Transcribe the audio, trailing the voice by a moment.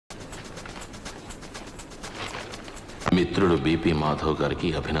మిత్రుడు బీపీ మాధవ్ గారికి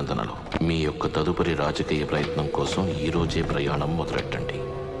అభినందనలు. మీ యొక్క తదుపరి రాజకీయ ప్రయత్నం కోసం ఈ రోజే ప్రయాణం మొదలెట్టండి.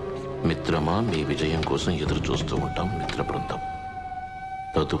 మిత్రమా, మీ విజయం కోసం ఎదురు చూస్తూ ఉంటాం మిత్ర బృందం.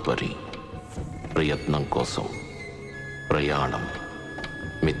 తదుపరి ప్రయత్నం కోసం ప్రయాణం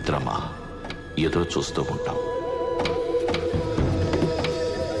మిత్రమా, ఎదురు చూస్తూ ఉంటాం.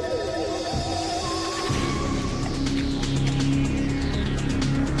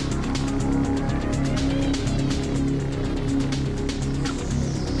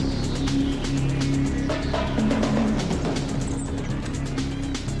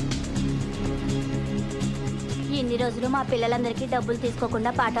 ఇన్ని రోజులు మా పిల్లలందరికీ డబ్బులు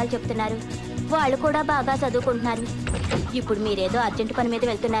తీసుకోకుండా పాఠాలు చెప్తున్నారు. వాళ్ళు కూడా బాగా చదువుకుంటున్నారు. ఇప్పుడు మీరేదో అర్జెంటు పని మీద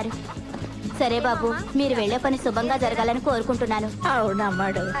వెళ్తున్నారు. సరే బాబు, మీరు వెళ్లే పని శుభంగా జరగాలని కోరుకుంటున్నాను.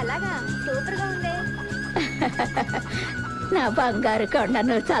 అవునమ్మాడు. అలాగా, సూపర్ గా ఉంది. నా బంగారు కొండ,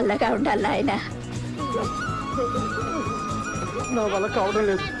 నువ్వు చల్లగా ఉండాలి ఆయన. నా వల్ల కావడం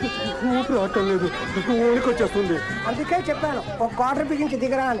లేదు, ఊపిరి రావటం లేదు, ఊరికొచ్చేస్తుంది. అందుకే చెప్పాను ఒక క్వార్టర్ బిగించి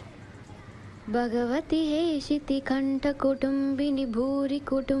దిగరా అని. భగవతి హేషితి కంఠ కుటుంబిని భూరి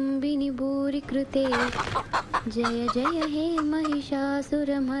కృతే జయ జయ హే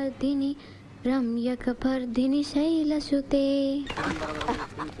మహిషాసురమర్దిని రమ్యకపర్ధిని శైలసుతే.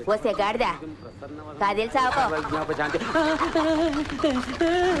 వస్తే గాడిదా కాదేలు సావుకో.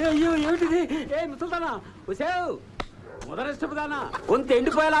 అయ్యో ఏమిటిది? ఏ ముసల్దానా, వసేవ్ మొదలష్టపదానా, కొంత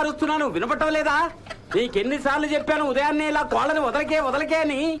ఎండిపోయేలా అరుస్తున్నాను, వినపట్టం లేదా? నీకెన్నిసార్లు చెప్పాను ఉదయాన్నే ఇలా కోళ్ళని వదలకే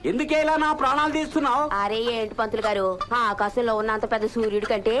అని. ఎందుకే ఇలా నా ప్రాణాలు తీస్తున్నావు? అరే ఏంటి పంతులు గారు, ఆకాశంలో ఉన్నంత పెద్ద సూర్యుడి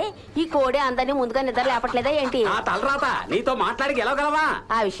కంటే ఈ కోడి అందరినీ ముందుగా నిద్ర లేపట్లేదా ఏంటి? ఆ తలరాత నీతో మాట్లాడి గెలవగలవా?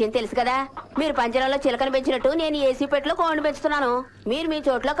 ఆ విషయం తెలుసు కదా. మీరు పంజరంలో చిలకను పెంచినట్టు నేను ఏసీ పెట్టులో కోడిని పెంచుతున్నాను. మీరు మీ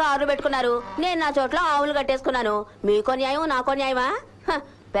చోట్ల కారులు పెట్టుకున్నారు, నేను నా చోట్ల ఆవులు కట్టేసుకున్నాను. మీకో న్యాయం నాకో న్యాయమా?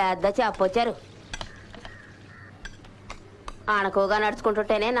 పెద్ద చెప్పొచ్చారు. ఆనకోగా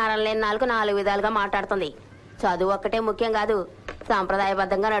నడుచుకుంటుంటేనే నరం లేని నాలుగు 4 విధాలుగా మాట్లాడుతుంది. చదువు ఒక్కటే ముఖ్యం కాదు,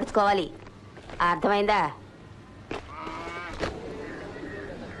 సాంప్రదాయబద్ధంగా నడుచుకోవాలి. అర్థమైందా?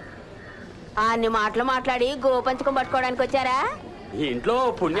 అన్ని మాటలు మాట్లాడి గోపంచకం పట్టుకోవడానికి వచ్చారా? ఇంట్లో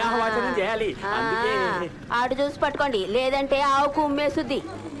పుణ్యాహవాచనం చేయాలి, అందుకే. ఆడు చూసి పట్టుకోండి, లేదంటే ఆవు కుమ్మేసుద్ది.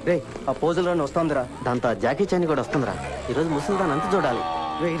 రే, ఆ పోజుల రన్ వస్తుందిరా, దాంతో జాకీ చాన్ కూడా వస్తుందిరా. ఈరోజు ముసలిదాన్ని అంత చూడాలి.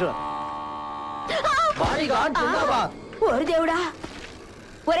 ఓరి దేవుడా,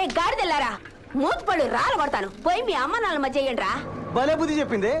 ఒరే గాడిదెల్లారా, మూతుపళ్ళు రాలు కొడతాను. పోయి మీ అమ్మ నాన్న మధ్య చెయ్యండి రా. భలే బుద్ధి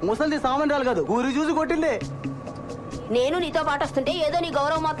చెప్పింది. ముసలిది సామాన్యాలు కాదు, ఊరి చూసి కొట్టింది. నేను నీతో పాటు వస్తుంటే ఏదో నీ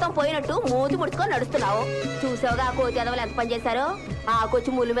గౌరవం మొత్తం పోయినట్టు మూతి ముడుచుకొని నడుస్తున్నావు. చూసావుగా ఆ కోతి ఎదవలు ఎంత పని చేశారో.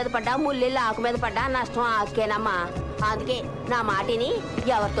 ఆకొచ్చి ముళ్ళు మీద పడ్డా, ముళ్ళెళ్ళి ఆకు మీద పడ్డా నష్టం ఆకేనమ్మా. అందుకే నా మాటిని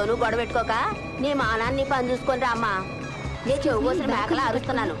ఎవరితోనూ గొడవ పెట్టుకోక నీ మానాన్ని పని చూసుకొని రా అమ్మా. నే చెవు కోసిన మేకలా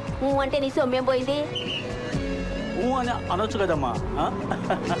అరుస్తున్నాను. అంటే నీ సొమ్మేం పోయింది? అని అనొచ్చు కదమ్మా.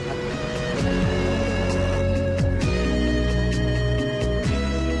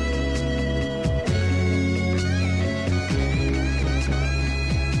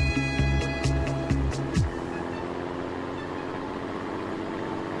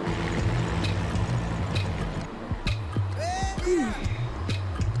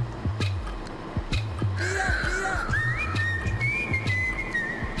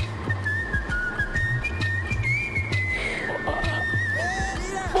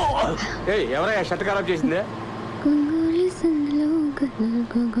 ఎవరయ్యా షర్ట్ ఖరాబ్ చేసిందే?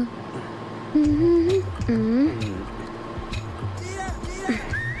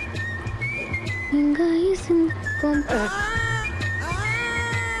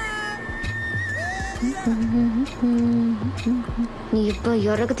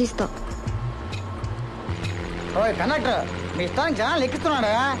 ఎర్రగా తీస్తా. కండక్టర్, మీ ఇష్టానికి జనాలు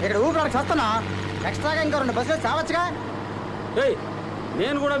ఎక్కిస్తున్నాడా? ఇక్కడ ఊపిరాడకి వస్తున్నా. ఎక్స్ట్రాగా ఇంకా 2 బస్సులు చావచ్చుగా.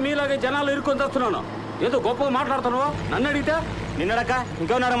 నేను కూడా మీలాగే జనాలు ఇరుక్కొని వస్తున్నాను. ఏదో గొప్పగా మాట్లాడుతున్నావు, నన్ను అడిగితే నిన్నడక్క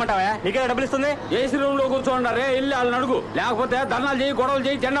ఇంకెవరమంటావా? నీకే డబ్బులు ఇస్తుంది. ఏసీ రూమ్ లో కూర్చోండారే, వెళ్ళి వాళ్ళని అడుగు. లేకపోతే ధర్నాలు చేయి, గొడవలు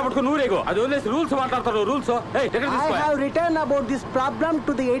చేయి, జెండా పట్టుకుని నూరేగు. అది వదిలేసి రూల్స్ మాట్లాడతారు. Rules written about this problem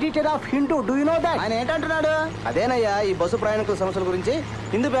to the editor of Hindu. Do you know that? ఆయన ఏంటంటున్నాడు? అదేనయ్యా, ఈ బస్సు ప్రయాణికుల సమస్యల గురించి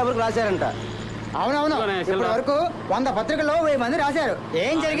హిందూ పేపర్కి రాశారంట. అవునవును, ఇప్పటి వరకు 100 పత్రికల్లో 1000 మంది రాశారు.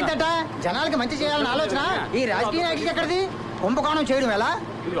 ఏం జరిగిందట? జనాలకి మంచి చేయాలని ఆలోచన ఈ రాజకీయ నాయకులకి ఎక్కడిది? కుంభకోణం చేయడం ఎలా,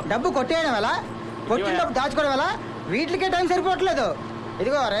 డబ్బు కొట్టేయడం ఎలా, కొట్టిన డబ్బు దాచుకోవడం ఎలా, వీటికే టైం సరిపోవట్లేదు.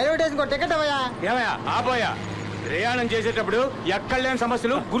 ఇదిగో రైల్వే స్టేషన్ టికెట్ అవయా. ఏమయ్యా ఆపోయా, ప్రయాణం చేసేటప్పుడు ఎక్కడ లేని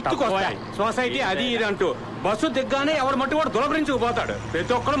సమస్యలు గుర్తుకొస్తాయి. సొసైటీ అది ఇది అంటూ బస్సు దిగ్గానే ఎవరు మట్టు వాడు దులపరించుకుపోతాడు.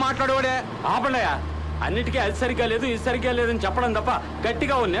 ప్రతి ఒక్కరు మాట్లాడేవాడే. ఆపండియా, అన్నిటికీ అది సరిగ్గా లేదు ఇది సరిగ్గా లేదని చెప్పడం తప్ప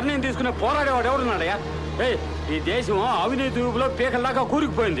గట్టిగా ఓ నిర్ణయం తీసుకునే పోరాడేవాడు ఎవరున్నాడయ్యా? ఈ దేశం అవినీతి ఊపులో పీకల్లాగా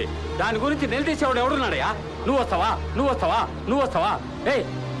కూరుకుపోయింది. దాని గురించి నిలదీసేవాడు ఎవడున్నాడయ్యా? నువ్వు వస్తావా?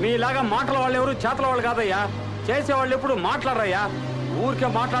 మీలాగా మాటల వాళ్ళు ఎవరు చేతల వాళ్ళు కాదయ్యా. చేసేవాళ్ళు ఎప్పుడు మాట్లాడరయ్యా. ఊరికే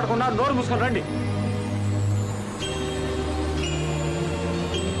మాట్లాడకుండా నోరు మూసుకొని రండి.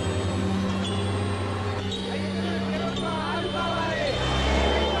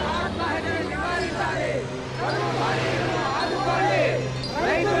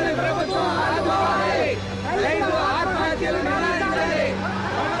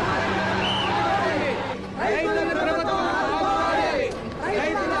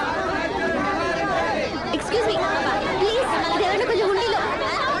 ఎక్స్క్యూజ్ మీ ప్లీజ్, దేవన్న కొంచెం హుండీలో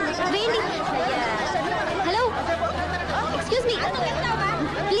వేయండి. Hello, excuse me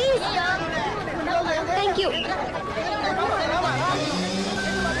please. Thank you.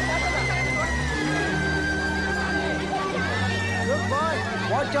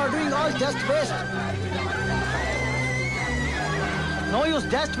 What you're doing all just waste. No use,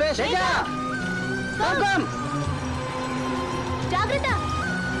 just waste. Come. జాగ్రత్త.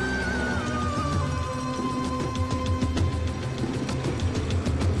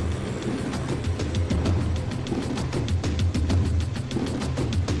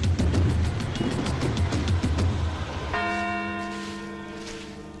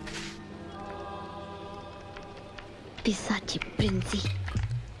 పిశాచి princi.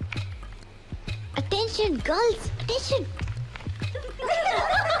 Attention girls, attention.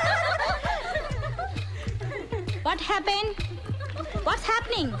 What happened? What's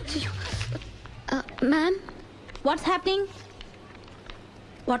happening? Ma'am. What's happening?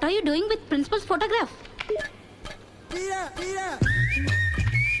 What are you doing with principal's photograph?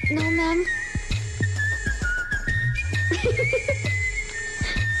 No, ma'am.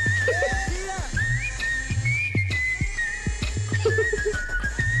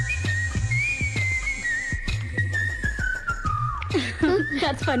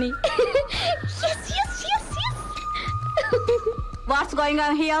 That's funny. Yes. What's going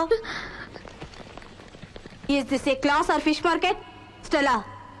on here? Is this a class or fish market? Stella,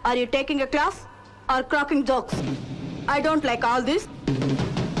 are you taking a class or cracking jokes? I don't like all this.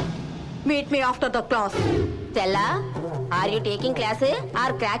 Meet me after the class. Stella, are you taking class or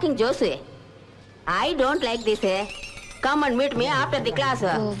cracking jokes? I don't like this. Come and meet me after the class.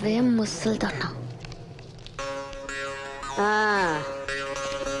 ఓవే ముసల్దన్నా.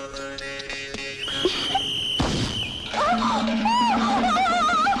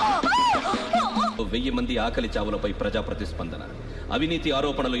 వెయ్యి మంది ఆకలి చావులపై ప్రజా ప్రతిస్పందన. అవినీతి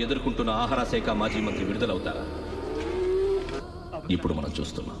ఆరోపణలు ఎదుర్కొంటున్న ఆహార శాఖ మాజీ మంత్రి విడుదలవుతారా? ఇప్పుడు మనం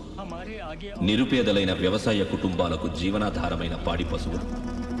చూస్తున్నాం. నిరుపేదలైన వ్యవసాయ కుటుంబాలకు జీవనాధారమైన పాడి పశువులు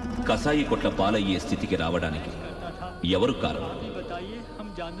కసాయి కొట్ల పాలయ్యే స్థితికి రావడానికి ఎవరు కారణం?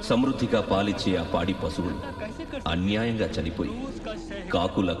 సమృద్ధిగా పాలిచ్చే ఆ పాడి పశువులు అన్యాయంగా చనిపోయి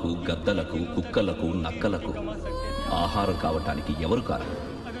కాకులకు, గద్దలకు, కుక్కలకు, నక్కలకు ఆహారం కావటానికి ఎవరు కారణం?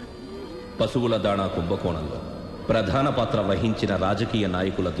 పశువుల దాణా కుంభకోణంలో ప్రధాన పాత్ర వహించిన రాజకీయ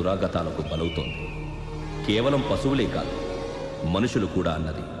నాయకుల దురాగతాలకు బలవుతోంది. కేవలం పశువులే కాదు, మనుషులు కూడా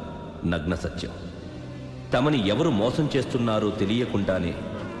అన్నది నగ్న సత్యం. తమని ఎవరు మోసం చేస్తున్నారో తెలియకుండానే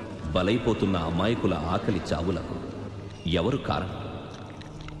బలైపోతున్న అమాయకుల ఆకలి చావులకు ఎవరు కారణం?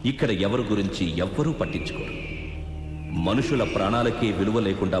 ఇక్కడ ఎవరి గురించి ఎవ్వరూ పట్టించుకోరు. మనుషుల ప్రాణాలకే విలువ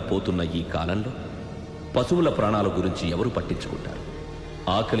లేకుండా పోతున్న ఈ కాలంలో పశువుల ప్రాణాల గురించి ఎవరు పట్టించుకుంటారు?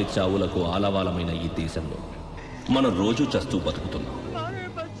 ఆకలి చావులకు ఆలవాలమైన ఈ దేశంలో మనం రోజూ చస్తూ బతుకుతున్నాం.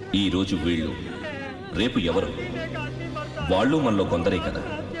 ఈ రోజు వీళ్ళు, రేపు ఎవరు? వాళ్ళు మనలో కొందరే కదా.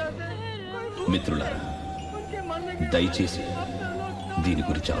 మిత్రులారా, దయచేసి దీని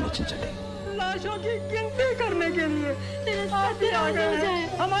గురించి ఆలోచించండి.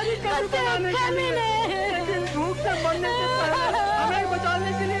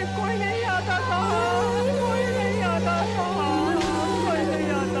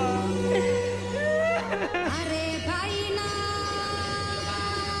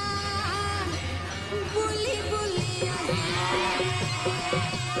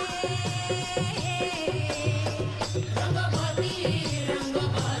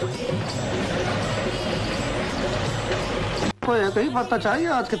 एक ही पत्ता चाहिए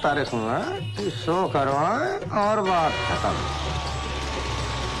आज की तारीख में, शो करवाए और बात खत्म।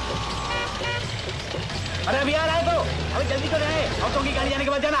 अरे अभी आ रहा है तो अभी जल्दी तो रहे और तो की गाड़ी जाने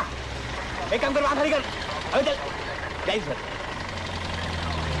के बाद जाना। एक काम कर, वहां खड़ी कर, अभी चल जाइए सर।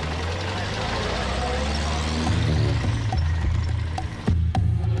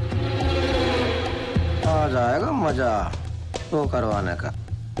 आ जाएगा मजा शो करवाने का।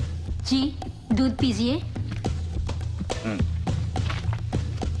 जी दूध पीजिए।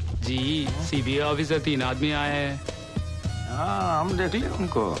 जी सीबीआई ऑफिसर 3 आदमी आए हैं। हाँ हम देख लिए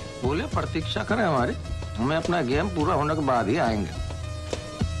उनको, बोले प्रतीक्षा करें हमारी, हमें अपना गेम पूरा होने के बाद ही आएंगे।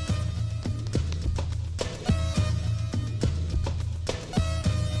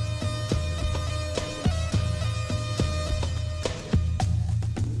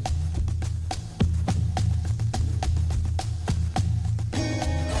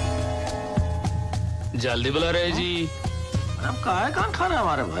 जल्दी बुला रहे जी। अब काहे कान खाना है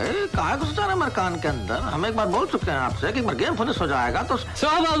हमारे भाई, काहे घुस जाना हमारे कान के अंदर। हम एक बार बोल चुके हैं आपसे कि एक बार गेम फिनिश हो जाएगा तो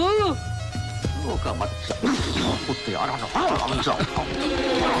बाबू वो का बच्चा कुत्ते यार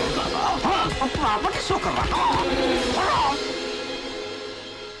सो कर रहा।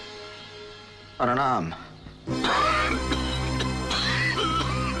 प्रणाम।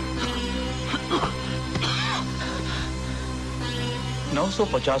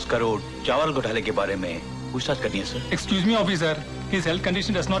 950 करोड़ चावल घोटाले के बारे में पूछताछ करनी है sir. Excuse me officer, his health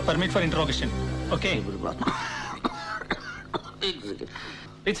condition does not permit for interrogation. Okay.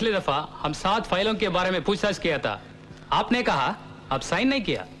 पिछली दफा हम 7 फाइलों के बारे में पूछताछ किया था, आपने कहा आप साइन नहीं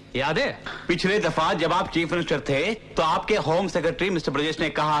किया, याद है? पिछले दफा जब आप चीफ मिनिस्टर थे तो आपके होम सेक्रेटरी मिस्टर ब्रजेश ने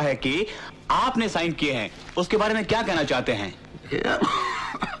कहा है कि आपने साइन किए हैं, उसके बारे में क्या कहना चाहते हैं?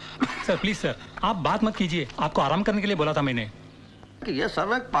 सर प्लीज सर, आप बात मत कीजिए, आपको आराम करने के लिए बोला था मैंने। कि ये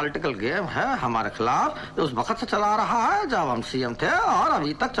सब एक पॉलिटिकल गेम है हमारे खिलाफ, तो उस वक्त से चला रहा है जब हम सीएम थे और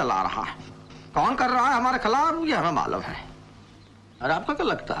अभी तक चला रहा है। कौन कर रहा है हमारे खिलाफ ये हमें मालूम है। और आपको क्या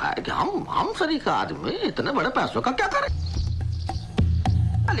लगता है कि हम शरीक आदमी इतने बड़े पैसों का क्या करें?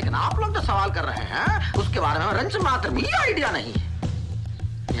 लेकिन आप लोग जो सवाल कर रहे हैं उसके बारे में रंच मात्र भी आइडिया नहीं है।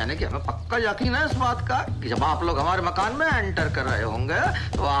 यानी कि हमें पक्का यकीन है इस बात का कि जब आप लोग हमारे मकान में एंटर कर रहे होंगे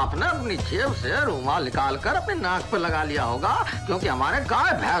तो आपने अपनी जेब से रूमाल निकाल कर अपनी नाक पे लगा लिया होगा, क्योंकि हमारे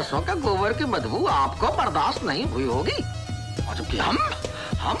गाय भैंसों के गोबर की बदबू आपको बर्दाश्त नहीं हुई होगी। और जबकि हम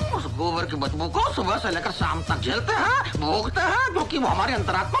उस गोबर की बदबू को सुबह से लेकर शाम तक झेलते हैं, भोगते हैं, क्योंकि वो हमारी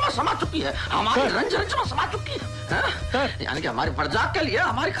अंतरात्मा में समा चुकी है, हमारी रंज में समा चुकी है। यानी कि हमारी प्रजा के लिए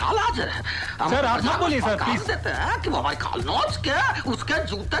हमारी खाल हाजिर है। सर आप मत बोलिए सर प्लीज। देते हैं कि वो हमारी खाल नोच के उसके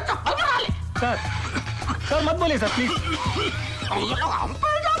जूते चप्पल बना ले। सर मत बोलिए सर प्लीज। ये लोग हम पे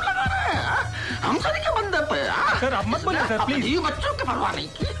इल्जाम लगा रहे हैं, हम सभी के बंदे पे। सर आप मत बोलिए सर प्लीज। ये बच्चों की परवाह नहीं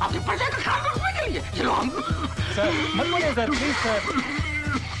की, अपनी प्रजा का ख्याल रखने के लिए ये लोग हम। सर मत बोलिए सर प्लीज।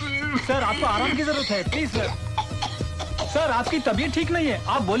 सर आपको आराम की जरूरत है प्लीज सर। सर आपकी तबीयत ठीक नहीं है,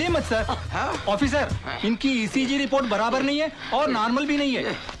 आप बोलिए मत सर। ऑफिसर इनकी ईसीजी रिपोर्ट बराबर नहीं है और नॉर्मल भी नहीं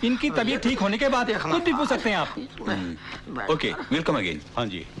है। इनकी तबीयत ठीक होने के बाद खुद भी पूछ सकते हैं आप। Okay welcome again. हाँ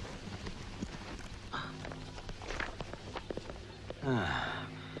जी।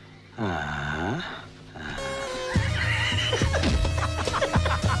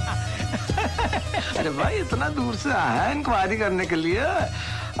 अरे भाई इतना दूर से आया है इंक्वायरी करने के लिए,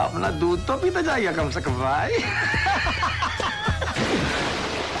 अपना दूध तो पीते जाइए कम से कम भाई।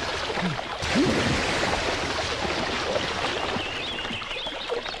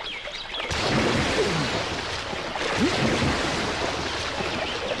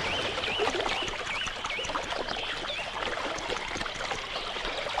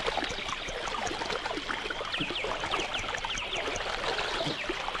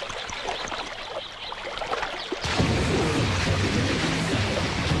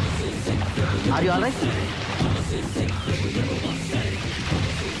 Are you all right?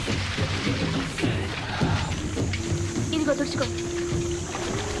 ఇదిగో తుడుచుకో.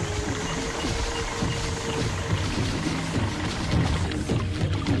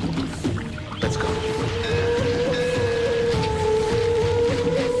 Let's go.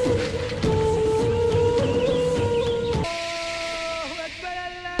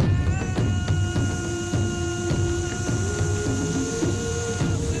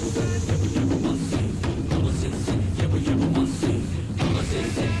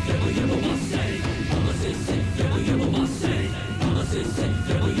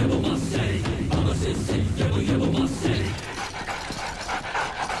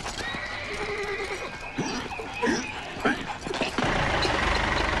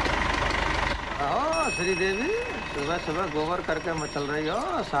 श्री देवी सुबह सुबह गोबर करके मचल रही हो,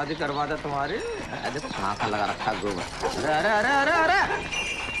 शादी करवा दे तुम्हारी। देखो छाका लगा रखा गोबर। अरे अरे अरे अरे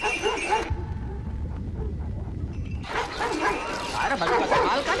अरे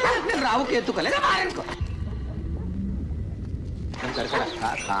भगवान का नहीं, राहु केतु का ले मार इनको। करके रखा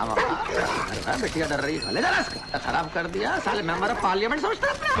खा बेटिया डर रही है, ले जाना इसका। खराब कर दिया साले मेंबर ऑफ पार्लियामेंट समझते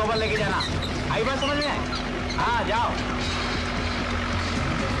हैं। गोबर लेके जाना, आई बात समझ में? हाँ जाओ।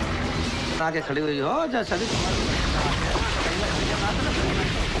 आगे खड़ी हुई हो जैसा भी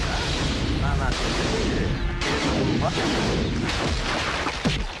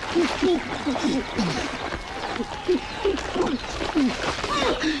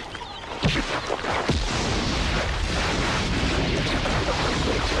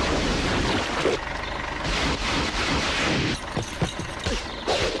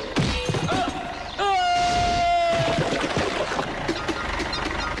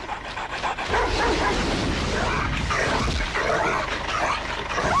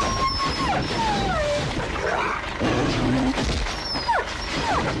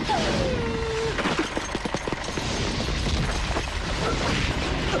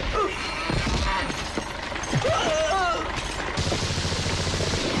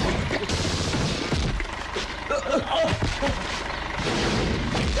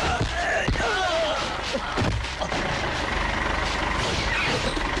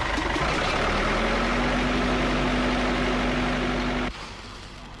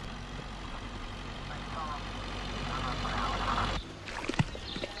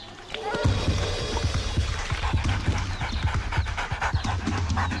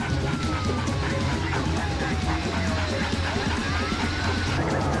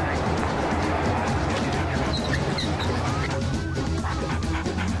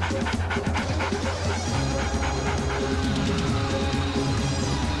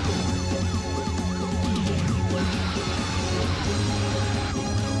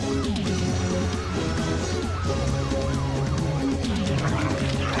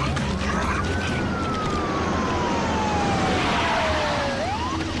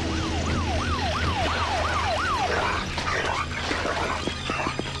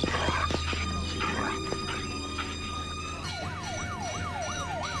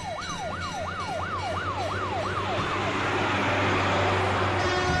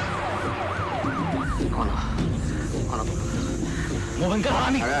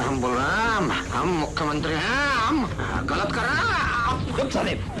अरे हम बोल रहे हैं, हम मुख्यमंत्री हैं, हम गलत कर रहे हैं।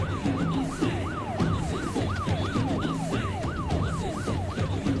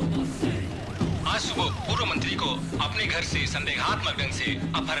 आज सुबह पूर्व मंत्री को अपने घर से संदेहात्मक ढंग से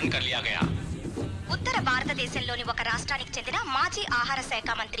अपहरण कर लिया गया। ఉత్తర భారతదేశంలోని ఒక రాష్ట్రానికి చెందిన మాజీ ఆహార శాఖ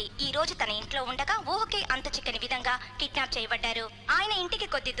మంత్రి ఈ రోజు తన ఇంట్లో ఉండగా ఊహకే అంతు చిక్కని విధంగా కిడ్నాప్ చేయబడ్డారు. ఆయన ఇంటికి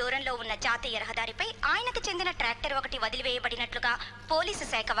కొద్ది దూరంలో ఉన్న జాతీయ రహదారిపై ఆయనకు చెందిన ట్రాక్టర్ ఒకటి వదిలివేయబడినట్లుగా పోలీసు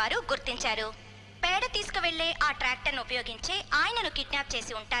శాఖ వారు గుర్తించారు. పేడ తీసుకువెళ్లే ఆ ట్రాక్టర్ను ఉపయోగించి ఆయనను కిడ్నాప్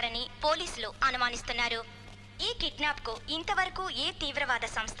చేసి ఉంటారని పోలీసులు అనుమానిస్తున్నారు. ఈ కిడ్నాప్ కు ఇంతవరకు ఏ తీవ్రవాద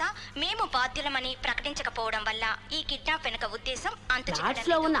సంస్థ మేము బాధ్యులమని ప్రకటించకపోవడం వల్ల ఈ కిడ్నాప్ వెనుక ఉద్దేశం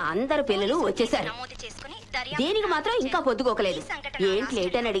లో ఉన్న అందరు పిల్లలు వచ్చేసారు. దీనికి మాత్రం ఇంకా పొద్దుకోకలేదు. ఏంటి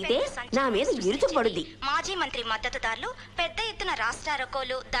లేట్ అని అడిగితే నా మీద విరుచుకుపడుద్ది. మాజీ మంత్రి మద్దతుదారులు పెద్ద ఎత్తున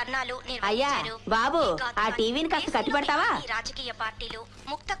రాష్ట్రారోకోలు ధర్నాలు నిర్వహించారు. బాబు ఆ టీవీని కాస్త కట్టిపెడతావా? రాజకీయ పార్టీలు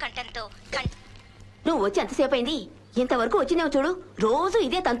ముక్త కంఠంతో నువ్వు వచ్చి ఎంతసేపు అయింది? ఇంతవరకు వచ్చినావు చూడు. రోజు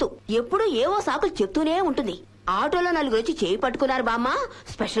ఇదే తంతు. ఎప్పుడు ఏవో సాకులు చెప్తూనే ఉంటుంది. ఆటోలో నలుగురు వచ్చి చేయి పట్టుకున్నారు బామ్మ,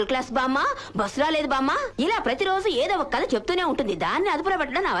 స్పెషల్ క్లాస్ బామ్మ, బస్సు రాలేదు బామ్మ, ఇలా ప్రతిరోజు ఏదో ఒక కథ చెప్తూనే ఉంటుంది. దాన్ని అదుపులో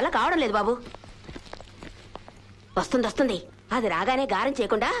పెట్టడం నా వల్ల కావడం లేదు బాబు. వస్తుంది. అది రాగానే గారం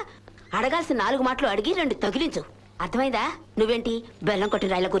చేయకుండా అడగాల్సిన 4 మాటలు అడిగి 2 తగిలించు. అర్థమైందా? నువ్వేంటి బెల్లం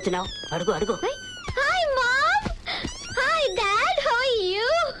కొట్టి రాయిలో కూర్చున్నావు? అడుగు. Hi ma'am. Hi dad. How are you?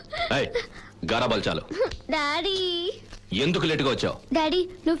 గారాబాల్ చాలు. డాడీ ఎందుకు లేటుగా వచ్చావు? డాడీ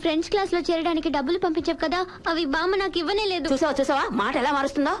నువ్వు ఫ్రెంచ్ క్లాస్ లో చేరడానికి డబ్బులు పంపించావు కదా, అవి బామ్మ నాకు ఇవ్వనే లేదు. చూసావా మాట ఎలా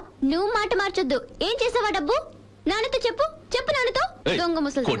మారుస్తుందో? నువ్వు మాట మార్చొద్దు. ఏం చేసావా డబ్బు? నాన్నతో చెప్పు నాన్నతో. దొంగ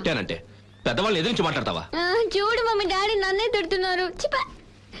ముసలి కొట్టానంటే పెద్దవాళ్ళు ఎదురించి మాట్లాడతావా? చూడు మమ్మీ, డాడీ నన్నే తిడుతున్నారు.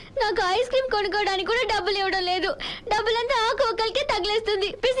 నాకు ఐస్ క్రీమ్ కొనుక్కోవడానికి కూడా డబ్బులు ఇవ్వడం లేదు. డబ్బులంతా ఆకు ఒక్కరికే తగిలేస్తుంది.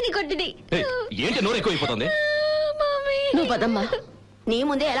 పిసిని కొట్టిది. ఏంటి నోరు ఎక్కువైపోతుంది? నువ్వు పదమ్మా. నీ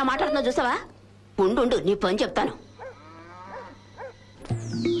ముందే ఎలా మాట్లాడుతున్నా చూసావా? ఉండు నీ పని చెప్తాను.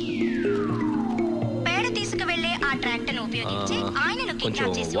 పేడ తీసుకువెళ్లే ఆ ట్రాక్టర్ ను ఉపయోగించి ఆయనను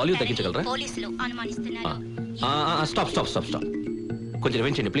కిడ్నాప్ చేసి పోలీసులు అనుమానిస్తున్నారు. స్టాప్. కొంచెం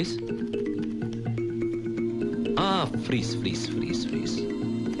revenge please. Freeze.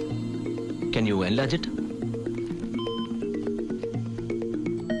 Can you enlarge it?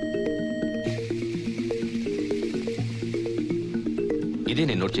 ఇదే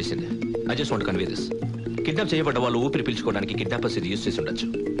నేను నోట్ చేసింది. I just want to convey this. Kidnap చేయబడ్డ వాళ్ళు ఊపిరి పీల్చుకోవడానికి కిడ్నాపర్స్ ఇది యూజ్ చేసి ఉండొచ్చు.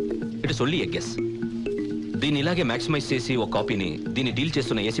 It is only a guess. దీన్ని ఇలాగే మాక్సిమైజ్ చేసి ఒక కాపీని దీన్ని డీల్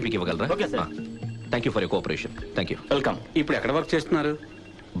చేస్తున్న ఏసీపీకి ఇవ్వగలరా? Thank you for your cooperation. Thank you. Welcome. ఇప్పుడు ఎక్కడ వర్క్ చేస్తున్నారు?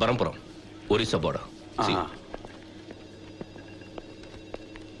 Barampuram, Orissa border.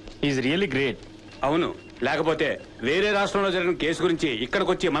 Is really great. అవును, లేకపోతే వేరే రాష్ట్రంలో జరిగిన కేసు గురించి ఇక్కడికి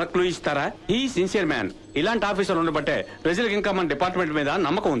వచ్చి మనకు క్లూ ఇస్తారా? ఈ సిన్సియర్ మ్యాన్. ఇలాంటి ఆఫీసర్ ఉండబట్టే ప్రజలకు ఇంకా మన డిపార్ట్మెంట్ మీద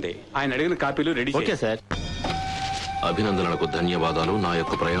నమ్మకం ఉంది. ఆయన అడిగిన కాపీలు రెడీ. Okay sir. అభినందనలకు ధన్యవాదాలు. నా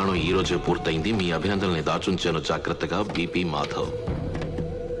యొక్క ప్రయాణం ఈ రోజే పూర్తయింది. మీ అభినందనల్ని దాచుంచాను జాగ్రత్తగా. బీపీ మాధవ్.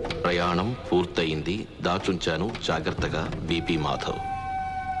 ప్రయాణం పూర్తయింది, దాచుంచాను జాగ్రత్తగా. బీపీ మాధవ్.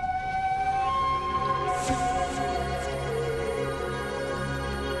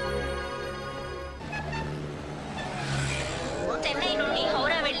 చెన్నై నుండి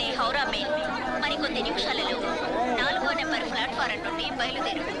హౌరా వెళ్లి హౌరా మెయిల్ మరికొద్ది నిమిషాలలో 4వ నెంబర్ ప్లాట్ఫారం నుండి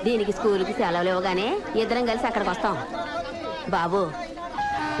బయలుదేరు. దీనికి స్కూల్కి సెలవులు ఇవ్వగానే ఇద్దరం కలిసి అక్కడికి వస్తాం. బాబు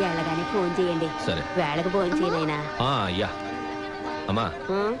వెళ్ళగానే ఫోన్ చేయండి. సరే. వేళకు ఫోన్ చేయనైనా. యా అమ్మా,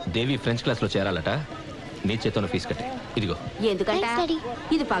 దేవి ఫ్రెంచ్ క్లాస్ లో చేరాలట. నీ చేతోన ఫీజు కట్టే. ఇదిగో. ఎందుకంట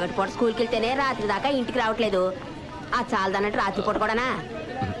ఇది పగటిపూట స్కూల్కి వెళ్తేనే రాత్రి దాకా ఇంటికి రావట్లేదు. ఆ చాలదన్నట్టు రాత్రిపూట కూడానా?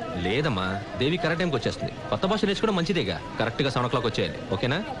 లేదమ్మా, దేవి కరెక్ట్ టైంకి వచ్చేస్తుంది. కొత్త భాష నేర్చుకోవడం మంచిదేగా. కరెక్ట్ గా 7 o'clock వచ్చేయాలి.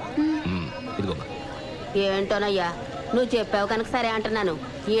 ఓకేనా? ఇదిగోమ్మా. ఏంటోనయ్యా, నువ్వు చెప్పావు కనుక సరే అంటున్నాను.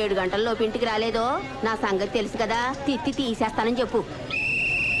 7 గంటల లోపు ఇంటికి రాలేదో నా సంగతి తెలుసు కదా, తిత్తి తీసేస్తానని చెప్పు.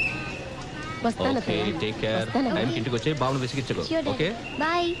 Okay, take care. టైంకి ఇంటికి వచ్చి బాబును విసిగించుకో. Okay,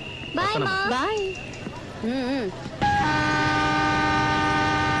 bye. బాయ్ మా. బాయ్.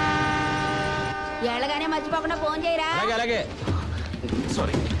 వెళ్ళగానే మర్చిపోకుండా ఫోన్ చేయరా. అలాగే.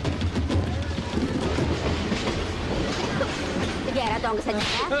 సారీ. ఎరా దొంగ సంజయ్,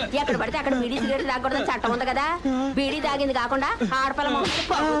 ఎక్కడ పడితే అక్కడ బీడీ సిగరెట్ తాగకూడదని చట్టం ఉంది కదా. బీడీ తాగింది కాకుండా ఆడపల్ల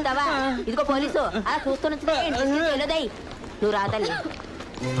మొగుతావా? ఇదిగో పోలీసు అలా చూస్తున్నదై. నువ్వు రాతల్లి.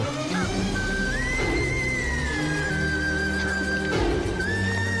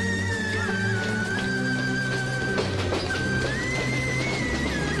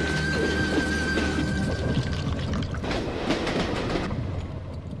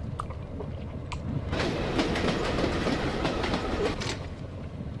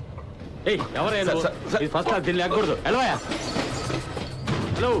 ఎవరైనా ఫస్ట్ క్లాస్ దీన్ని లేకూడదు. వెళ్ళవయా.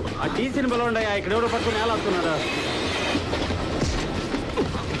 హలో, ఆ టీసీని పిలవండియా. ఇక్కడ ఎవడో పట్టుకుని ఎలా వస్తున్నాడు?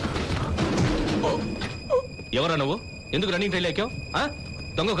 ఎవరా నువ్వు? ఎందుకు రన్నింగ్ ట్రైల్ ఎక్కావు?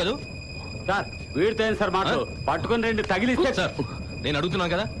 దొంగ కదూ? సార్ వీడితో ఏం సార్ మాట? పట్టుకుని 2 తగిలిస్తే. సార్ నేను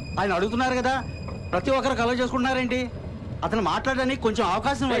అడుగుతున్నాను కదా. ఆయన అడుగుతున్నారు కదా, ప్రతి ఒక్కరు కలవ చేసుకుంటున్నారేంటి? అతను మాట్లాడడానికి కొంచెం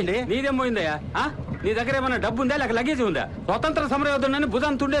అవకాశం ఇవ్వండి. నీదేం పోయిందయ్యా? నీ దగ్గర ఏమైనా డబ్బు ఉందా, లేక లగేజ్ ఉందా? స్వతంత్ర సమరయోధుని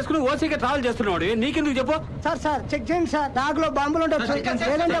భుజాన్ని తుండేసుకుని ఓసీగా ట్రావెల్ చేస్తున్నాడు. నీకెందుకు చెప్పు? సార్ చెక్ చేయండి సార్. నాకులో బాంబులు ఉండండి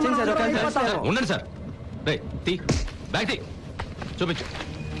సార్. బ్యాగ్ తీ, చూపించు.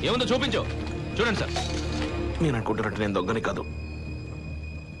 ఏముందో చూపించు. చూడండి సార్. నేను అనుకుంటున్నట్టు నేను దొంగని కాదు.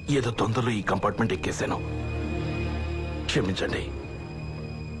 ఏదో తొందరలో ఈ కంపార్ట్మెంట్ ఎక్కేశాను. క్షమించండి.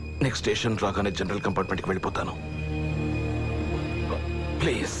 నెక్స్ట్ స్టేషన్ రాగానే జనరల్ కంపార్ట్మెంట్కి వెళ్ళిపోతాను.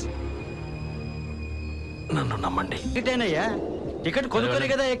 ప్లీజ్ నన్ను నమ్మండి. టికెటేనయ్యా, టికెట్ కొనుక్కొని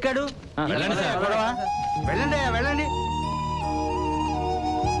కదా ఎక్కాడు. వెళ్ళండి సార్. వెళ్ళండి అయ్యా, వెళ్ళండి.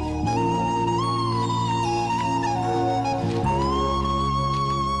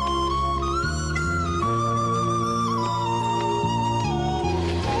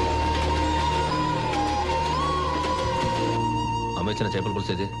 అమ్మ ఇచ్చిన చేపల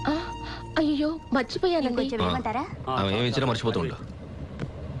పులుసు ఇది. అయ్యో మర్చిపోయానండి. ఆమె ఏమి ఇచ్చినా మర్చిపోతుండు.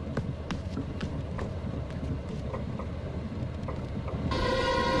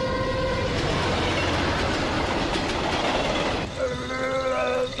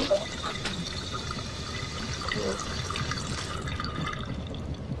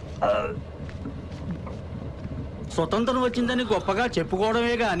 స్వతంత్రం వచ్చిందని గొప్పగా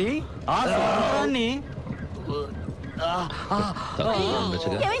చెప్పుకోవడమే గాని ఆ స్వతంత్రాన్ని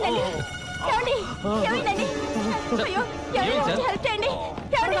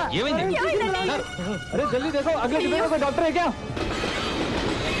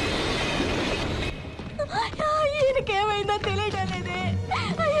ఈయనకేమైందో తెలియడం లేదే.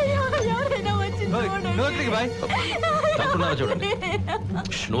 ఎవరైనా వచ్చి చూడండి.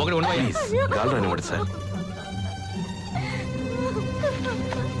 నువ్వు ఒకటి ఉండవా? గాలి రానివ్వండి సార్.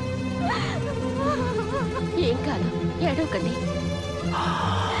 ఏం కాదు, ఏడవకండి.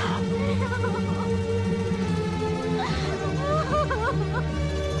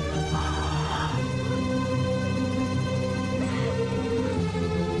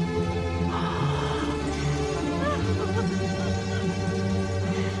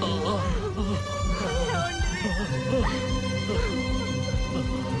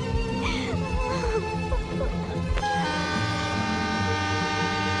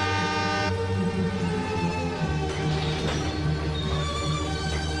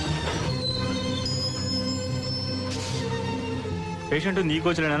 పేషెంట్ నీకు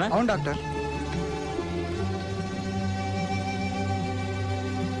వచ్చినా? అవును డాక్టర్.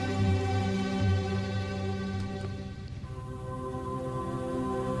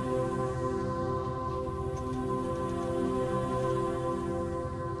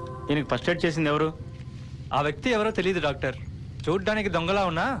 ఈయనకి ఫస్ట్ ఎయిడ్ చేసింది ఎవరు? ఆ వ్యక్తి ఎవరో తెలియదు డాక్టర్. చూడ్డానికి దొంగలా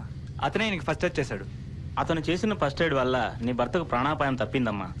ఉన్నా అతనే ఈయనకి ఫస్ట్ ఎయిడ్ చేశాడు. అతను చేసిన ఫస్ట్ ఎయిడ్ వల్ల నీ భర్తకు ప్రాణాపాయం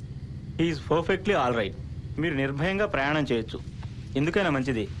తప్పిందమ్మా. He's perfectly all right. మీరు నిర్భయంగా ప్రయాణం చేయొచ్చు. ఎందుకైనా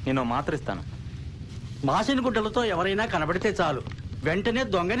మంచిది, నేను మాత్ర ఇస్తాను. మాసిన గుడ్డలతో ఎవరైనా కనబడితే చాలు, వెంటనే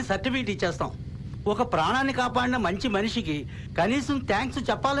దొంగని సర్టిఫికేట్ ఇచ్చేస్తాం. ఒక ప్రాణాన్ని కాపాడిన మంచి మనిషికి కనీసం థ్యాంక్స్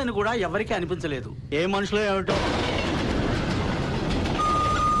చెప్పాలని కూడా ఎవరికీ అనిపించలేదు. ఏ మనుషులో ఏమిటో.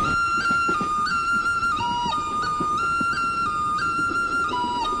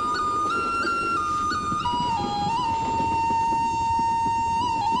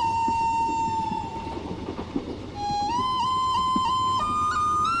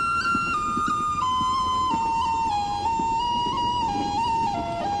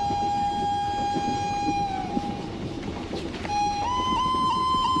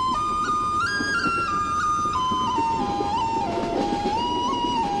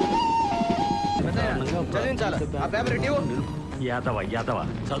 యాదవ యాదవ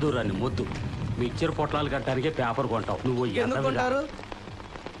చదువురాని మొద్దు. మీ ఇచ్చిన పొట్లాలు కట్టడానికే పేపర్ కొంటావు నువ్వు.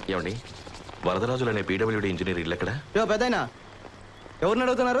 ఏమండి, వరదరాజులు అనే పీడబ్ల్యూడీ ఇంజనీర్ ఇల్లు ఎక్కడ? పెద్దయినా ఎవరిని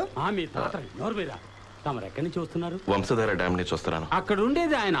అడుగుతున్నారు? మీ తాత నోరు మీద. తమరు ఎక్కడి నుంచి వస్తున్నారు? వంశధార డ్యామ్ నుంచి వస్తున్నాను. అక్కడ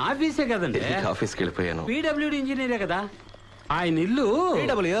ఉండేది ఆయన ఆఫీసే కదండి. ఆఫీస్కి వెళ్ళిపోయాను. పీడబ్ల్యూడీ ఇంజనీరే కదా ఆయన ఇల్లు.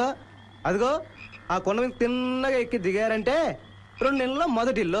 పీడబ్ల్యూ అదిగో ఆ కొండ మీద తిన్నగా ఎక్కి దిగారంటే 2 నెలల్లో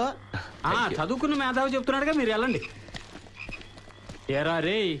మొదటి ఇల్లు. చదువుకున్న మేధావి చెప్తున్నాడుగా, మీరు వెళ్ళండి. ఏరా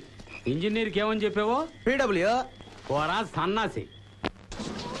రే, ఇంజనీర్కి ఏమని చెప్పావో? పీడబ్ల్యూ. ఓరా సన్నాసి.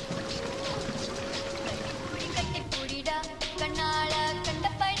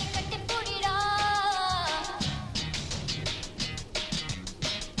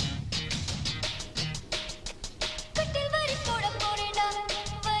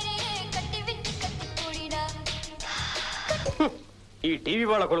 ఈ టీవీ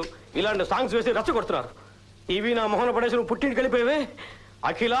వాళ్ళకుడు ఇలాంటి సాంగ్స్ వేసి రచ్చగొడుతున్నారు. టీవీ నా మొహన పడేసి నువ్వు పుట్టింటికి వెళ్ళిపోయావే.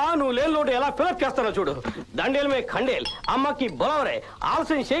 అఖిల, నువ్వు లేని లోటు ఎలా ఫిలప్ చేస్తానో చూడు. దండేల్ మే ఖండేల్, అమ్మకి బొలవరే,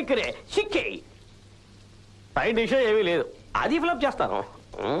 ఆల్సన్ షేకరే షిక్కే. సైడ్ డిష్ ఏమీ లేదు, అది ఫిలప్ చేస్తాను.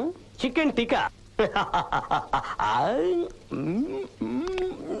 చికెన్ టికా.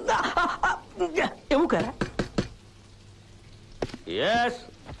 ఎస్,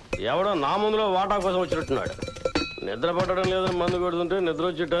 ఎవడో నా ముందులో వాటా కోసం వచ్చినట్టున్నాడు. నిద్ర పట్టడం లేదని మందు కొడుతుంటే నిద్ర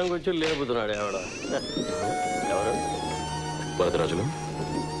వచ్చే టైంకి వచ్చి లేపుతున్నాడు. ఎవడో ఎవరు? వరదరాజులు.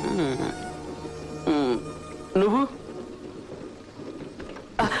 నువ్వు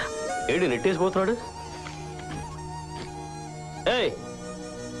ఏడు నెట్టేసిపోతున్నాడు. ఏయ్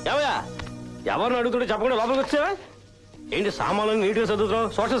ఎవయా, ఎవరిని అడుగుతుంటే చెప్పకుండా లోపలికి వచ్చావా? ఏంటి సామాన్లు నీట్గా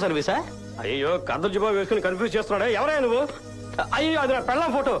చదువుతున్నావు? సోషల్ సర్వీసా? అయ్యో, కద్దరు జుబా వేసుకుని కన్ఫ్యూజ్ చేస్తున్నాడా? ఎవరా నువ్వు? అయ్యో, అది నా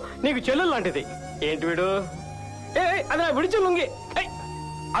పెళ్ళం ఫోటో, నీకు చెల్లెలు లాంటిది. ఏంటి వీడు? ఏ అది నా విడిచి లుంగి.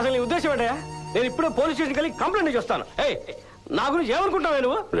 అసలు నీ ఉద్దేశం ఏంటయా? నేను ఇప్పుడే పోలీస్ స్టేషన్కి వెళ్ళి కంప్లైంట్ చేస్తాను. నా గురించి ఏమనుకుంటావే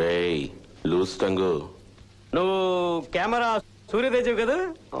నువ్వు? లూస్ టంగు. నువ్వు కెమెరా సూర్యతేజవ్ కదా?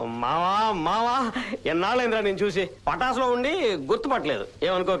 మావా మావా, ఎన్నాళ్ళైందిరా నేను చూసి. పటాసులో ఉండి గుర్తుపట్టలేదు.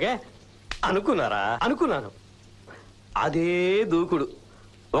 ఏమనుకోకే. అనుకున్నారా? అనుకున్నాను. అదే దూకుడు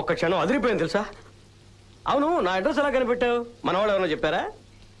ఒక్క క్షణం అదిరిపోయింది తెలుసా. అవును, నా అడ్రస్ ఎలా కనిపెట్టావు? మనవాళ్ళు ఎవరన్నా చెప్పారా?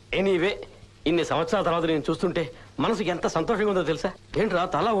 ఎనీవే, ఇన్ని సంవత్సరాల తర్వాత నేను చూస్తుంటే మనసుకి ఎంత సంతోషంగా ఉందో తెలుసా. ఏంట్రా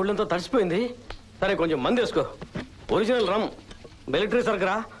తల ఒళ్ళంతా తడిసిపోయింది. సరే, కొంచెం మందు వేసుకో. ఒరిజినల్ రమ్, మిలిటరీ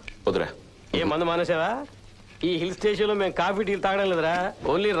సరుకురా. వద్దురా. ఏ మందు మానేసావా? ఈ హిల్ స్టేషన్ లో మేము కాఫీ టీలు తాగడం లేదురా,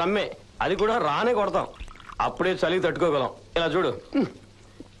 ఓన్లీ రమ్మే. అది కూడా రానే కొడతాం, అప్పుడే చలి తట్టుకోగలం. ఇలా చూడు,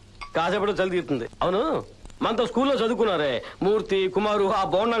 కాసేపట్లో చలి తీరుతుంది. అవును, మనతో స్కూల్లో చదువుకున్నారే మూర్తి, కుమారు, ఆ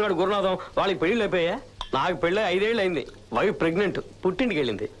బోండంగాడు, గురునాథం, వాళ్ళకి పెళ్లిళ్ళు అయిపోయా? నాకు పెళ్ళి 5 ఏళ్ళు అయింది. వైఫ్ ప్రెగ్నెంట్, పుట్టింటికి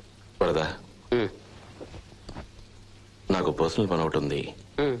వెళ్ళింది. వరదా, నాకు పర్సనల్ పని ఒకటి ఉంది.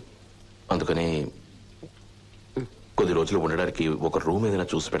 అందుకని కొద్ది రోజులు ఉండడానికి ఒక రూమ్ ఏదైనా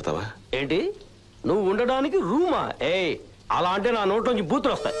చూసి పెడతావా? ఏంటి, నువ్వు ఉండడానికి రూమా? అలా అంటే నా నోట్లోంచి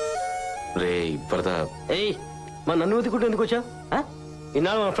బూతులు వస్తాయి. రే వరదా, మా నన్ను వెతుకుంటే ఎందుకు వచ్చా?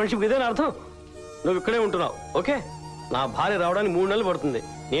 ఇన్నాళ్ళు మన ఫ్రెండ్షిప్ ఇదేనా అర్థం? నువ్వు ఇక్కడే ఉంటున్నావు, ఓకే. నా భార్య రావడానికి 3 నెలలు పడుతుంది.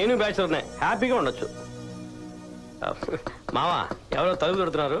 నేను బ్యాచులర్నే, హ్యాపీగా ఉండొచ్చు. మావా, ఎవరో తలుపు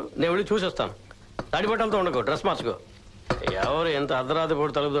దొరుకుతున్నారు, నేను వెళ్ళి చూసేస్తాను. తడి బట్టలతో ఉండకు, డ్రెస్ మార్చుకో. ఎవరు ఎంత అర్ధరాత్రి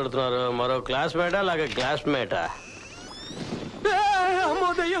పూట తలుపు దొరుకుతున్నారు? మరో క్లాస్మేటా లేక క్లాస్మేటా?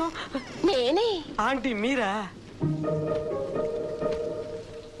 అమ్మోదయ్యో, నేనే. ఆంటీ మీరా?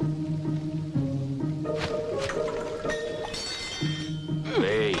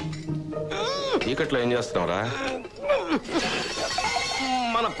 చీకట్లో ఏం చేస్తున్నావురా?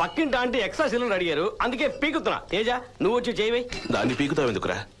 మన పక్కింటి ఆంటీ ఎక్స్ట్రా సిలిండర్ అడిగారు, అందుకే పీకుతున్నా. తేజా, నువ్వు వచ్చి చేయవై. దాన్ని పీకుతావు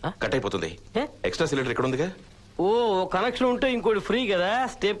ఎందుకురా? కట్ అయిపోతుంది. ఎక్స్ట్రా సిలిండర్ ఎక్కడ ఉందిగా? ఓ కనెక్షన్ ఉంటే ఇంకోటి ఫ్రీ కదా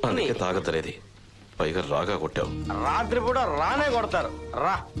స్టెప్ తాగతలేదు, పైగా రాగా కొట్టావు. రాత్రి పూట రానే కొడతారు.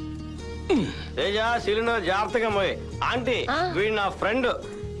 రా తేజ, సిలిండర్ జాగ్రత్తగా మోయి. ఆంటీ, వీడు నా ఫ్రెండ్,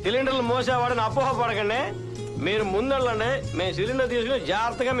 సిలిండర్లు మోసేవాడని అపోహ పడకండి. మీరు ముందెళ్ళండి, మేము సిలిండర్ తీసుకుని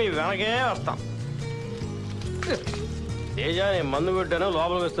జాగ్రత్తగా మీ వెనకే వస్తాం. తేజ, నేను మందు పెట్టాను,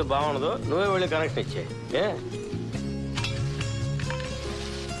 లోపలికి వస్తే బాగుండదు, నువ్వే వెళ్ళి కనెక్షన్ ఇచ్చే.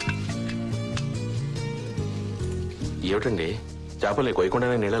 ఏమిటండి చేపల్ని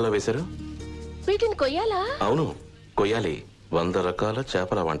కొయ్యకుండానే నీళ్ళలో వేశారు? వీటిని కొయ్యాలా? అవును, కొయ్యాలి. 100 రకాల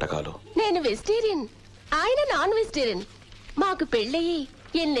చేపల వంటకాలు. నేను వెజిటేరియన్, ఆయన నాన్ వెజిటేరియన్. మాకు పెళ్ళయి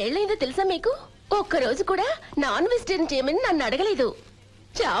ఎన్నేళ్లైందో తెలుసా మీకు? ఒక్కరోజు కూడా నాన్ వెజిటేరియన్ చేయమని నన్ను అడగలేదు.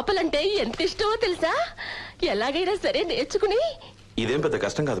 చేపలంటే ఎంత ఇష్టమో తెలుసా? ఎలాగైనా సరే నేర్చుకుని. ఇదేం పెద్ద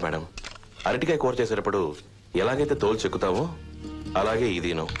కష్టం కాదు మేడం. అరటికాయ కూర చేసేటప్పుడు ఎలాగైతే తోలు చెక్కుతావో అలాగే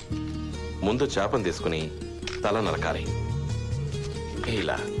ఇదిను. ముందు చేపను తీసుకుని తల నరకాలి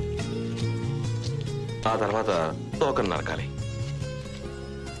ఇలా, ఆ తర్వాత తోకను నరకాలి,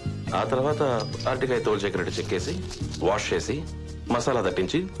 ఆ తర్వాత అరటికాయ తోలు చెక్కినట్టు చెక్కేసి వాష్ చేసి మసాలా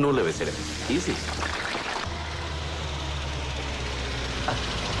దట్టించి నూనెలో వేసేయడం. ఈజీ.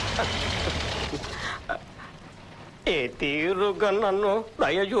 ఏ తీరుగా నన్ను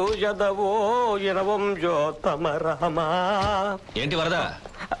దయచూచదవో ఇరవంజోత్తమరమా. ఏంటి వరద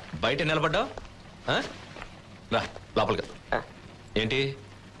బయట నిలబడ్డావు? రా లోపలికి. ఏంటి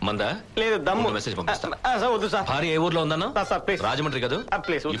మందా? లేదు, దమ్ము. మెసేజ్ పంపిస్తాను. వద్దు సార్. భార్య ఏ ఊర్లో ఉందన్నా? రాజమండ్రి కదా.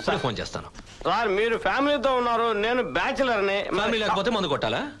 ప్లీజ్ ఇప్పుడు ఫోన్ చేస్తాను. సార్, మీరు ఫ్యామిలీతో ఉన్నారు, నేను బ్యాచులర్ ని. ఫ్యామిలీ లేకపోతే మందు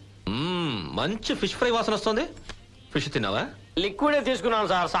కొట్టాలా? మంచి ఫిష్ ఫ్రై వాసన వస్తుంది. ఫిష్ తిన్నావా? లిక్విడే తీసుకున్నాను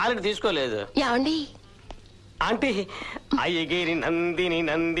సార్, సాలిడ్ తీసుకోలేదు. ఏమండి aunty, అయ్యగిరి Nandini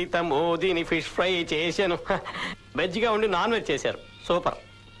Nanditha మోదిని fish fry చేశాను. వెజ్ గా ఉండి నాన్ వెజ్ చేశారు. సూపర్.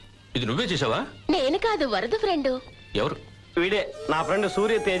 ఇది నువ్వే చేసావా? నేను కాదు, వరద ఫ్రెండ్. ఎవరు? వీడే నా ఫ్రెండ్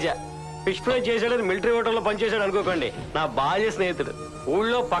సూర్య తేజ. ఫిష్ ఫ్రై చేసాడు, మిలిటరీ హోటల్లో పనిచేశాడు అనుకోకండి. నా బాల్య స్నేహితుడు.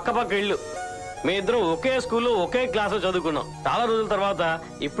 ఊళ్ళో పక్క ఇళ్ళు. మీ ఇద్దరం ఒకే స్కూల్లో ఒకే క్లాస్ లో చదువుకున్నాం. చాలా రోజుల తర్వాత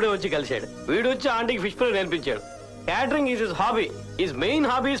ఇప్పుడే వచ్చి కలిశాడు. వీడు వచ్చి ఆంటీకి ఫిష్ ఫ్రై నేర్పించాడు. Catering is his hobby. His main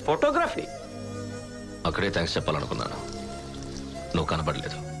hobby is photography. అక్కడే థ్యాంక్స్ చెప్పాలనుకున్నాను, నువ్వు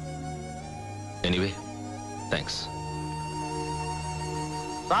కనబడలేదు. Anyway thanks.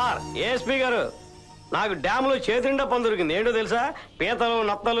 సార్, ఏఎస్పీ గారు, నాకు డ్యామ్ లో చేతిండా పని దొరికింది. ఏంటో తెలుసా? పీతలు,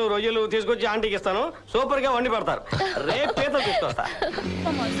 నత్తలు, రొయ్యలు తీసుకొచ్చి ఆంటీకి ఇస్తాను. సూపర్ గా వండి పెడతారు. రేపు పీతలు తీసుకొస్తా.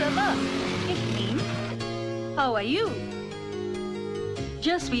 How are you?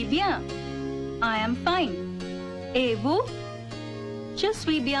 Je suis bien. I am fine. Et vous? Je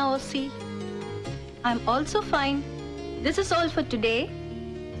suis bien aussi. I'm also fine. This is all for today.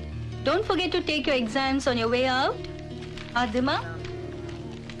 Don't forget to take your exams on your way out. Adima?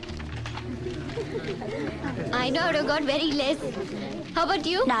 I know I got very less. How about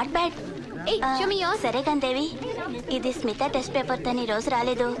you? Not bad. Hey, show me yours. సరే కాంతేవి, ఇది Smitha test paper. తను ఈ రోజు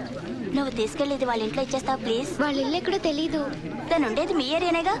రాలేదు. నువ్వు తీసుకెళ్ళి ఇది వాళ్ళ ఇంట్లో ఇచ్చేస్తావు ప్లీజ్. వాళ్ళ ఇల్లు ఎక్కడో తెలీదు. తను ఉండేది మీ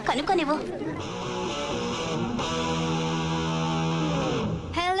ఏరియానేగా, కనుక్కొనివ్వు.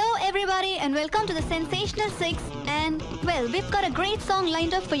 Hello everybody and welcome to the Sensational 6, and well, we've got a great song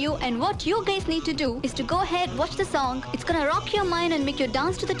lined up for you, and what you guys need to do is to go ahead, watch the song. It's gonna rock your mind and make you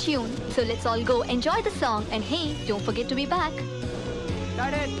dance to the tune. So let's all go enjoy the song, and hey, don't forget to be back.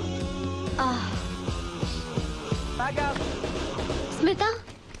 Got it. Back up. Smita?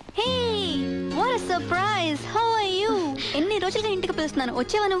 Hey, what a surprise. How are you? ఎన్ని రోజులుగా ఇంటికి పిలుస్తున్నాను,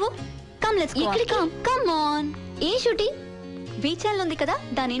 వచ్చేవా నువ్వు? Come, let's go. Come on. A shooting? వీచాల్ ఉంది కదా,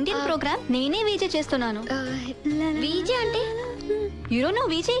 దాని Indian programme నేనే VJ చేస్తున్నాను. వీజే అంటే? You don't know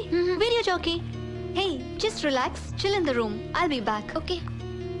VJ? Video jockey. Hey, just relax, chill in the room. I'll be back. Okay.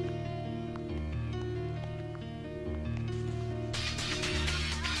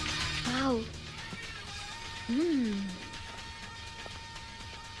 Wow.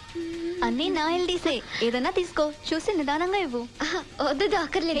 అన్నీ నా ఎల్డీసే. ఏదన్నా తీసుకో, చూసి నిదానంగా ఇవ్వు. వద్దు,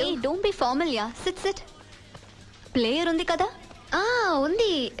 అక్కర్లేదు. Don't be formal yeah. SIT. Player ఉంది కదా? ఉంది,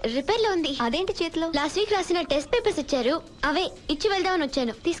 రిపేర్ లో ఉంది. అదేంటి చేతిలో? లాస్ట్ వీక్ రాసిన టెస్ట్ పేపర్స్ ఇచ్చారు, అవే ఇచ్చి వెళ్దామని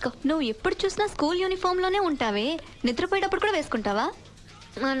వచ్చాను. తీసుకో. నువ్వు ఎప్పుడు చూసినా స్కూల్ యూనిఫామ్ లోనే ఉంటావే, నిద్రపోయేటప్పుడు కూడా వేసుకుంటావా?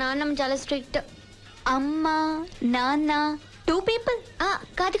 మా నాన్నమ్మ చాలా స్ట్రిక్ట్. అమ్మ నాన్న 2 people?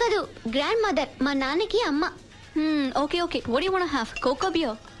 కాదు, గ్రాండ్ మదర్. మా నాన్నకి అమ్మ. Okay. What you want to have? Cocoa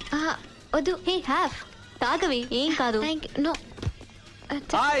beer? వద్దు. హే, హావ్. తాగవి, ఏం కాదు. No.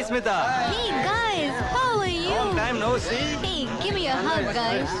 Hi, Smita. Hey guys, how are you? Long time no see. Hey, give me a hug,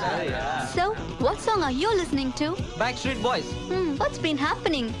 guys. So, what song are you listening to? Backstreet Boys. What's been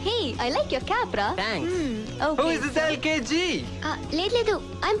happening? Hey, I like your cap, brah. Thanks. Okay. Who is this LKG? లేదు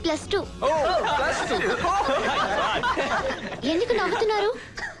I'm +2. Oh, +2. ఎందుకు నవ్వుతున్నారు?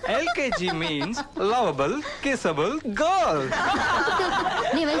 LKG means lovable, kissable girl.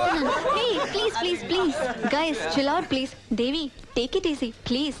 నేను వెళ్తున్నాను. Hey, please. Guys, chill out, please. Devi, take it easy,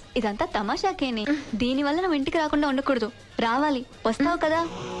 please. ఇదంతా తమాషాకేనే. దీని వల్ల నువ్వు ఇంటికి రాకుండా ఉండకూడదు. రావాలి. వస్తావు కదా?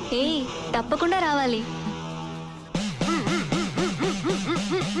 ఏయ్, తప్పకుండా రావాలి.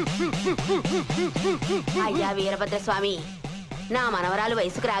 అయ్యా వీరభద్ర స్వామి, నా మనవరాలు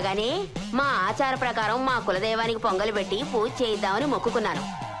వయసుకు రాగానే మా ఆచార ప్రకారం మా కులదైవానికి పొంగలు పెట్టి పూజ చేయిద్దామని మొక్కుకున్నాను.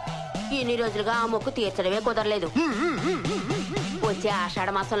 ఇన్ని రోజులుగా ఆ మొక్కు తీర్చడమే కుదరలేదు. వచ్చే ఆషాఢ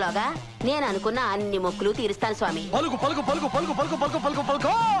మాసంలోగా నేను అనుకున్న అన్ని మొక్కులు తీరుస్తాను స్వామి. పలుకు పలుకు పలుకు పలుకు పలుకు పలుకు పలుకు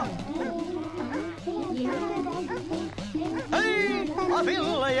పలుకు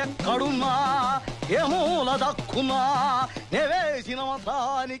ఎక్కడున్నా ఏమూల దక్కున్నా నేవేసిన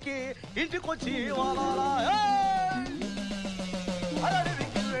మతానికి ఇంటికొచ్చి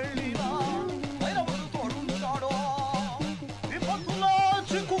అడవికి వెళ్ళినా తోడుంటాడో విపత్తులో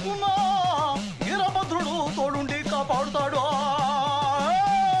చిక్కుకున్నా వీరభద్రుడు తోడుండి కాపాడుతాడు.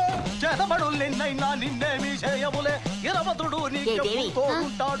 చేతబడులు నిన్నైనా నిన్నేమి చేయములే వీరభద్రుడు నీకు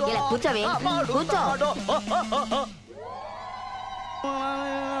తోడుంటాడు. కూర్చోవే, కూర్చో.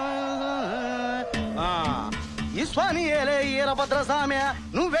 ఈశ్వాని ఏలే ఈరభద్ర స్వామి,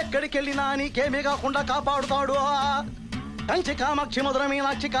 నువ్వెక్కడికి వెళ్ళినా నీకేమీ కాకుండా కాపాడుతాడు. కంచి కామాక్షి మధుర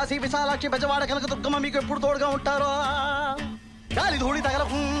మీనాక్షి కాశీ విశాలాక్షి బెజవాడ కనక దుర్గమ్మ మీకు ఎప్పుడు తోడుగా ఉంటారు. గాలి ధూళి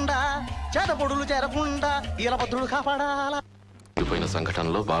తగలకుండా చేతపొడులు చేరకుండా ఈరభద్రుడు కాపాడాల. పోయిన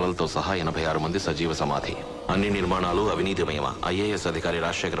సంఘటనలో బాలలతో సహా 86 మంది సజీవ సమాధి. అన్ని నిర్మాణాలు అవినీతిమయమా? ఐఏఎస్ అధికారి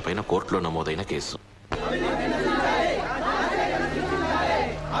రాజశేఖర్ పైన కోర్టులో నమోదైన కేసు.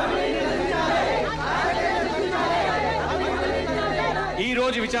 ఈ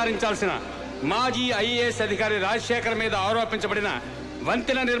రోజు విచారించాల్సిన మాజీ ఐఏఎస్ అధికారి రాజశేఖర్ మీద ఆరోపించబడిన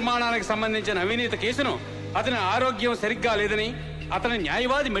వంతెన నిర్మాణానికి సంబంధించిన అవినీతి కేసును అతని ఆరోగ్యం సరిగ్గా లేదని అతని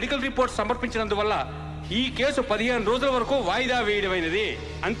న్యాయవాది మెడికల్ రిపోర్ట్ సమర్పించినందువల్ల ఈ కేసు 15 రోజుల వరకు వాయిదా వేయడమైనది.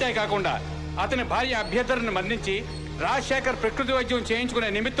 అంతేకాకుండా అతని భార్య అభ్యర్థనను మన్నించి రాజశేఖర్ ప్రకృతి వైద్యం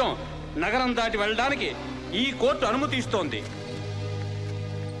చేయించుకునే నిమిత్తం నగరం దాటి వెళ్ళడానికి ఈ కోర్టు అనుమతి ఇస్తోంది.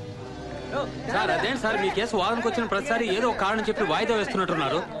 సార్ అదేంటి సార్, మీ కేసు వాదనకు వచ్చిన ప్రతిసారి ఏదో ఒక కారణం చెప్పి వాయిదా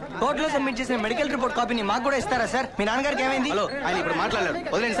వేస్తున్నట్టున్నారు. కోర్టులో సబ్మిట్ చేసిన మెడికల్ రిపోర్ట్ కాపీని మాకు కూడా ఇస్తారా సార్? మీ నాన్నగారికి ఏమైంది? హలో, ఆయన ఇప్పుడు మాట్లాడలేడు.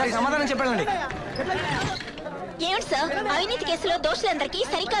 వదిలేండి సార్, సమాధానం చెప్పండి. ఏమిటి సార్, అవినీతి కేసులో దోషులందరికీ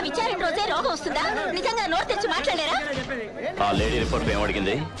సరిగ్గా విచారణ రోజే రోగం వస్తుందా? నిజంగా నోరు తెచ్చి మాట్లాడారా? ఆ లేడీ రిపోర్ట్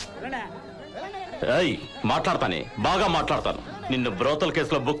ఏమడిగింది? మాట్లాడతానే, బాగా మాట్లాడతాను. నిన్ను బ్రోతల్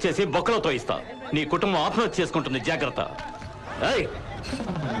కేసులో బుక్ చేసి బొక్కలో తోయిస్తా. నీ కుటుంబం ఆత్మహత్య చేసుకుంటుంది, జాగ్రత్త.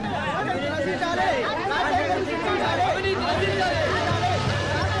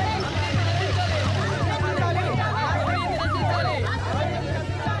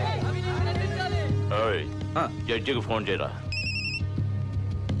 జడ్జికి ఫోన్ చేయరా.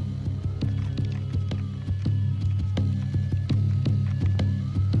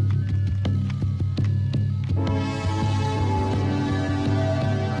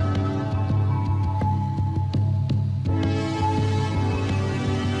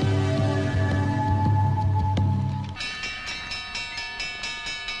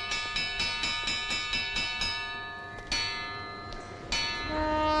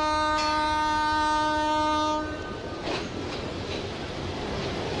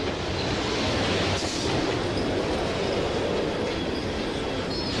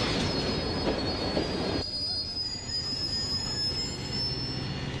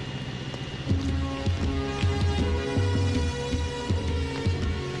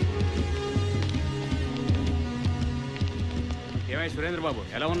 సురేంద్ర బాబు,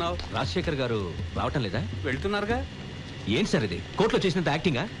 ఎలా ఉన్నావు? రాజశేఖర్ గారు రావటం లేదా? వెళ్తున్నారుగా. ఏంటి సార్ ఇది? కోర్టులో చేసినంత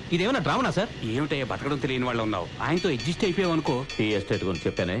యాక్టింగా? ఇదేమన్నా డ్రామానా సార్? ఏమిటయ్యా బతకడం తెలియని వాళ్ళు ఉన్నావు. ఆయనతో అడ్జస్ట్ అయిపోయావు అనుకో. ఈ ఎస్టేట్ గురించి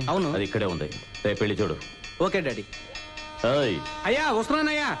చెప్పానే. అవును, అది ఇక్కడే ఉంది. రేపు పెళ్లి చూడు. Okay daddy. అయ్యా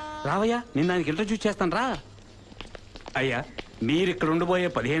వస్తున్నానయ్యా. రావయ్యా, నిన్న ఆయనకి ఇంట్రడ్యూస్ చేస్తాను రా. అయ్యా, మీరిక్కడ ఉండబోయే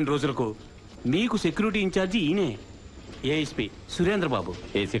 15 రోజులకు మీకు సెక్యూరిటీ ఇన్ఛార్జి ఈయనే, ఏఎస్పీ సురేంద్ర బాబు.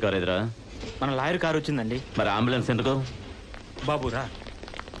 ఏసీ కార్ ఎదురా? మన లాయర్ కారు వచ్చిందండి. మరి అంబులెన్స్ ఎందుకు? బాబురా.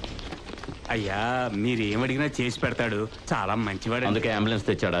 అయ్యా, మీరు ఏమడిగినా చేసి పెడతాడు, చాలా మంచివాడు. అందుకే అంబులెన్స్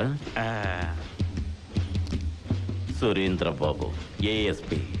తెచ్చాడా? సురేంద్ర బాబు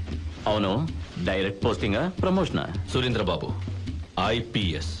ఏఎస్పీ. అవును, direct పోస్టింగా, ప్రమోషనా? Surendra Babu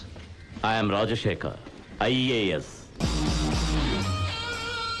IPS. I'm Rajasekhar IAS.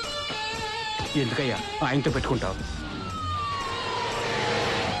 ఎందుకయ్యా ఆయనతో పెట్టుకుంటావు?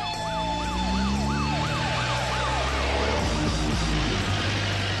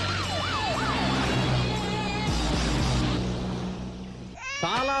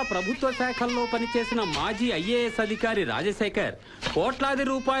 చాలా ప్రభుత్వ శాఖల్లో పనిచేసిన మాజీ ఐఏఎస్ అధికారి రాజశేఖర్ కోట్లాది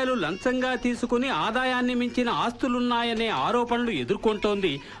రూపాయలు లంచంగా తీసుకుని ఆదాయాన్ని మించిన ఆస్తులున్నాయనే ఆరోపణలు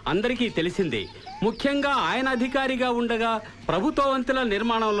ఎదుర్కొంటోంది అందరికీ తెలిసిందే. ముఖ్యంగా ఆయన అధికారిగా ఉండగా ప్రభుత్వ వంతుల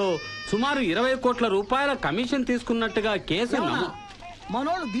నిర్మాణంలో సుమారు 20 కోట్ల రూపాయల కమిషన్ తీసుకున్నట్టుగా కేసు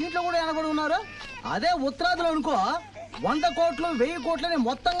మనోళ్ళు దీంట్లో కూడా ఎనబడి ఉన్నారు. అదే ఉత్తరాదిలో అనుకో 100 కోట్లు 1000 కోట్లని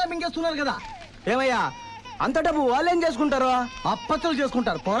మొత్తంగా మింగేస్తున్నారు కదా. ఏమయ్యా అంత డబ్బు వాళ్ళేం చేసుకుంటారు? అప్పత్తులు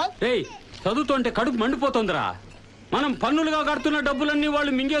చేసుకుంటారు. పోరా చదువుతుంటే కడుపు మండిపోతుందిరా. మనం పన్నులుగా కడుతున్న డబ్బులన్నీ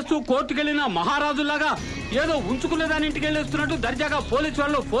వాళ్ళు మింగేస్తూ కోర్టుకెళ్లిన మహారాజులాగా ఏదో ఉంచుకునేదాని ఇంటికి వెళ్ళేస్తున్నట్టు దర్జాగా పోలీసు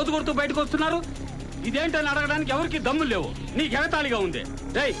వాళ్ళు పోజు కొడుతూ బయటకు వస్తున్నారు. ఇదేంటని అడగడానికి ఎవరికి దమ్ములు లేవు. నీకెగతాళిగా ఉంది.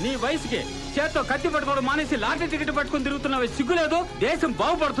 నీ వయసుకి చేత్తో కత్తి పట్టుకోవడం మానేసి లాటరీ టికెట్ పట్టుకుని తిరుగుతున్నావే, సిగ్గులేదు? దేశం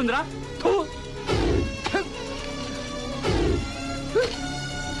బాగుపడుతుందిరా.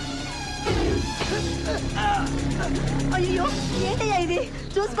 అయ్యో ఏంటయ్యా ఇది?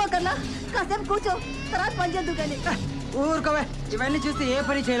 చూసుకోకన్నా కాసేపు కూర్చో, తర్వాత పని చేద్దు కానీ. ఊరుకోవే, ఇవన్నీ చూస్తే ఏ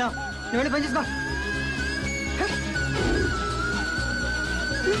పని చేయలేం. నువ్వు వెళ్ళి పని చేసుకో.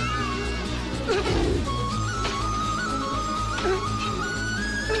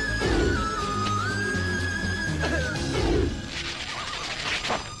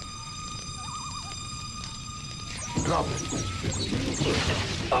 Drop.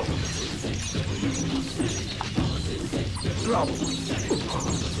 Up. Drop.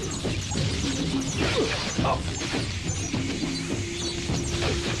 Up.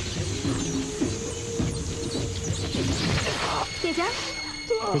 Teja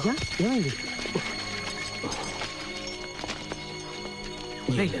ఏమైంది?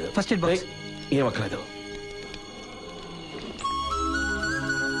 First aid box ఏమక్కలేదు.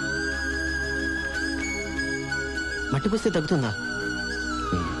 మట్టి పూస్తే తగ్గుతుందా?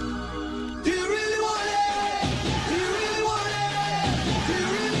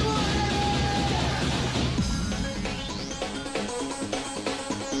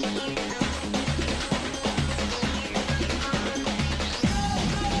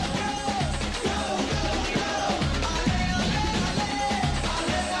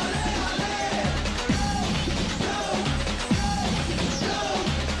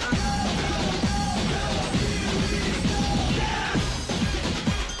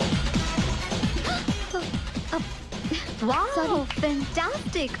 Wow,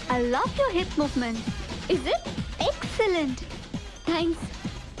 fantastic. I love your hip movement. Is it? Excellent. Thanks.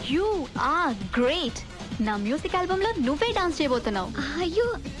 You are great. నా మ్యూజిక్ ఆల్బమ్ లో నువ్వే డాన్స్ చేయబోతున్నావు. అయ్యో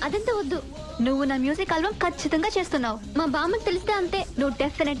అదంతా వద్దు. నువ్వు నా మ్యూజిక్ ఆల్బమ్ ఖచ్చితంగా చేస్తున్నావు. మా బామ్మకి తెలిస్తే అంతే. నువ్వు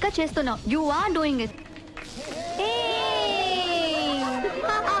డెఫినెట్ గా చేస్తున్నావు. You are doing it.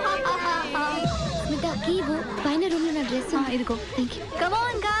 పైన రూమ్ లో నా డ్రెస్ ఇదిగో. Thank you. Come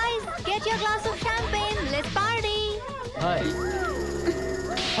on guys, get your glass of champagne. Let's party. Hi.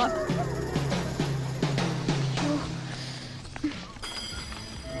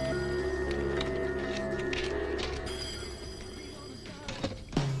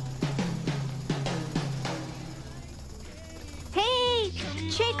 Hey,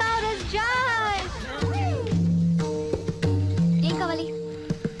 check out his jar. ఏం కావాలి?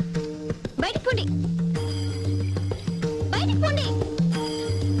 బయటికి పోండి. బయటికి పోండి.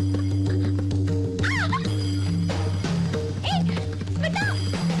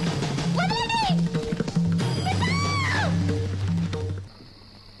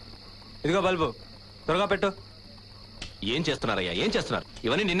 ఇదిగో బల్బు, త్వరగా పెట్టు. ఏం చేస్తున్నారయ్యా? ఏం చేస్తున్నారు?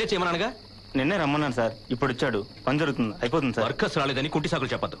 ఇవన్నీ నిన్నే చేయమన్నానుగా. నిన్నే రమ్మన్నాను సార్. ఇప్పుడు వచ్చాడు. పని జరుగుతుంది, అయిపోతుంది సార్. వర్కర్స్ రాలేదని కుంటి సాకులు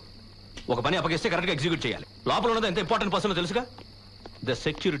చెప్పద్దు. ఒక పని అప్పగిస్తే కరెక్ట్ గా ఎగ్జిక్యూట్ చేయాలి. లోపల ఉన్నది ఎంత ఇంపార్టెంట్ పర్సన్ తెలుసుగా. The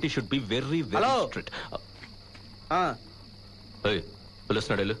security should be very very strict.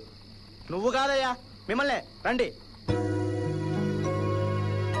 పిలుస్తున్నాడు వెళ్ళు. నువ్వు కాదయ్యా, మిమ్మల్ని రండి.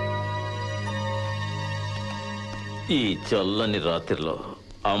 ఈ చల్లని రాత్రిలో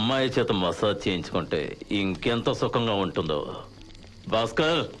అమ్మాయి చేత మసాజ్ చేయించుకుంటే ఇంకెంత సుఖంగా ఉంటుందో.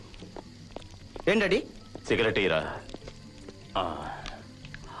 భాస్కర్, ఏంటండి? సిగరెట్ ఇరా.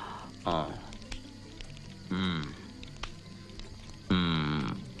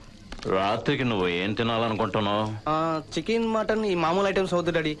 రాత్రికి నువ్వు ఏం తినాలనుకుంటున్నావు? చికెన్, మటన్, ఈ మామూలు ఐటమ్స్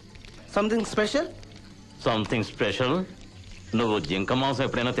అవుతుంది daddy. Something special? Something special? నువ్వు జింక మాంసం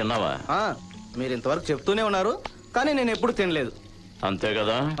ఎప్పుడైనా తిన్నావా? మీరు ఇంతవరకు చెప్తూనే ఉన్నారు, కానీ నేను ఎప్పుడు తినలేదు. అంతే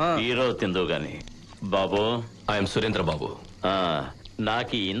కదా, ఈరోజు తిందు గాని. బాబు, ఐఎమ్ సురేంద్ర బాబు.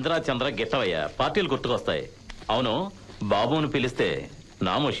 నాకు ఇంద్రా చంద్ర గిట్టవయ్యా, పార్టీలు గుర్తుకొస్తాయి. అవును, బాబుని పిలిస్తే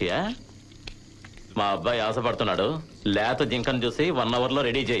నామోషియా? మా అబ్బాయి ఆశపడుతున్నాడు. లేత జింకను చూసి 1 అవర్లో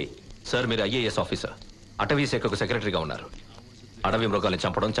రెడీ చేయి. సార్, మీరు ఐఏఎస్ ఆఫీసర్, అటవీ శాఖకు సెక్రటరీగా ఉన్నారు. అడవి మృగాల్ని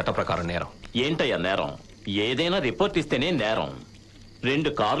చంపడం చట్ట ప్రకారం నేరం. ఏంటయ్యా నేరం? ఏదైనా రిపోర్ట్ ఇస్తేనే నేరం.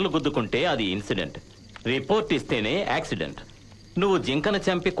 2 కార్లు గుద్దుకుంటే అది ఇన్సిడెంట్, రిపోర్ట్ ఇస్తేనే యాక్సిడెంట్. నువ్వు జింకను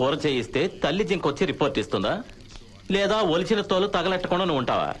చంపి కూర చేయిస్తే తల్లి జింక వచ్చి రిపోర్ట్ ఇస్తుందా, లేదా ఒలిచిన తోలు తగలెట్టకుండా నువ్వు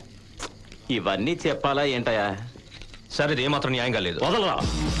ఉంటావా? ఇవన్నీ చెప్పాలా ఏంటయ్యా? సార్, ఇది ఏమాత్రం న్యాయంగా లేదు. వదలరా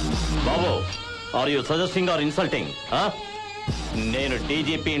బాబు. Are you suggesting are insulting? నేను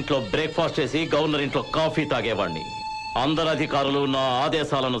డీజీపీ ఇంట్లో బ్రేక్ఫాస్ట్ చేసి గవర్నర్ ఇంట్లో కాఫీ తాగేవాడిని. అందరు అధికారులు నా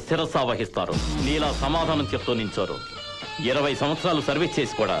ఆదేశాలను శిరస్సా వహిస్తారు. నీలా సమాధానం చెప్తూ నించోరు. 20 సంవత్సరాలు సర్వీస్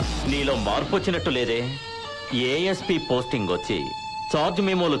చేసి కూడా నీలో మార్పు వచ్చినట్టు లేదే. ఏఎస్పీ పోస్టింగ్ వచ్చి చార్జ్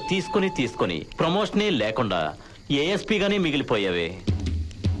మెమోలు తీసుకుని ప్రమోషనే లేకుండా ఏఎస్పీగానే మిగిలిపోయావే.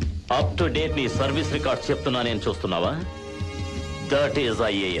 అప్ టు డేట్ నీ సర్వీస్ రికార్డ్ చెప్తున్నా నేను చూస్తున్నావా? That is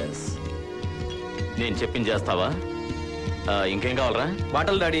IAS. నేను చెప్పింది చేస్తావా? ఇంకేం కావాలరా?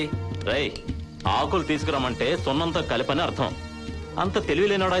 Bottle daddy. రై, ఆకులు తీసుకురామంటే సున్నంతో కలిపని అర్థం. అంత తెలివి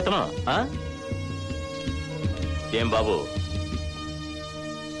లేనాడు అయితను. ఏం బాబు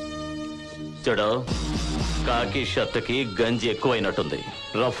చూడు, కాకి షర్టుకి గంజి ఎక్కువైనట్టుంది,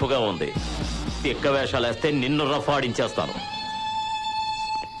 రఫ్గా ఉంది. తిక్క వేషాలేస్తే నిన్ను రఫ్ ఆడించేస్తాను.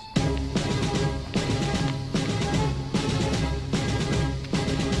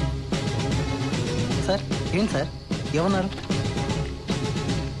 సార్ ఏంటి సార్ ఏమన్నారు?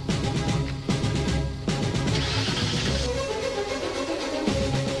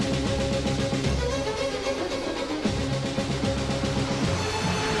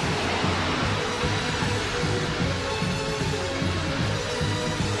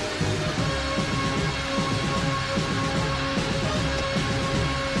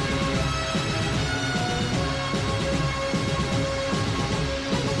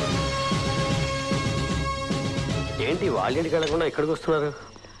 ఏంటి వాళ్ళ ఇంటికి వెళ్ళకుండా ఇక్కడికి వస్తున్నారు?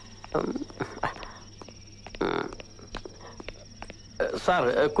 సార్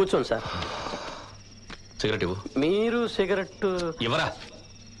కూర్చోండి సార్. సిగరెట్ ఇవ్వు. మీరు సిగరెట్ ఇవ్వరా?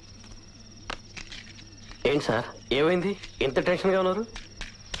 ఏంటి సార్ ఏమైంది? ఇంత టెన్షన్గా ఉన్నారు?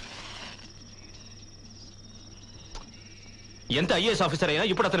 ఎంత ఐఏఎస్ ఆఫీసర్ అయినా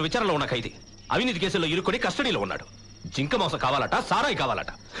ఇప్పుడు అతను విచారణలో ఉన్న ఖైదీ. అవినీతి కేసుల్లో ఇరుక్కొని కస్టడీలో ఉన్నాడు. జింక మాంసం కావాలట, సారాయి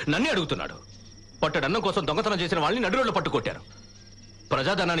కావాలట. నన్నే అడుగుతున్నాడు. పట్టడన్నం కోసం దొంగతనం చేసిన వాళ్ళని నడురోడ్లో పట్టుకొట్టారు.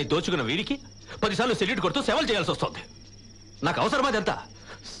 ప్రజాధనాన్ని దోచుకున్న వీడికి 10 సార్లు సెల్యూట్ కొడుతూ సేవలు చేయాల్సి వస్తుంది. నాకు అవసరమాది ఎంత?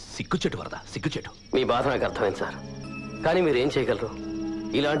 సిగ్గుచెట్టు వరద, సిగ్గుచెట్టు. మీ బాధ నాకు అర్థమైంది సార్, కానీ మీరు ఏం చేయగలరు?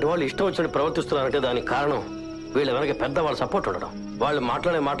 ఇలాంటి వాళ్ళు ఇష్టం వచ్చినట్టు ప్రవర్తిస్తున్నారంటే దానికి కారణం వీళ్ళ వెనక పెద్ద వాళ్ళ సపోర్ట్ ఉండడం. వాళ్ళు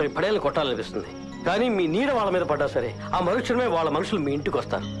మాట్లాడే మాట పడేళ్ళు కొట్టాలనిపిస్తుంది. కానీ మీ నీడ వాళ్ళ మీద పడ్డా సరే ఆ మరుక్షణమే వాళ్ళ మనుషులు మీ ఇంటికి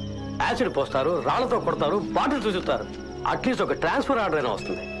వస్తారు. యాసిడ్ పోస్తారు, రాళ్లతో కొడతారు, బాటిల్ చూసుతారు. అట్లీస్ట్ ఒక ట్రాన్స్ఫర్ ఆర్డర్ అయినా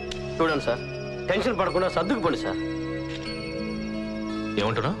వస్తుంది. చూడండి సార్, టెన్షన్ పడకుండా సర్దుకుపోండి సార్.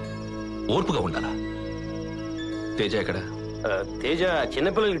 ఏమంటున్నా? ఓర్పుగా ఉండాలా? తేజ ఎక్కడ? తేజ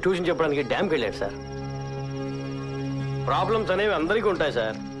చిన్నపిల్లలకి ట్యూషన్ చెప్పడానికి డ్యామ్కి వెళ్ళాడు సార్. ప్రాబ్లమ్స్ అనేవి అందరికీ ఉంటాయి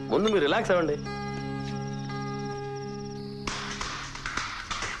సార్. ముందు మీరు రిలాక్స్ అవ్వండి.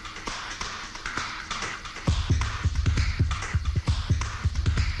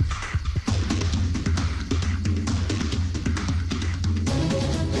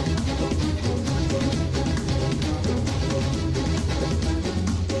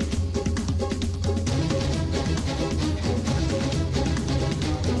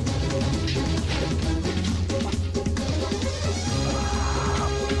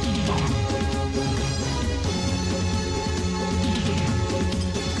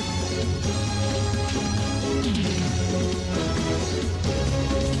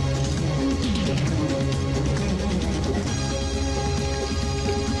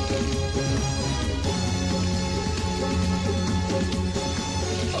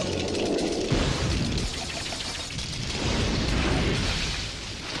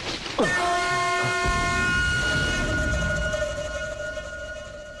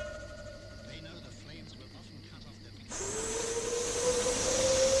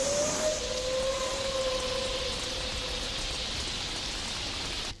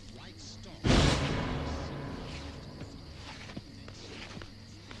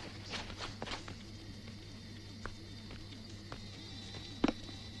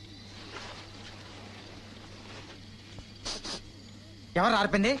 ఎవరు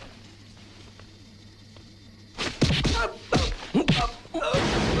ఆర్పింది?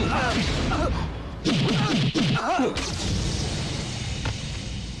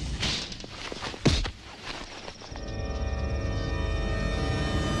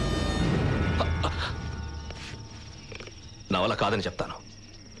 నా వల్ల కాదని చెప్తాను.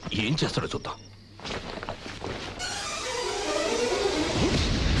 ఏం చేస్తాడో చూద్దాం.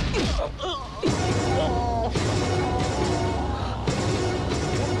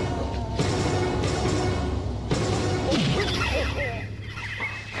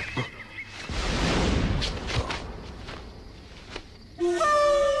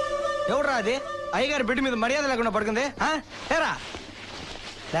 అయ్యగారి బిడ్డ మీద మర్యాద లేకుండా పడుకుంది. లేరా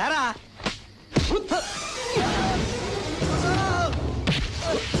లేరా.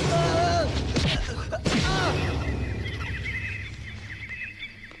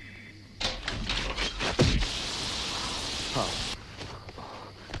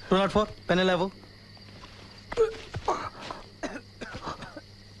 టూ నాట్ 4 పెన్ లేవు.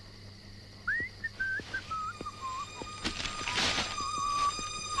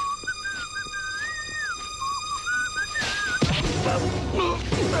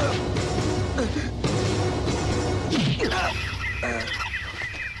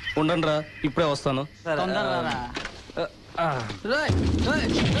 ఉండండి రా, ఇప్పుడే వస్తాను.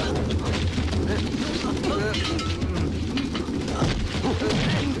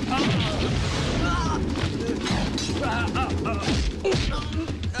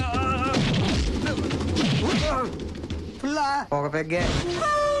 ఒక పెగ్గే.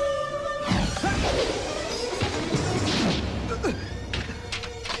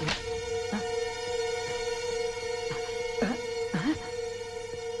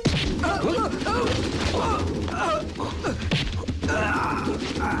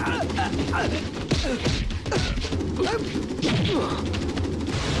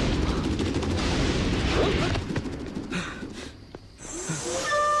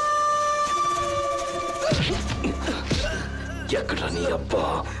 ఎక్కడ నీ అబ్బా?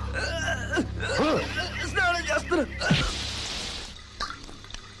 స్నానం చేస్తున్నా.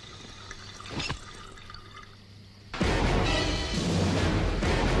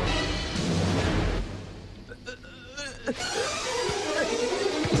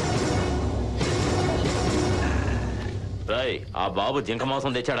 రాయ్, ఆ బాబు జింక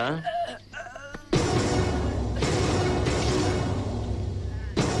మాంసం తెచ్చాడా?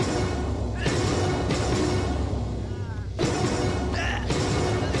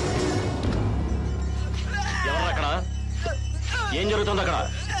 ఎవరక్కడ? ఏం జరుగుతుంది అక్కడ?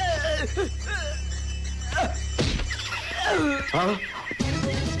 ఎవరు?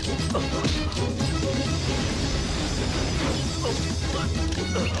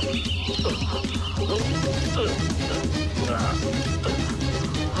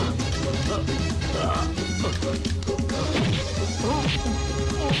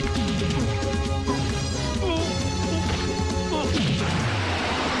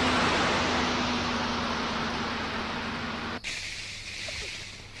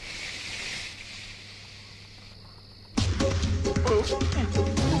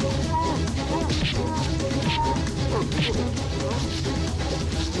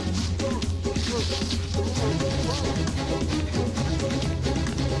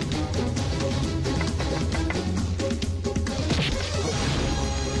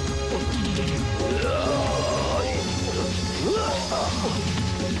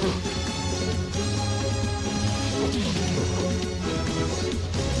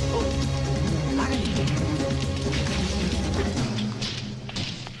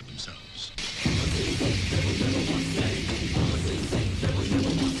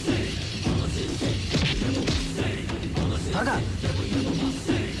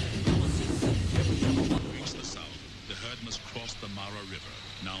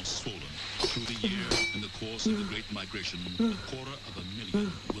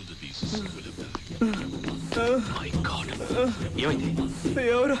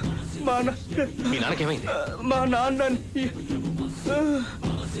 మీ నాన్నకేమైంది? మా నాన్న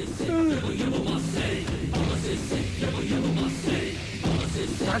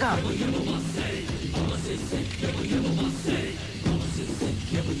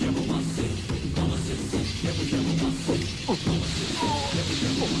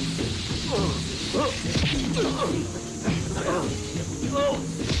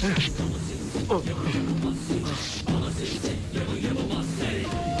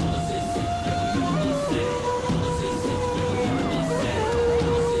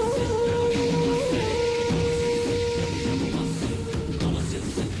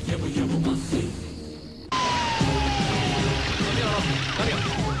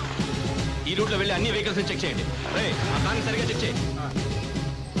ఈ రూట్లో వెళ్ళి అన్ని వెహికల్స్ చెక్ చేయండి. రే, ఆ కార్ని సరిగా చెక్ చేయండి.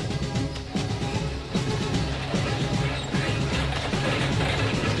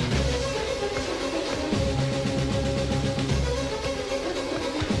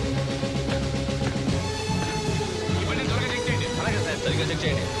 ఇవన్నీ త్వరగా చెక్ చేయండి. అలాగే సార్, సరిగా చెక్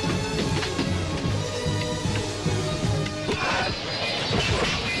చేయండి.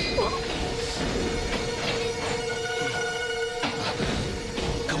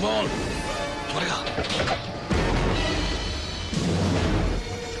 Come on, త్వరగా.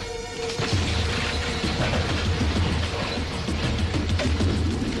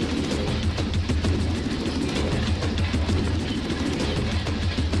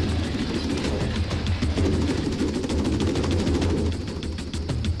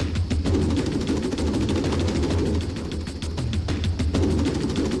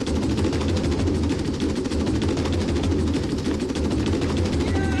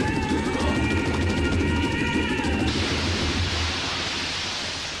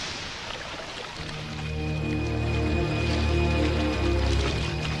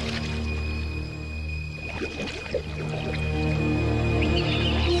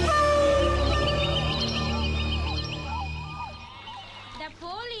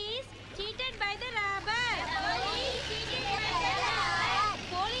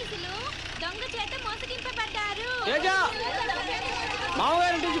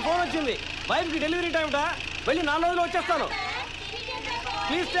 ఇంటి నుంచి ఫోన్ వచ్చింది. వైఫ్ కి డెలివరీ టైం డా, వెళ్ళి 4 రోజులు వచ్చేస్తాను.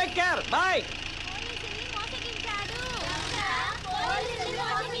 Please take care, bye.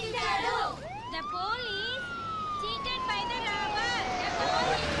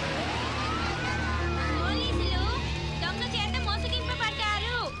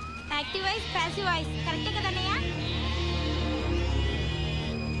 Active voice passive voice కరెక్టే కదన్నయ్య?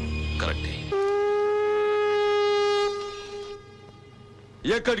 కరెక్టే.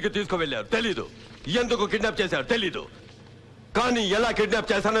 ఎక్కడికి తీసుకువెళ్ళారు తెలీదు, ఎందుకు కిడ్నాప్ చేశారు తెలీదు, కానీ ఎలా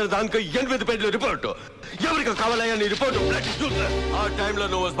కిడ్నాప్ చేశానని దానికి 8 పేజీల రిపోర్టు. ఎవరికి కావాలయ్యా నీ రిపోర్టు? ఆ టైంలో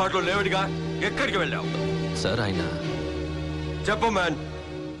నువ్వు స్పాట్ లో లేవడిగా. ఎక్కడికి వెళ్ళావు? సార్ ఆయన చెప్పు మ్యాన్.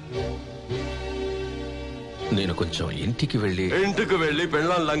 నేను కొంచెం ఇంటికి వెళ్ళి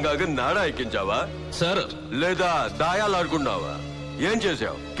పెళ్ళాం లంగాగా నాడా ఎక్కించావా సార్, లేదా దాయాలాడుకున్నావా? ఏం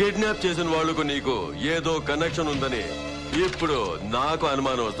చేశావు? కిడ్నాప్ చేసిన వాళ్ళకు నీకు ఏదో కనెక్షన్ ఉందని ఇప్పుడు నాకు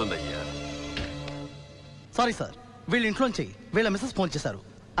అనుమానం వస్తుందయ్యా. సారీ సార్, వీళ్ళ ఇంట్లోంచి వీళ్ళ మిస్సెస్ ఫోన్ చేశారు.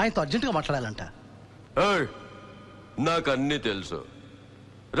 ఆయనతో అర్జెంట్ గా మాట్లాడాలంట. నాకు అన్ని తెలుసు.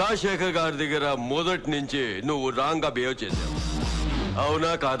 రాజశేఖర్ గారి దగ్గర మొదటి నుంచి నువ్వు రాంగ్ గా బిహేవ్ చేశావు,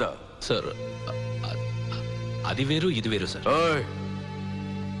 అవునా కాదా? సార్ అది వేరు ఇది వేరు సార్.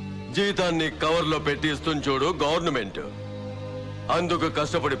 జీతాన్ని కవర్ లో పెట్టి ఇస్తుంది చూడు గవర్నమెంట్, అందుకు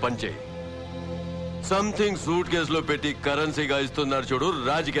కష్టపడి పనిచేయి. సంథింగ్ సూట్ కేసులో పెట్టి కరెన్సీగా ఇస్తున్నారు చూడు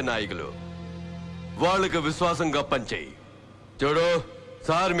రాజకీయ నాయకులు, వాళ్ళకి విశ్వాసంగా పనిచేయి. చూడు,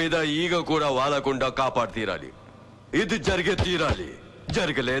 సార్ మీద ఈగ కూడా వాలకుండా కాపాడు తీరాలి. ఇది జరిగే తీరాలి.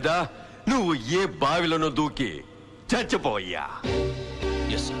 జరగలేదా నువ్వు ఏ బావిలోనూ దూకి చచ్చిపోయ్యా.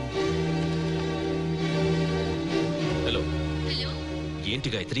 హలో, ఏంటి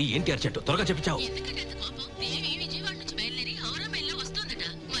గాయత్రి, ఏంటి అర్జెంట్? త్వరగా చెప్పించావు.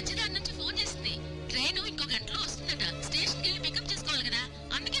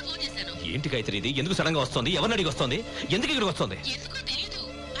 ఏంటి గాయత్రి ఇది? ఎందుకు సడన్ గా వస్తుంది? ఎవరిని అడిగి వస్తుంది? ఎందుకు ఇక్కడికి వస్తుంది?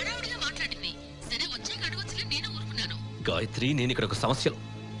 గాయత్రి, నేను ఇక్కడ ఒక సమస్యలో,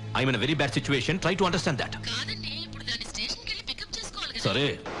 I mean very bad situation. Try to understand that. సరే,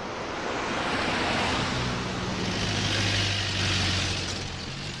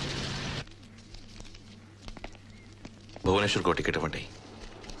 భువనేశ్వర్ కో టికెట్ ఇవ్వండి.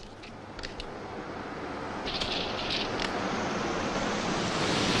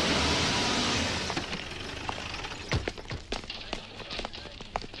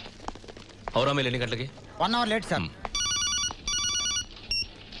 హౌరా మేలు ఎన్ని గంటలకి? 1 అవర్ లేట్ సార్.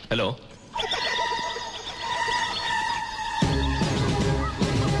 హలో,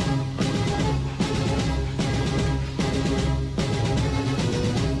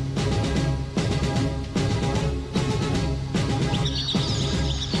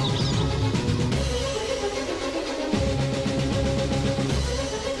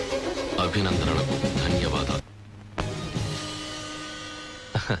 అభినందనలకు ధన్యవాదాలు.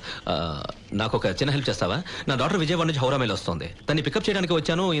 నాకు ఒక చిన్న హెల్ప్ చేస్తావా? నా డాక్టర్ విజయవాడ నుంచి హౌరా మేలు వస్తుంది. తన్ని పికప్ చేయడానికి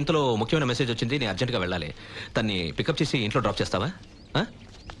వచ్చాను. ఇంతలో ముఖ్యమైన మెసేజ్ వచ్చింది, నేను అర్జెంట్గా వెళ్ళాలి. తన్ని పికప్ చేసి ఇంట్లో డ్రాప్ చేస్తావా?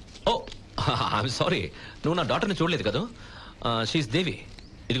 ఓ, ఐఎమ్ సారీ, నువ్వు నా డాక్టర్ని చూడలేదు కదా. షీఈస్ దేవి.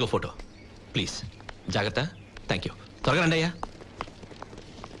 ఇదిగో ఫోటో, ప్లీజ్ జాగ్రత్త. Thank you. త్వరగా రండి అయ్యా.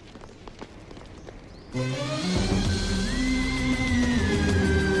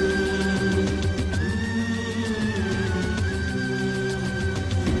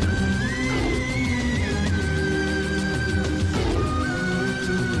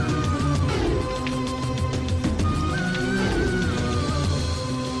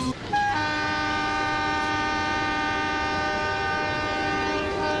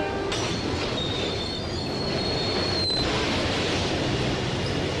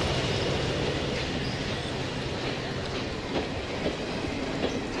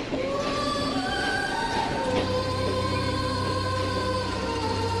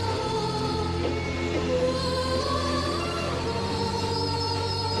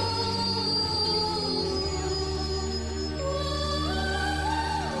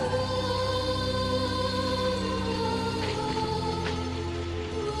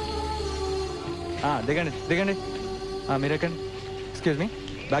 దిగండి దిగండి. మీరు ఎక్కండి. ఎక్స్క్యూజ్ మీ,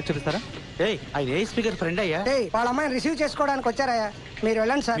 బ్యాగ్ చూపిస్తారా? ఆయన ఏ స్పీకర్ ఫ్రెండ్ అయ్యా? వాళ్ళ అమ్మాయిని రిసీవ్ చేసుకోవడానికి వచ్చారయ్యా. మీరు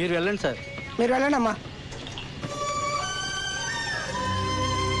వెళ్ళండి సార్. మీరు వెళ్ళండి సార్. మీరు వెళ్ళండి అమ్మా.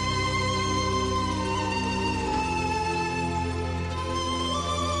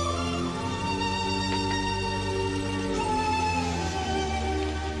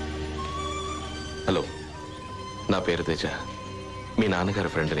 హలో, నా పేరు తేజ. మీ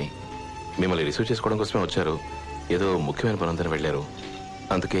నాన్నగారి ఫ్రెండ్ని. మిమ్మల్ని రిసీవ్ చేసుకోవడం కోసమే వచ్చారు. ఏదో ముఖ్యమైన పనుందని వెళ్ళారు.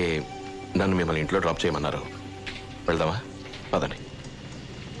 అందుకే నన్ను మిమ్మల్ని ఇంట్లో డ్రాప్ చేయమన్నారు. వెళ్దామా? పదండి.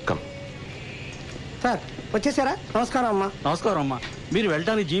 సార్ వచ్చేసారా? నమస్కారం అమ్మా. నమస్కారం అమ్మా. మీరు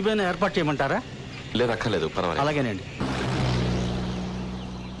వెళ్ళడానికి జీబీని ఏర్పాటు చేయమంటారా? లేదు, అక్కర్లేదు, పర్వాలేదు. అలాగేనండి.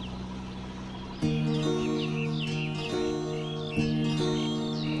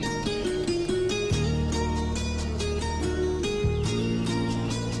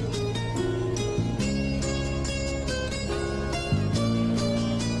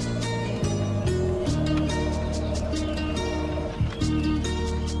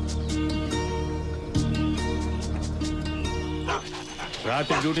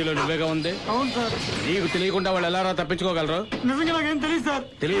 రాత్రి డ్యూటీలో నువ్వేగా ఉంది. అవును సార్. నీకు తెలియకుండా వాళ్ళు ఎలా తప్పించుకోగలరు? నిజంగా నాకేం తెలియదు సార్.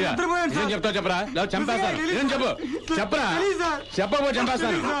 తెలియదా? నిజం చెప్తావు చెప్పరా? చంపేస్తాను. నిజం చెప్పు. చెప్పరా? చెప్పబో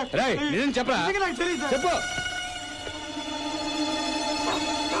చంపేస్తాను. రై నిజం చెప్పరా? చెప్పు.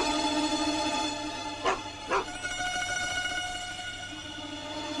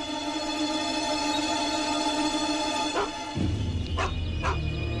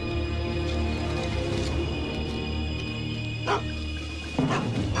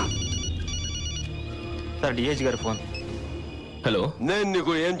 సార్, డిఐజీ గారి ఫోన్. హలో, నేను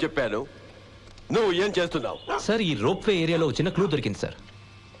నీకు ఏం చెప్పాను? నువ్వు ఏం చేస్తున్నావు? సార్, ఈ రోప్వే ఏరియాలో చిన్న క్లూ దొరికింది సార్.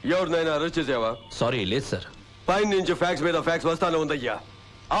 ఎవరినైనా అరెస్ట్ చేసావా? సారీ, లేదు సార్. పైన నుంచి ఫ్యాక్స్ మీద ఫ్యాక్స్ వస్తానే ఉందయ్యా.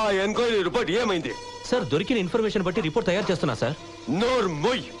 ఆ ఎంక్వైరీ రిపోర్ట్ ఏమైంది? సార్, దొరికిన ఇన్ఫర్మేషన్ బట్టి రిపోర్ట్ తయారు చేస్తున్నా సార్. నోర్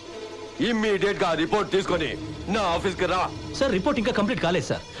మొయ్. ఇమ్మీడియట్ గా రిపోర్ట్ తీసుకొని నా ఆఫీస్ కి రా. సార్, రిపోర్ట్ ఇంకా కంప్లీట్ కాలేదు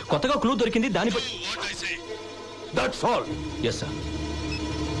సార్. కొత్తగా క్లూ దొరికింది, దాని బట్టి. That's all. Yes sir.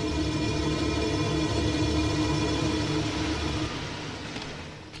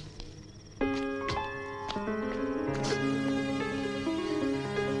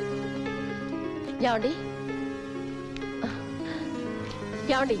 ఏమండి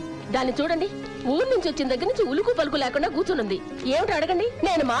ఏమండి దాన్ని చూడండి. ఊరు నుంచి వచ్చిన దగ్గర నుంచి ఉలుకు పలుకు లేకుండా కూర్చునుంది. ఏమిటి అడగండి.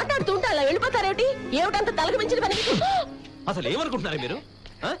 నేను మాట్లాడుతుంటే అలా వెళ్ళిపోతారేమిటి? ఏమిటంత తలకు మించిన పని? అసలు ఏమనుకుంటున్నారు మీరు?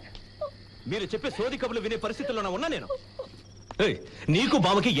 మీరు చెప్పే సోది కబులు వినే పరిస్థితుల్లో ఉన్నా నేను? నీకు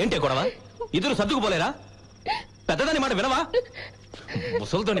బావకి ఏంటే గొడవ? ఇద్దరు సర్దుకుపోలేరా? పెద్దదాని మాట వినవా?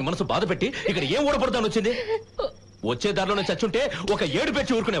 ముసలితోని మనసు బాధ పెట్టి ఇక్కడ ఏం ఊడపడతాను వచ్చింది? వచ్చే దారిలోనే చచ్చుంటే ఒక ఏడు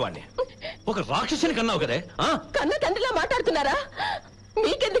పెట్టి ఊరుకునేవాడిని. ఒక రాక్షసుని కన్నావు కదే. కన్న తండ్రిలా మాట్లాడుతున్నారా?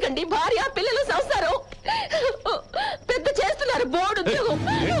 మీకెందుకండి భార్య పిల్లలు సంసారం పెద్ద చేస్తున్నారు బోర్డు ఉద్యోగం.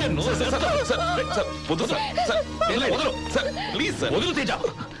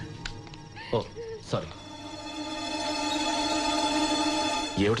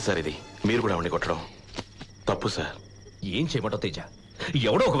 ఏమిటి సార్ ఇది? మీరు కూడా ఉండి కొట్టడం తప్పు సార్. ఏం చేయమంటావు తేజ?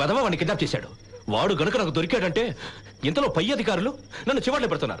 ఎవడో ఒక వెధవ వాడిని కిడ్నాప్ చేశాడు. వాడు గనుక నాకు దొరికాడంటే ఇంతలో పై అధికారులు నన్ను చివాట్లు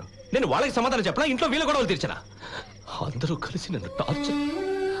పెడుతున్నారు. నేను వాళ్ళకి సమాధానం చెప్పనా? ఇంట్లో వీళ్ళ గొడవలు తీర్చనా? అందరూ కలిసి నన్ను టార్చర్.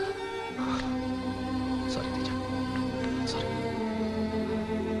 Sorry Teja, sorry.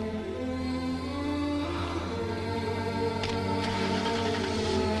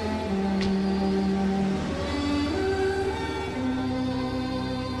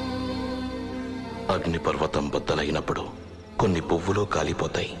 అగ్నిపర్వతం బద్దలైనప్పుడు కొన్ని పువ్వులు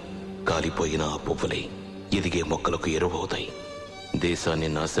కాలిపోతాయి. కాలిపోయిన ఆ పువ్వులే ఎదిగే మొక్కలకు ఎరువవుతాయి. దేశాన్ని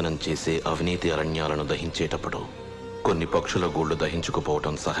నాశనం చేసే అవినీతి అరణ్యాలను దహించేటప్పుడు కొన్ని పక్షుల గూళ్లు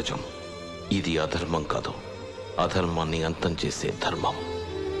దహించుకుపోవటం సహజం. ఇది అధర్మం కాదు, అధర్మాన్ని అంతం చేసే ధర్మం.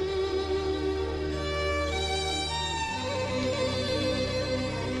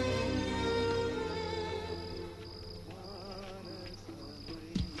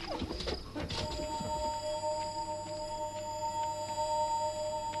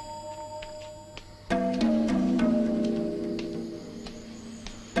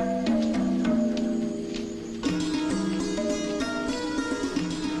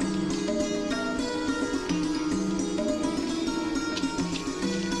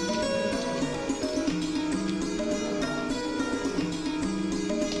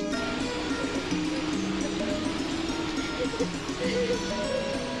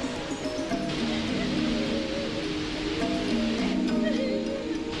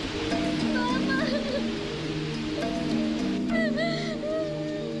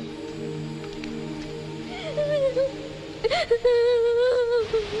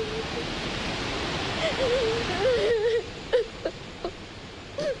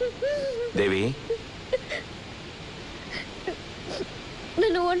 దేవి,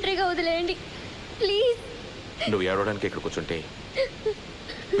 నన్ను ఒంటరిగా వదిలేయండి ప్లీజ్. నువ్వు ఏడవడానికి ఇక్కడ కూర్చుంటే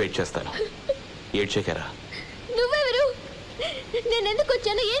వెయిట్ చేస్తాను. ఏడ్చేకారా? నువ్వెవరు? నేను ఎందుకు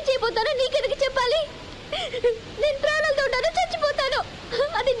వచ్చాను, ఏం చేయబోతానో నీకెందుకు చెప్పాలి? నేను ప్రాణాలతో ఉంటాను, చచ్చిపోతాను,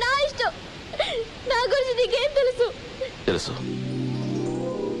 అది నా ఇష్టం. నా గురించి నీకేం తెలుసు? తెలుసు.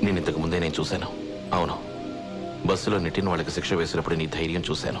 నేను ఇంతకు ముందే నేను చూశాను. అవును, బస్సులో నెట్టిన వాళ్ళకి శిక్ష వేసినప్పుడు నీ ధైర్యం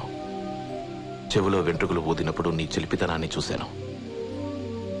చూశాను. చెవిలో వెంట్రుకలు ఊదినప్పుడు నీ చిలిపితనాన్ని చూశాను.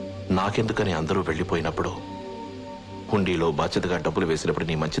 నాకెందుకని అందరూ వెళ్ళిపోయినప్పుడు హుండీలో బాధ్యతగా డబ్బులు వేసినప్పుడు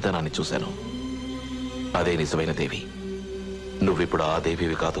నీ మంచితనాన్ని చూశాను. అదే నిజమైన దేవి. నువ్విప్పుడు ఆ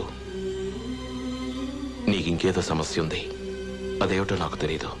దేవివి కాదు. నీకింకేదో సమస్య ఉంది. అదేమిటో నాకు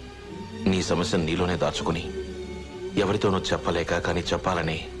తెలియదు. నీ సమస్యను నీలోనే దాచుకుని ఎవరితోనూ చెప్పలేక, కానీ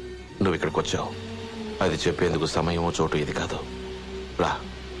చెప్పాలని నువ్వు ఇక్కడికి వచ్చావు. అది చెప్పేందుకు సమయమో చోటు ఇది కాదు. రా,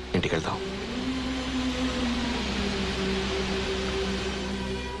 ఇంటికెళ్తాం.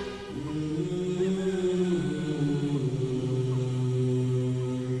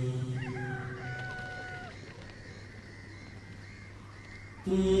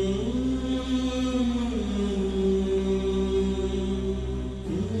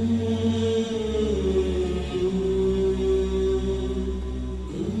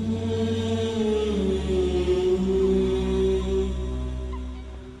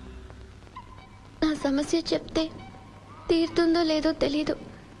 సమస్య చెప్తే తీరుతుందో లేదో తెలీదు,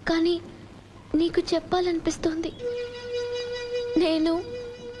 కానీ నీకు చెప్పాలనిపిస్తోంది. నేను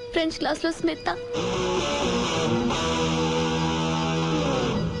ఫ్రెంచ్ క్లాస్లో స్మిత.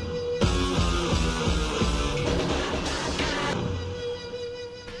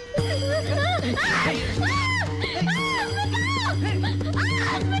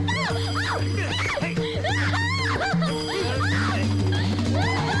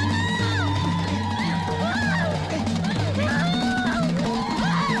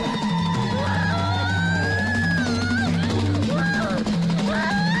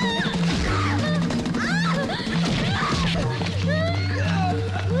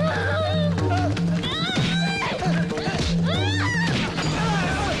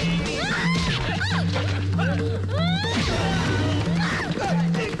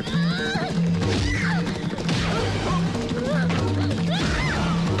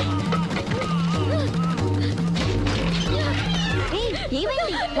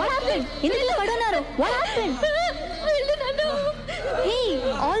 ఇందులో పడున్నారు. What happened? Hey,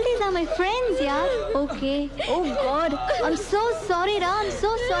 all these are my friends, yeah. Okay. Oh God, I'm so sorry, Ram. I'm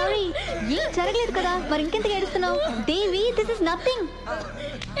so sorry. ఏం జరగలేదు కదా, మరి ఇంకెంతగా ఏడుస్తున్నావు? దేవి, this is nothing.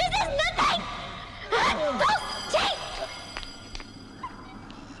 It is nothing.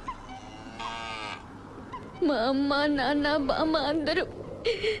 మా అమ్మ, నాన్న, బామ్మ అందరూ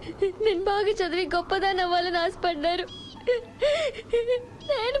నేను బాగా చదివి గొప్పదాన్ని అవ్వాలని ఆశపడ్డారు.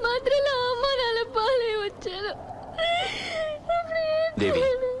 నేను మాత్రం అమ్మ నాన్న పాలే వచ్చాను. దేవి,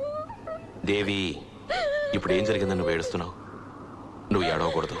 దేవి, ఇప్పుడు ఏం జరిగిందని నువ్వు ఏడుస్తున్నావు? నువ్వు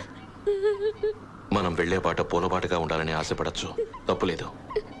ఏడవకూడదు. మనం వెళ్లే బాట పూలబాటగా ఉండాలని ఆశపడచ్చు, తప్పులేదు.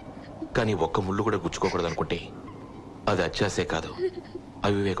 కానీ ఒక్క ముళ్ళు కూడా గుచ్చుకోకూడదు అనుకుంటే అది అత్యాసే కాదు,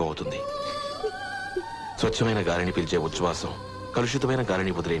 అవివేకం అవుతుంది. స్వచ్ఛమైన గాలిని పిలిచే ఉచ్ఛ్వాసం, కలుషితమైన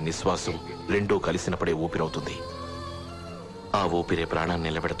గాలిని వదిలే నిశ్వాసం రెండూ కలిసినప్పుడే ఊపిరవుతుంది. ఆ ఊపిరే ప్రాణాన్ని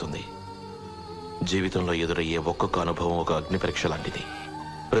నిలబెడుతుంది. జీవితంలో ఎదురయ్యే ఒక్కొక్క అనుభవం ఒక అగ్ని పరీక్ష లాంటిది.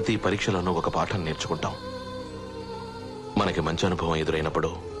 ప్రతి పరీక్షలోనూ ఒక పాఠం నేర్చుకుంటాం. మనకి మంచి అనుభవం ఎదురైనప్పుడు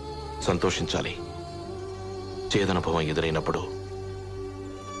సంతోషించాలి. చేదనుభవం ఎదురైనప్పుడు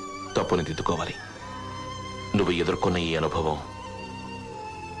తప్పుని దిద్దుకోవాలి. నువ్వు ఎదుర్కొన్న ఈ అనుభవం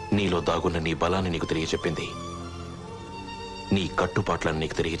నీలో దాగున్న నీ బలాన్ని నీకు తెలియచెప్పింది, నీ కట్టుబాట్లను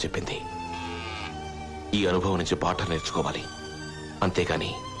నీకు తెలియచెప్పింది. ఈ అనుభవం నుంచి పాఠం నేర్చుకోవాలి,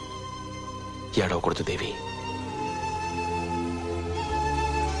 అంతేకాని ఏడవకూడదు దేవి.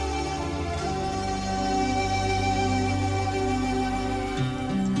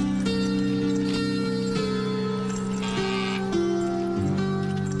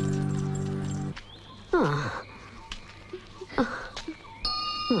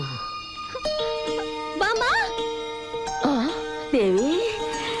 బామా, దేవి,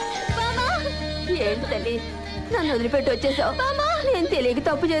 ఏంటి తల్లి నన్ను వదిలిపెట్టి వచ్చేసావు? నేను తెలియక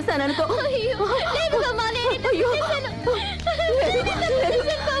తప్పు చేశాను అనుకో.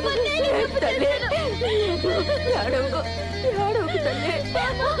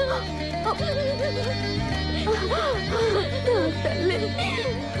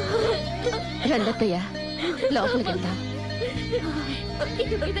 రండత్తయ్య, లోపలికి వెళ్దాం.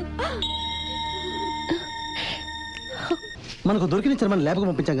 మనకు దొరికిన చర్మని ల్యాబ్కు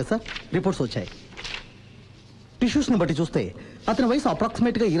పంపించాం కదా సార్, రిపోర్ట్స్ వచ్చాయి. టిష్యూస్ ని బట్టి చూస్తే అతని వయసు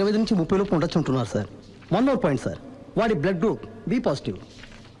అప్రాక్సిమేట్ గా 20 నుంచి 30 లోపు ఉండొచ్చు ఉంటున్నారు సార్. 1 more పాయింట్ సార్, వాడి blood group B positive.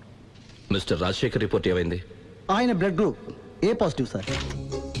 Mister Rajasekhar report ఏమైంది? ఆయన blood group A positive sir.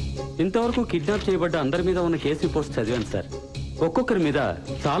 ఇంతవరకు కిడ్నాప్ చేయబడ్డ అందరి మీద ఉన్న కేసు రిపోర్ట్స్ చదివాను సార్. ఒక్కొక్కరి మీద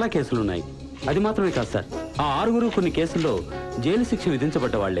చాలా కేసులున్నాయి. అది మాత్రమే కాదు సార్, ఆ 6 కొన్ని కేసుల్లో జైలు శిక్ష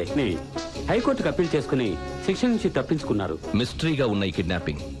విధించబడ్డ వాళ్లే. హైకోర్టుకు అప్పీల్ చేసుకుని శిక్ష నుంచి తప్పించుకున్నారు. మిస్టరీగా ఉన్న ఈ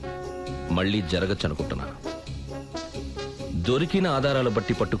కిడ్నాపింగ్ మళ్ళీ జరగచ్చు అనుకుంటున్నాను. దొరికిన ఆధారాలు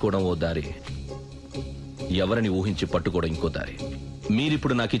బట్టి పట్టుకోవడం ఓ దారి, ఎవరిని ఊహించి పట్టుకోవడం ఇంకో దారి.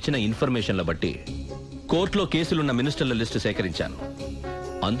 మీరిప్పుడు నాకు ఇచ్చిన ఇన్ఫర్మేషన్ల బట్టి కోర్టులో కేసులున్న మినిస్టర్ల లిస్టు సేకరించాను.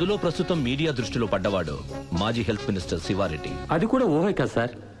 అందులో ప్రస్తుతం మీడియా దృష్టిలో పడ్డవాడు మాజీ హెల్త్ మినిస్టర్ శివారెడ్డి. అది కూడా ఊహే కదా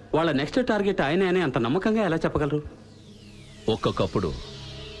సార్. వాళ్ళ నెక్స్ట్ టార్గెట్ ఆయనే అని అంత నమ్మకంగా ఎలా చెప్పగలరు? ఒక్కొక్కప్పుడు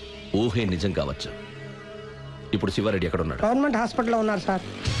ఊహే నిజం కావచ్చు. ఇప్పుడు శివారెడ్డి ఎక్కడ ఉన్నాడు? గవర్నమెంట్ హాస్పిటల్లో ఉన్నారు సార్.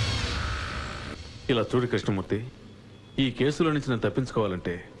 ఇలా చూడు కృష్ణమూర్తి, ఈ కేసులో నుంచి నేను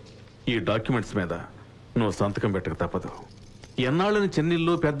తప్పించుకోవాలంటే ఈ డాక్యుమెంట్స్ మీద నువ్వు సంతకం పెట్టక తప్పదు. ఎన్నాళ్ళని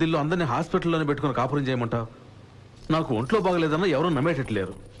చెన్నిళ్ళు పెద్దిల్లు అందరినీ హాస్పిటల్లోనే పెట్టుకుని కాపురం చేయమంటావు? నాకు ఒంట్లో బాగలేదన్నా ఎవరూ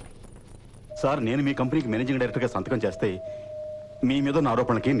నమ్మేటట్లేరు. సార్, నేను మీ కంపెనీకి మేనేజింగ్ డైరెక్టర్గా సంతకం చేస్తే మీ మీద ఉన్న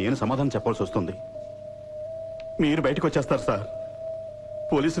ఆరోపణలకి నేను సమాధానం చెప్పాల్సి వస్తుంది. మీరు బయటకు వచ్చేస్తారు సార్.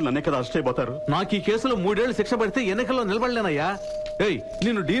 పోలీసులు నన్నే కదా అరెస్ట్ అయిపోతారు. నాకు ఈ కేసులో 3 ఏళ్లు శిక్ష పడితే ఎన్నికల్లో నిలబడలేనయ్యా. ఏయ్,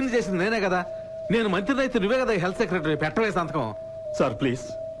 నిన్ను డీన్ చేసింది నేనే కదా. నేను మంత్రి అయితే నువ్వే కదా హెల్త్ సెక్రటరీ. పెట్టవే సంతకం. సార్ ప్లీజ్,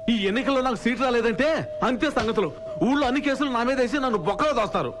 ఈ ఎన్నికల్లో నాకు సీట్ రాలేదంటే అంతే సంగతులు. ఊళ్ళో అన్ని కేసులు నా మీద వేసి నన్ను బొక్కలో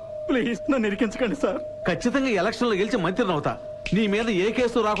దోస్తారు. ప్లీజ్ నన్ను ఇరికించకండి సార్. ఖచ్చితంగా ఎలక్షన్లో గెలిచి మంత్రిని అవుతా. నీ మీద ఏ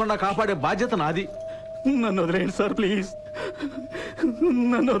కేసు రాకుండా కాపాడే బాధ్యత నాది. నన్ను వదిలేయండి సార్ ప్లీజ్.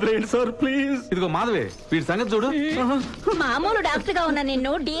 నన్ను వదిలేయండి సార్ ప్లీజ్. ఇదిగో మాధవే, వీడి సంగతి చూడు. మామూలు డాక్టర్ గా ఉన్న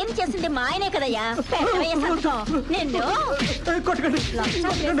నిన్ను డీన్ చేసింది మా ఆయనే కదయ్యా. పెట్టవయ్యా సంతకం. నిన్ను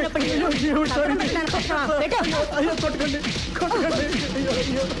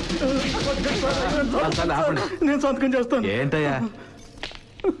నేను సంతకం చేస్తాను. ఏంటయ్యా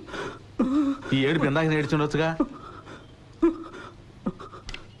ఈ ఏడుపు ఇందాక నేర్చుండొచ్చుగా.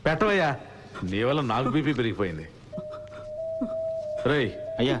 పెట్టవయ్యా, నీ వల్ల నాకు బీపీ పెరిగిపోయింది. రేయ్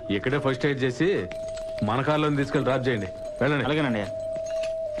అయ్యా, ఇక్కడే ఫస్ట్ ఎయిడ్ చేసి మన కార్లో తీసుకెళ్ళి డ్రాప్ చేయండి. వెళ్ళండి. అలాగేనండి.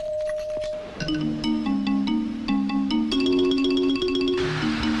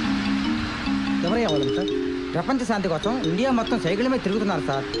 ఎవరయ్యా వాళ్ళు సార్? ప్రపంచ శాంతి కోసం ఇండియా మొత్తం సైకిల్ మీద తిరుగుతున్నారు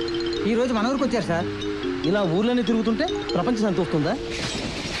సార్. ఈ రోజు మన ఊరికి వచ్చారు సార్. ఇలా ఊర్లోనే తిరుగుతుంటే ప్రపంచ శాంతి వస్తుందా?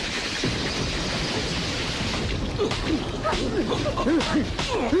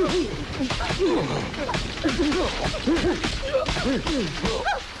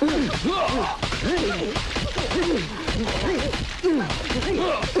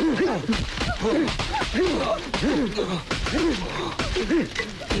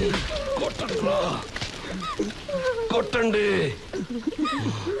 కొట్టండి,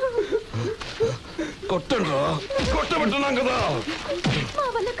 కొట్టండి, కొట్టబెట్టున్నాం కదా. మా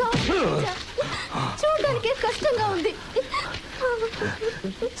వల్ల కాదు. చూడడానికి కష్టంగా ఉంది.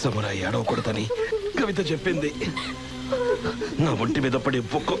 సమరా ఏడవకూడదని కవిత చెప్పింది. నా ఒంటి మీద పడి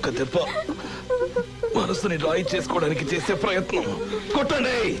ఒక్కొక్క దెబ్బ మనసుని రాయి చేసుకోవడానికి చేసే ప్రయత్నం.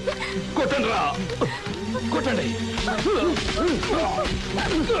 కొట్టండి, కొట్టండి రా, కొట్టండి.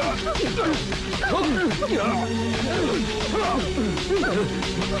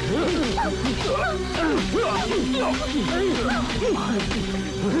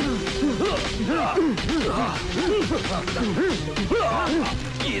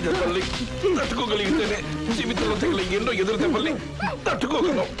 ఈ దెబ్బల్ని తట్టుకోగలిగితేనే జీవితంలో తగిలి ఎన్నో ఎదురు దెబ్బల్ని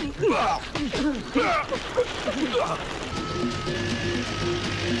తట్టుకోగలం.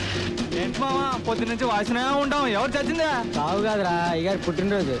 ఏంటి మావా, పొద్దు నుంచి వాసనే ఉంటాం. ఎవరు చచ్చిందా? కావు కాదురా, ఇక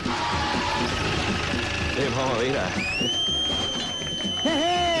పుట్టినరోజు. ఏ మామ వేయరా.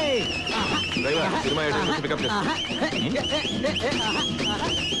 సినిమా పికప్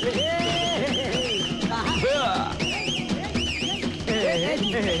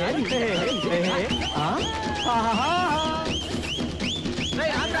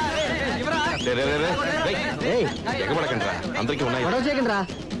ఎగబడకండి రా, అందరికీ ఉన్నాయి.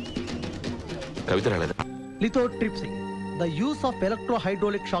 కవిత రాలేదు. Lithotripsy, the use of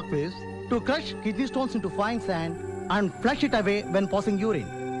electrohydraulic shock waves to crush kidney stones into fine sand and flush it away when passing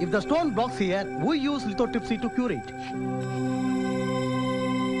urine. If the stone blocks here, we use lithotripsy to cure it.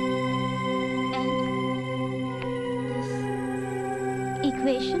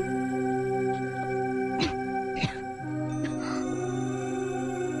 Equation.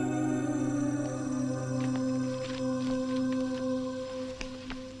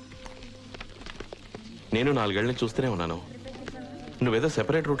 నేను 4 ఏళ్ళ నుంచి చూస్తూనే ఉన్నాను. నువ్వేదో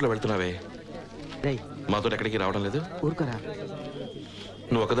separate రూట్లో వెళ్తున్నావే. మాతో ఎక్కడికి రావడం లేదు. ఊరుకోరా.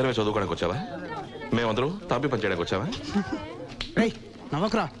 నువ్వు ఒకదానివే చదువుకోవడానికి వచ్చావా? మేమందరం తాపి పని చేయడానికి వచ్చావా?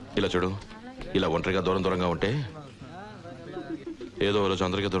 నవ్వకురా. ఇలా చూడు, ఇలా ఒంటరిగా దూరంగా ఉంటే ఏదో రోజు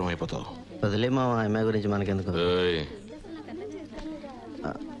అందరికీ దూరం అయిపోతావు. వదిలే మావా, అమ్మాయి గురించి మనకెందుకు.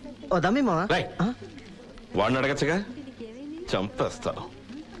 ఓ దమ్మి మావా, వాడిని అడగచ్చుగా, చంపేస్తాను.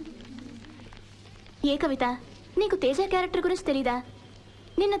 ఏ కవిత, నీకు తేజ క్యారెక్టర్ గురించి తెలీదా?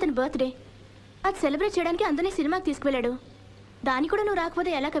 నిన్న అతని బర్త్డే. అది సెలబ్రేట్ చేయడానికి అందరినీ సినిమాకి తీసుకువెళ్ళాడు. దాని కూడా నువ్వు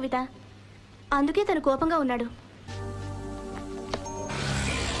రాకపోతే ఎలా కవిత? అందుకే తను కోపంగా ఉన్నాడు.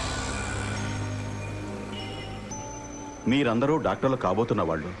 మీరందరూ డాక్టర్లు కాబోతున్న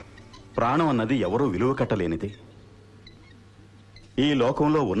వాళ్ళు. ప్రాణం అన్నది ఎవరూ విలువ కట్టలేనిది. ఈ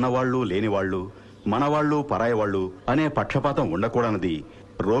లోకంలో ఉన్నవాళ్లు లేనివాళ్లు, మనవాళ్లు పరాయవాళ్లు అనే పక్షపాతం ఉండకూడనిది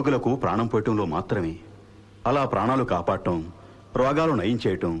రోగులకు ప్రాణం పోయటంలో మాత్రమే. అలా ప్రాణాలు కాపాడటం, రోగాలు నయం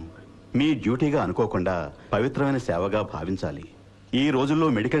చేయటం మీ డ్యూటీగా అనుకోకుండా పవిత్రమైన సేవగా భావించాలి. ఈ రోజుల్లో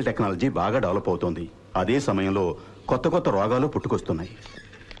మెడికల్ టెక్నాలజీ బాగా డెవలప్ అవుతోంది. అదే సమయంలో కొత్త కొత్త రోగాలు పుట్టుకొస్తున్నాయి.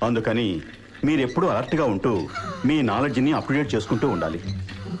 అందుకని మీరెప్పుడూ అలర్ట్గా ఉంటూ మీ నాలెడ్జ్ని అప్డేట్ చేసుకుంటూ ఉండాలి.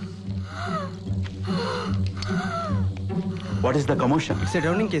 What is the commotion? It's a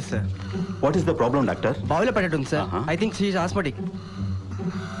drowning case, sir. What is the problem, doctor? బావిలో పడటం, sir. I think she is asthmatic.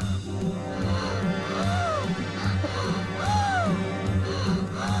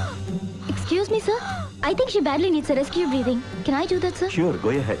 Excuse me, sir. I think she badly needs a rescue breathing. Can I do that, sir? Sure,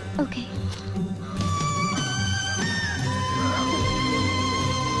 go ahead. Okay.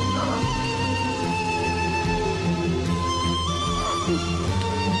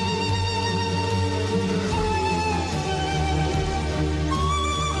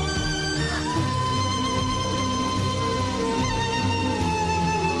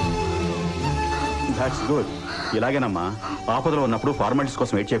 That's good. ఇలాగేనమ్మా, ఆపదలో ఉన్నప్పుడు formalities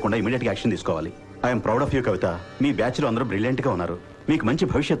కోసం wait చేయకుండా immediate గా action తీసుకోవాలి. I'm proud of you Kavitha. Me batch లో అందరూ brilliant గా ఉన్నారు. మీకు మంచి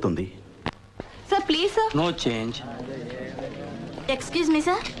భవిష్యత్తు ఉంది. Sir please sir. No change. Excuse me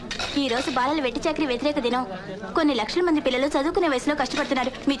sir, ఈ రోజు బాలల వెట్టి చాకరీ వ్యతిరేక దినం. కొన్ని లక్షల మంది పిల్లలు చదువుకునే వయసులో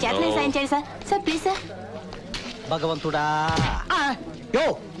కష్టపడుతున్నారు. మీ చేతనే సాయం చేయండి సార్. Sir please sir. భగవంతుడా, యో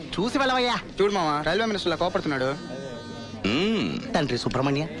చూసి వెళ్ళవయ్యా. చూడు మామ, రైల్వే మినిస్టర్ కోపడుతున్నాడు. తండ్రి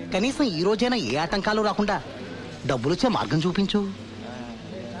సుబ్రహ్మణ్య, కనీసం ఈ రోజైనా ఏ ఆటంకాలు రాకుండా డబ్బులొచ్చే మార్గం చూపించు.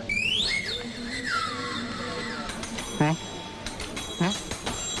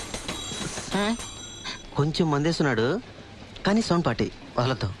 కొంచెం మందేస్తున్నాడు కానీ సౌండ్ పార్టీ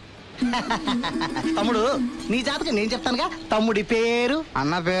వాళ్ళతో. తమ్ముడు, నీ జాతకం నేను చెప్తానుగా. తమ్ముడి పేరు,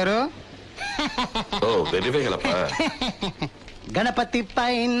 అన్న పేరు గణపతి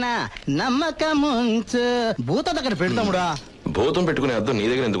పైన నమ్మకముంచు. భూతం దగ్గర పెడు తమ్ముడా. భూతం పెట్టుకునే అద్దం నీ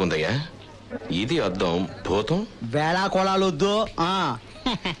దగ్గర ఎందుకుందయ్యా? ఇది అద్దం, భూతం వేళా కోళాలు వద్దు.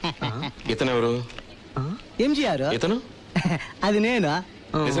 ఇతనెవరు? ఎంజీఆర్. ఇతను? అది నేను.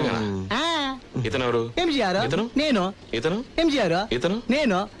 ఇతనెవరు? ఎంజీఆర్. ఇతను? నేను. ఇతను? ఎంజీఆర్. ఇతను?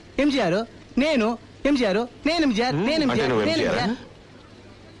 నేను. ఎంజీఆర్. నేను. ఎంజీఆర్. నేను. ఎంజీఆర్. నేను. ఎంజీఆర్.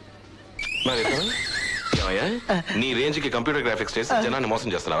 మరి ఇతను? ఏమయ్యా, నీ రేంజ్ కి కంప్యూటర్ గ్రాఫిక్స్ చేసి జనాన్ని మోసం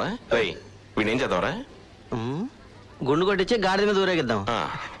చేస్తున్నావా? వీడేం చేద్దాంరా? గుండు కొట్టించి గాడిద మీద ఊరేగిద్దాం.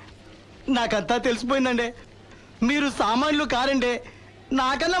 నాకంతా తెలిసిపోయిందండి. మీరు సామాన్యులు కారండి.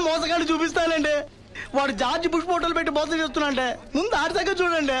 నాకన్నా మోసగాడు చూపిస్తానండి. వాడు జార్జ్ బుష్ ఫోటోలు పెట్టి మోసం చేస్తున్నాంటే ముందు ఆడి దగ్గర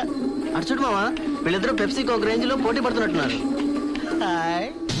చూడండి. అటు చూడు మామ, వీళ్ళిద్దరూ పెప్సీకి ఒక రేంజ్ లో పోటీ పడుతున్నట్టున్నారు.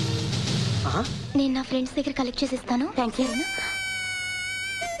 నేను నా ఫ్రెండ్స్ దగ్గర కలెక్ట్ చేసి ఇస్తాను. Thank you.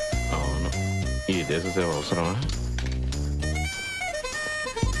 అవును, ఈ దేశ సేవ అవసరమా?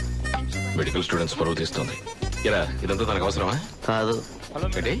 మెడికల్ స్టూడెంట్స్ పరువు తీస్తుంది. ఇలా ఇదంతా తనకు అవసరమా? కాదు.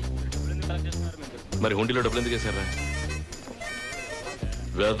 ఏంటి మరి హుండీలో డబ్బులు ఎందుకు వేసారా?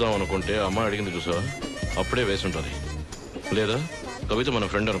 వేద్దాం అనుకుంటే అమ్మ అడిగింది చూసావా, అప్పుడే వేసి ఉంటుంది. లేదా కవిత మన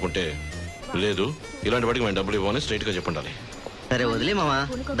ఫ్రెండ్ అనుకుంటే లేదు, ఇలాంటి వాటికి మేము డబ్బులు ఇవ్వని స్ట్రైట్ గా చెప్పండి. సరే వదిలే మామా,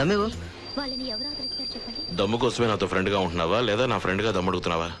 దమ్మివ్వు. వాళ్ళని ఎవరు ఆదరిస్తారు చెప్పండి. దమ్ము కోసమే నాతో ఫ్రెండ్ గా ఉంటున్నావా లేదా నా ఫ్రెండ్ గా దమ్ము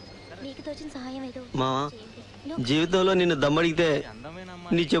అడుగుతున్నావా? మీకు తోచిన సహాయం ఏదో. మామా, జీవితంలో నిన్ను దమ్మడిగితే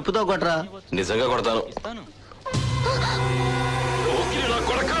నీ చెప్పుతో కొట్టరా. నిజంగా కొడతాను.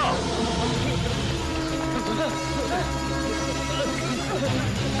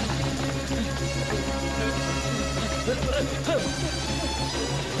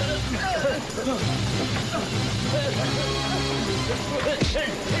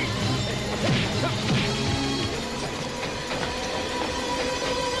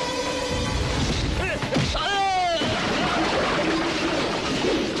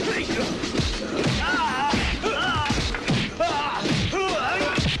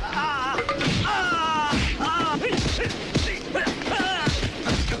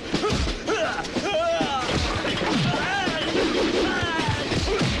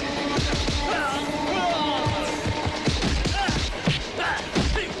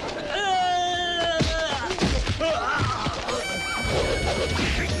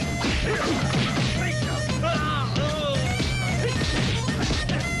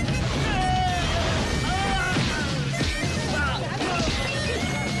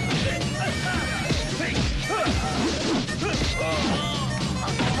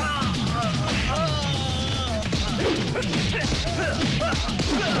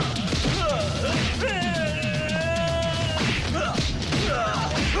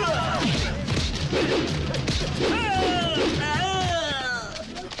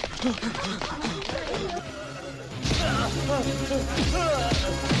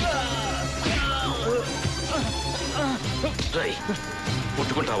 రేయ్,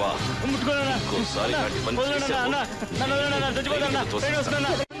 ముట్టుకుంటావా? ఇంకోసారి ఇలాంటి పని చేశావు,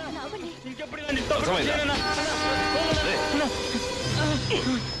 అర్థమైందా?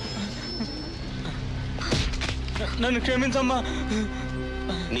 నన్ను క్షమించమ్మా.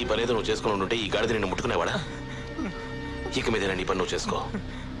 నీ పనేదో నువ్వు చేసుకుని ఉంటే ఈ గాడిద నిన్ను ముట్టుకునేవాడా? ఇక మీద నీ పని నువ్వు చేసుకో.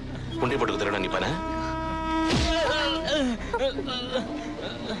 ఉండి పట్టుకు తిరగడం నీ పనా?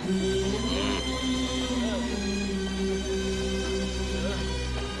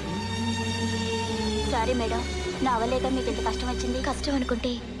 సారీ మేడం, నా వల్లేగా మీకు ఇంత కష్టం వచ్చింది. కష్టం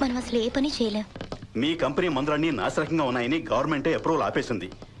అనుకుంటే మనం అసలు ఏ పని చేయలేం. మీ కంపెనీ మందులన్నీ నాశరకంగా ఉన్నాయని గవర్నమెంటే అప్రూవల్ ఆపేసింది.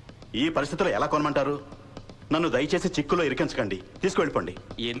 ఈ పరిస్థితుల్లో ఎలా కొనమంటారు? నన్ను దయచేసి చిక్కులో ఇరికించకండి, తీసుకువెళ్ళిపోండి.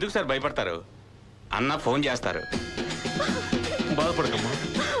 ఎందుకు సార్ భయపడతారు? అన్న ఫోన్ చేస్తారు. బాధపడకమ్మా,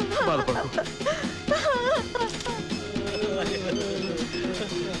 బాధపడకు.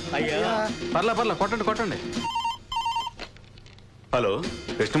 అయ్యా పర్లా కొట్టండి కొట్టండి. హలో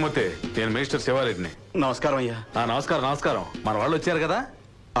కృష్ణమూర్తి, నేను మినిస్టర్ శివారెడ్డిని. నమస్కారం అయ్యా. నమస్కారం. మన వాళ్ళు వచ్చారు కదా?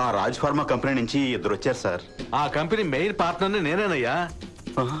 ఆ రాజ్ ఫార్మా కంపెనీ నుంచి ఇద్దరు వచ్చారు సార్. ఆ కంపెనీ మెయిన్ పార్ట్నర్ని నేనేనయ్యా.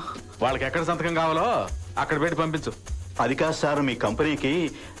 వాళ్ళకి ఎక్కడ సంతకం కావాలో అక్కడ పెట్టి పంపించు. అది కాదు సార్, మీ కంపెనీకి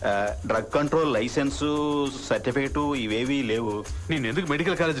డ్రగ్ కంట్రోల్ లైసెన్స్ సర్టిఫికేట్ ఇవేవి లేవు. నేను ఎందుకు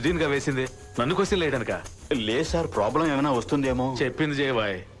మెడికల్ కాలేజ్ డీన్ గా వేసింది? నన్ను క్వశ్చన్ లేయడానిక? లేదు సార్, ప్రాబ్లం ఏమైనా వస్తుందేమో. చెప్పింది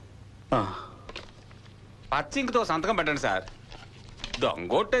చేయబాయ్. పచ్చింకుతో సంతకం పెట్టండి సార్.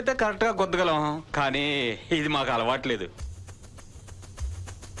 దొంగొట్టయితే కరెక్ట్ గా కొద్దగలం, కానీ ఇది మాకు అలవాట్లేదు.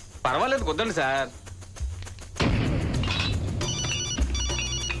 పర్వాలేదు, కుద్దండి సార్.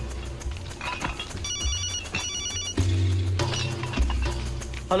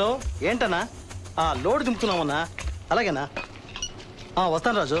 హలో, ఏంటన్నా? లోడ్ దింపుతున్నామన్నా. అలాగేనా?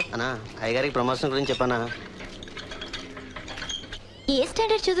 వస్తాను రాజు. అన్నా, అయ్యగారికి ప్రమోషన్ గురించి చెప్పానా? ఏ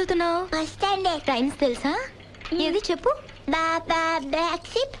స్టాండర్డ్ చదువుతున్నావు? First standard. టైమ్స్ తెలుసా? ఏది చెప్పు. బాబా బ్యాక్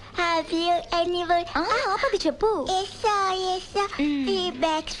సిప్ హావ్ యు ఎనీవర్? ఆపది చెప్పు. yes ఈ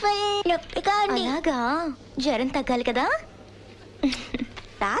బ్యాగ్స్ ఫుల్ నొప్పిగా ఉంది. అలాగా, జ్వరం తగ్గాలి కదా.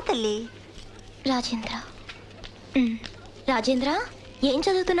 రా తల్లి. రాజేంద్ర, ఏం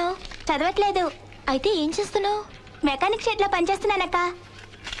చదువుతున్నావు? చదవట్లేదు. అయితే ఏం చేస్తున్నావు? మెకానిక్ షెడ్ లో పనిచేస్తున్నానక్క.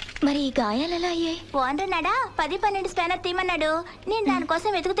 మరి ఈ గాయాలు ఎలా అయ్యాయి? Owner నాడా 10-12 spanner తీయమన్నాడు. నేను దానికోసం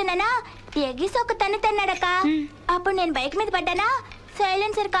వెతుకుతున్నానా, ఎగిసి ఒక తన్ను తిన్నాడక్క. అప్పుడు నేను బైక్ మీద పడ్డానా,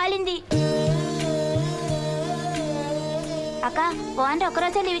 సైలెన్సర్ కాలింది. అక్క, ఓనర్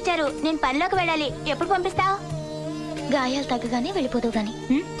ఒక్కరోజే లీవ్ ఇచ్చారు. నేను పనిలోకి వెళ్ళాలి. ఎప్పుడు పంపిస్తావు? గాయాలు తగ్గగానే వెళ్ళిపోతావు గాని.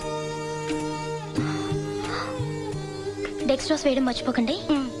 డెక్స్ట్రాస్ వేయడం మర్చిపోకండి.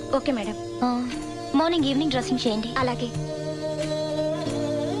 Okay madam. Morning evening dressing చేయండి. అలాగే.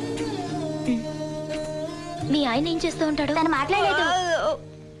 మీ ఆయన ఏం చేస్తూ ఉంటాడు? తను మాట్లాడలేదు.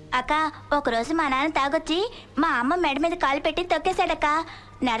 అక్క, ఒకరోజు మా నాన్న తాగొచ్చి మా అమ్మ మెడ మీద కాలు పెట్టి తొక్కేశాడక్క.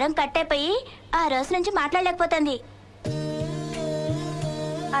 నరం కట్టయిపోయి ఆ రోజు నుంచి మాట్లాడలేకపోతుంది.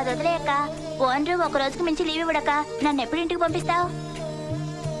 అది వదిలేయక్క. ఓనరు ఒక రోజుకి మించి లీవ్ ఇవ్వడక్క. నన్ను ఎప్పుడు ఇంటికి పంపిస్తావు?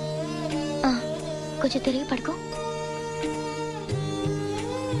 కొంచెం తిరిగి పడుకో.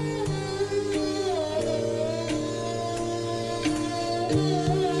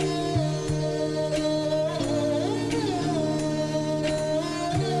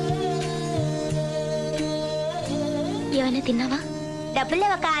 ఏమైనా తిన్నావా? డబ్బులు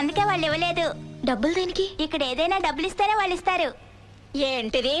లేవక్క, అందుకే వాళ్ళు ఇవ్వలేదు. డబ్బులు దేనికి? ఇక్కడ ఏదైనా డబ్బులు ఇస్తేనే వాళ్ళు ఇస్తారు.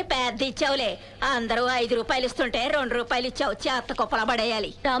 ఏంటిది పెద్ద ఇచ్చావులే. అందరూ 5 రూపాయలు ఇస్తుంటే 2 రూపాయలు ఇచ్చావు. చేత కుప్పలా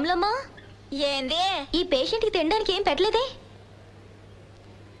పడేయాలి. రాములమ్మ, ఏంది? ఈ పేషెంట్ కి తినడానికి ఏం పెట్టలేదే?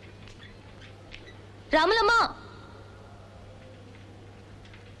 రాములమ్మ,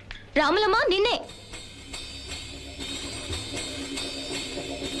 రాములమ్మ, నిన్నే.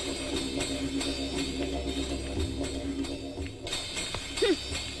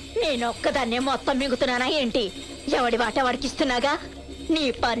 నేనొక్కదాన్నే మొత్తం మిగుతున్నానా ఏంటి? ఎవడి వాట వాడికి ఇస్తున్నాగా. నీ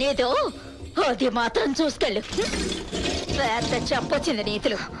పనేదో అది మాత్రం చూసుకెళ్ళు. పెద్ద చెప్పొచ్చింది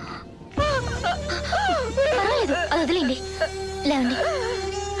నీతులు. పర్వాలేదు, అది వదిలేండి. లేవండి.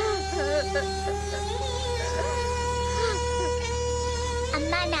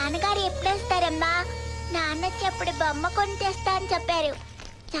 అమ్మా, నాన్నగారు ఎప్పుడు వస్తారమ్మా? నాన్న చెప్పుడు బొమ్మ కొని తెస్తా అని చెప్పారు.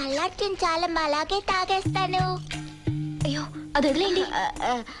 చల్లార్చిన చాలమ్మా, అలాగే తాగేస్తాను. అయ్యో, అది వదిలేండి.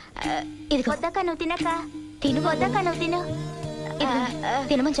 ఇది వద్దక్క, నువ్వు తినక్క. తిను. వద్దక్క, నువ్వు తిను.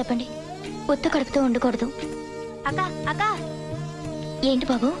 తినమని చెప్పండి. ఉత్త కడుపుతో ఉండకూడదు. అక్క, అక్క. ఏంటి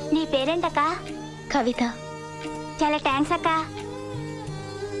బాబు? నీ పేరేంటక్క? కవిత. చాలా థ్యాంక్స్ అక్క.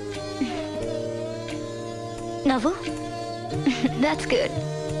 నవ్వు. That's good.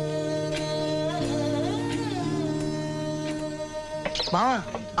 మావా,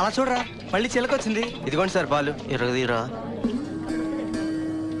 అలా చూడరా, మళ్ళీ చిలకొచ్చింది. ఇదిగోండి సార్ పాలు. ఇరగదీరా.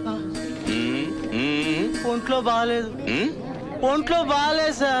 ఒంట్లో బాగాలేదు. ఒంట్లో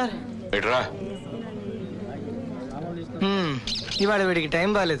బాగాలేదు సార్. ఎట్రా ఇవాళ వీడికి టైం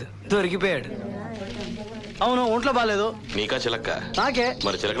బాగాలేదు, దొరికిపోయాడు. అవును, ఒంట్లో బాగాలేదు. నీకా చిలక్క? నాకే.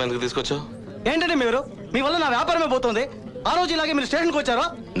 మరి చిలకలు ఎందుకు తీసుకొచ్చావు? ఏంటంటే మీరు, మీ వల్ల నా వ్యాపారమే పోతుంది. ఆ రోజు ఇలాగే మీరు స్టేషన్కి వచ్చారు.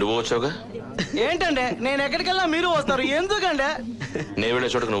 నువ్వు వచ్చావుగా. ఏంటంటే నేను ఎక్కడికెళ్ళా మీరు వస్తారు, ఎందుకంటే? నేను వెళ్ళే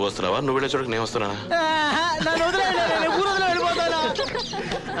చోటుకు నువ్వు వస్తున్నావా, నువ్వు వెళ్ళే చోటుకు నేను వస్తున్నా? నన్ను వదిలేయండి, నేను ఊరు వదిలి వెళ్ళిపోతాను.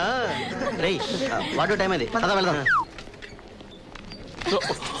 వాడు టైం అది, అదా వెళ్దాం.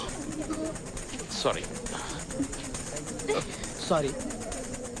 Sorry sorry.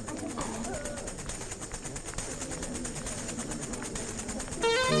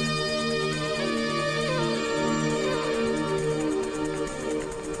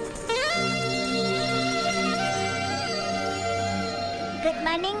 Good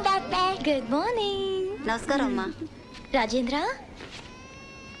morning doctor. Good morning. నమస్కారం అమ్మా. రాజేంద్ర,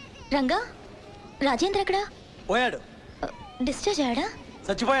 రంగా, రాజేంద్ర ఎక్కడా? పోయాడు. డిశ్చార్జ్ అయ్యాడా?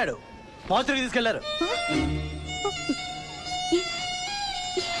 చచ్చిపోయాడు. మాస్టర్కి తీసుకెళ్లారు.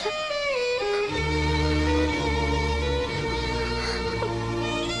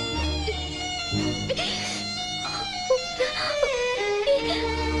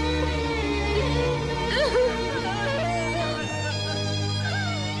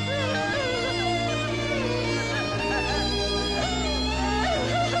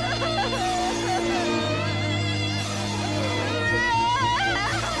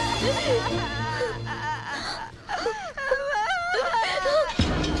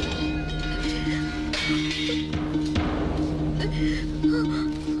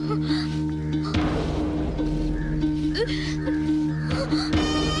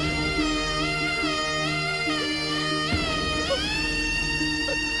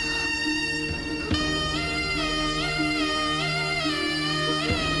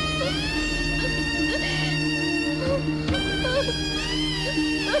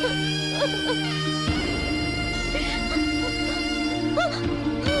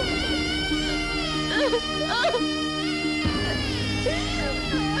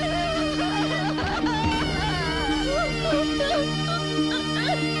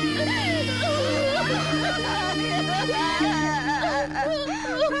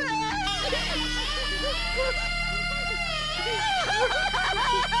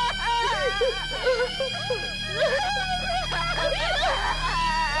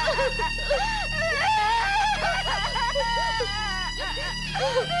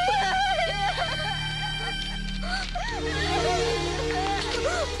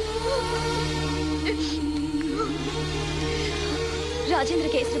 రాజేంద్ర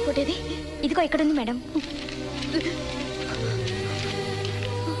కేసు రిపోర్ట్ ఏది? ఇదిగో ఇక్కడుంది మేడం.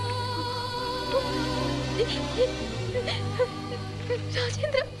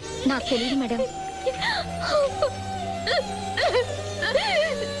 రాజేంద్ర నాకు తెలియదు madam.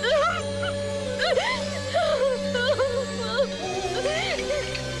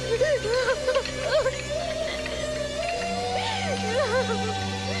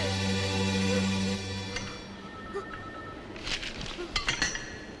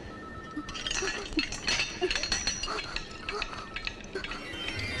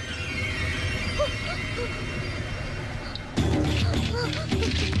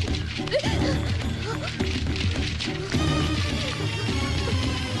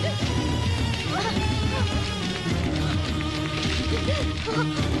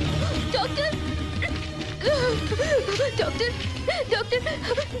 Doctor doctor doctor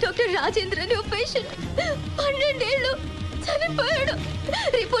doctor Rajendra అని ఓ పేషెంట్ 12 ఏళ్ళు చనిపోయాడు.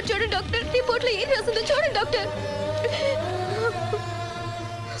 రిపోర్ట్ చూడండి డాక్టర్. రిపోర్ట్ లో ఏం రాసిందో చూడండి డాక్టర్.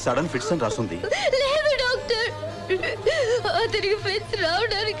 సడన్ ఫిట్స్ అని రాస్తుంది. లేదు డాక్టర్, అతనికి ఫిట్స్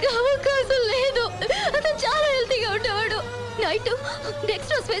రావడానికి అవకాశం లేదు. అతను చాలా హెల్తీగా ఉండేవాడు. నైట్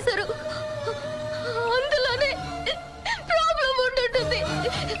డెక్స్ట్రాస్ వేశారు, అందులోనే ప్రాబ్లం ఉంటుంటుంది.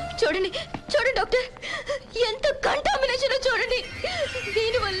 చూడండి చూడండి డాక్టర్, ఎంత కంటామినేషన్ చూడండి.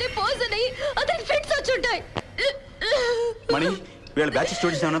 దీనివల్లే పాయిజన్ అయ్యి అతనికి ఫిట్స్ వచ్చి ఉంటాయి. మణి, వీళ్ళ బ్యాచ్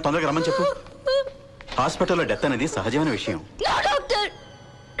స్టూడెంట్స్ ఏమైనా తొందరగా రమ్మని చెప్పు. హాస్పిటల్లో డెత్ అనేది సహజమైన విషయం. నా డాక్టర్,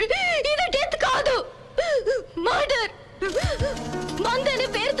 ఇది డెత్ కాదు, మర్డర్. మందనే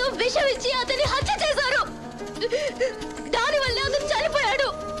పేరుతో విషం ఇచ్చి అతన్ని హత్య చేశారు. దానివల్ల అతను చనిపోయాడు.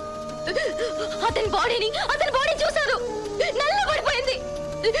 అతని బాడీ చూశారు, నల్లబడిపోయింది.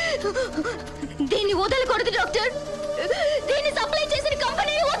 దీన్ని వదలకూడదు డాక్టర్. దీన్ని సప్లై చేసిన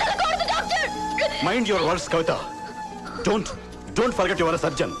కంపెనీని వదలకూడదు doctor. Mind your words Kavitha. Don't forget your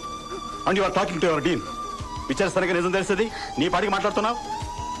surgeon and your talking to your Deen. విచారిస్తానికి నిజం తెలిసేది నీ పాటికి మాట్లాడుతున్నావు.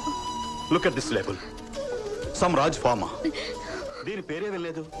 Look at this label, some Raj pharma. దీని పేరే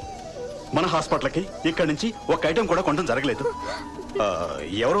వెళ్ళలేదు. మన హాస్పిటల్కి ఇక్కడి నుంచి ఒక ఐటెం కూడా కొనడం జరగలేదు.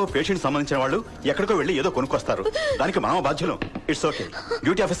 ఎవరో పేషెంట్ సంబంధించిన వాళ్ళు ఎక్కడికో వెళ్ళి ఏదో కొనుక్కొస్తారు. దానికి మనం బాధ్యులం. It's okay.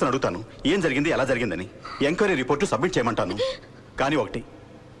 డ్యూటీ ఆఫీసర్ అడుగుతాను ఏం జరిగింది, ఎలా జరిగిందని. Enquiry report submit చేయమంటాను. కానీ ఒకటి,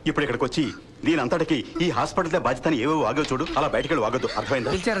 ఇప్పుడు ఇక్కడికి వచ్చి దీని అంతటికి ఈ హాస్పిటల్ బాధ్యతని ఏవో వాగో చూడు, అలా బయటకు వెళ్ళి వాగొద్దు.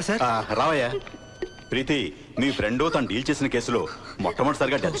 అర్థమైందా? రావయ్యా. ప్రీతి, మీ ఫ్రెండ్ తను డీల్ చేసిన కేసులో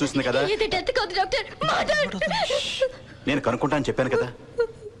మొట్టమొదటిసారిగా డెత్ చూసింది కదా. నేను కనుక్కుంటాను చెప్పాను కదా.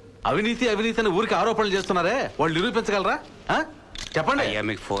 అవినీతి అవినీతి అని ఊరికి ఆరోపణలు చేస్తున్నారే, వాళ్ళు నిరూపించగలరా? చెప్పండి. అయ్యా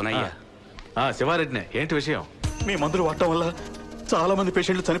మీకు ఫోన్ అయ్యా. శివారెడ్డినే, ఏంటి విషయం? మీ మందులు వాడటం వల్ల చాలా మంది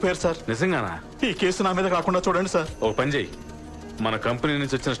పేషెంట్లు చనిపోయారు సార్. నిజంగానా? ఈ కేసు నా మీద కాకుండా చూడండి సార్. ఓ పని చెయ్యి, మన కంపెనీ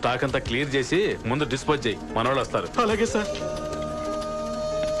నుంచి వచ్చిన స్టాక్ అంతా క్లియర్ చేసి ముందు డిస్పోజ్ చేయి, మనోళ్ళు వస్తారు. అలాగే సార్.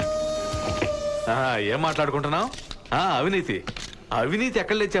 ఏం మాట్లాడుకుంటున్నావు? అవినీతి అవినీతి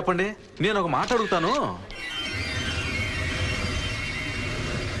ఎక్కడ లేదు చెప్పండి. నేను ఒక మాట అడుగుతాను.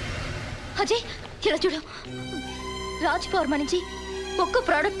 అజయ్, ఇలా చూడు, రాజ్ ఫార్మా నుంచి ఒక్క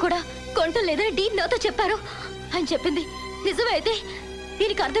ప్రోడక్ట్ కూడా కొంటం లేదని డీన్ నాతో చెప్పారు. ఆయన చెప్పింది నిజమే అయితే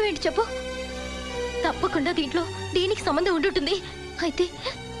దీనికి అర్థం ఏంటి చెప్పు? తప్పకుండా దీంట్లో దీనికి సంబంధం ఉండుంటుంది. అయితే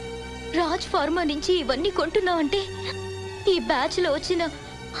రాజ్ ఫార్మా నుంచి ఇవన్నీ కొంటున్నావంటే ఈ బ్యాచ్ లో వచ్చిన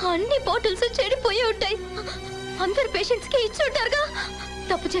అన్ని బాటిల్స్ చెడిపోయి ఉంటాయి. అందరు పేషెంట్స్ కి ఇచ్చి ఉంటారుగా.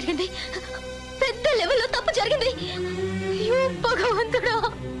 తప్పు జరిగింది, పెద్ద లెవెల్లో తప్పు జరిగింది. భగవంతుడా,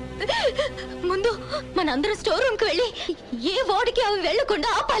 ముందు మనందరం స్టోర్ రూమ్ కి వెళ్ళి ఏ వార్డుకి అవి వెళ్లకుండా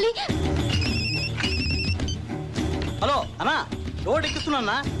ఆపాలి. హలో అన్నా, రోడ్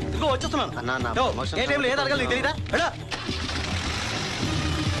ఎక్కిస్తున్నా. ఇదిగో వచ్చేస్తున్నాను. ఏ టైంలో ఏది అడగాలి నీకు తెలీదా?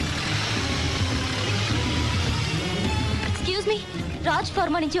 ఎక్స్క్యూజ్ మీ, రాజ్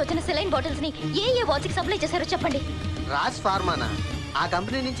ఫార్మా నుంచి వచ్చిన సెలైన్ బాటిల్స్ ని ఏ వార్డ్స్ కి సప్లై చేశారో చెప్పండి. రాజ్ ఫార్మానా? ఆ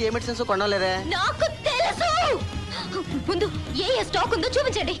కంపెనీ నుంచి ఏ మెడిసిన్స్ కొనలేదే. నాకు తెలుసు. ముందు ఏ స్టాక్ ఉందో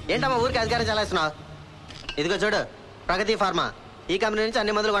చూపించండి. ఏంటమ్మా ఊరికి అధికారం చలాస్తున్నావు? ఇదిగో చూడు, ప్రగతి ఫార్మా. ఈ కంపెనీ నుంచి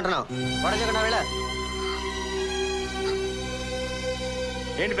అన్ని మందులు కొంటున్నావు. వడచకుండా వెళ్ళ.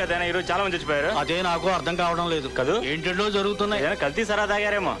 ఏంటి పెద్ద ఈరోజు చాలా మంది చచ్చిపోయారు? అదే నాకు అర్థం కావడం లేదు కదా. ఏంటో జరుగుతున్నాయి. ఏదైనా కల్తీ సరా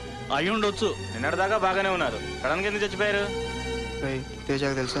తాగారేమో. అయి ఉండొచ్చు. నిన్నటిదాకా బాగానే ఉన్నారు, సడన్ గా ఎందుకు చచ్చిపోయారు?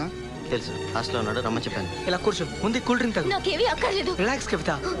 తేజాకు తెలుసా? తెలుసు, హాస్టల్లో ఉన్నాడు, రమ్మని చెప్పాను. ఇలా కూర్చో, ముందు కూల్ డ్రింక్ తాగు. నాకేమీ అక్కర్లేదు. రిలాక్స్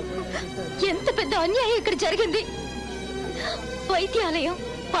కవిత. ఎంత పెద్ద అన్యాయం ఇక్కడ జరిగింది. వైద్యాలయం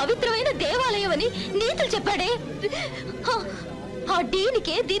పవిత్రమైన దేవాలయం అని నీతులు చెప్పాడే, ఆ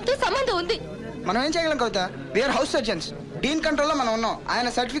డీన్కే దీంతో సంబంధం ఉంది. మనం ఏం చేయగలం కవిత? We are house surgeons. డీన్ కంట్రోల్లో మనం ఉన్నాం. ఆయన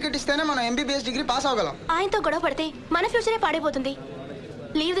సర్టిఫికెట్ ఇస్తేనే మనం ఎంబీబీఎస్ డిగ్రీ పాస్ అవ్వగలం. ఆయనతో గొడవ పడితే మన ఫ్యూచరే పాడైపోతుంది.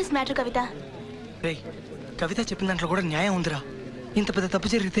 లీవ్ దిస్ మ్యాటర్ కవిత. కవిత చెప్పిన దాంట్లో కూడా న్యాయం ఉందిరా. ఇంత పెద్ద తప్పు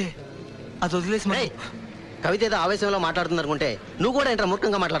జరిగితే అది వదిలేసి కవిత ఏదో ఆవేశంలో మాట్లాడుతుంది అనుకుంటే నువ్వు కూడా ఏంట్రా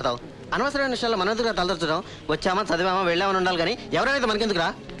మూర్ఖంగా మాట్లాడతావు? అనవసరమైన విషయాల్లో మనదుగా తలదర్చడం. వచ్చామా చదివామా వెళ్ళామని ఉండాలి కానీ ఎవరైతే మనకెందుకురా?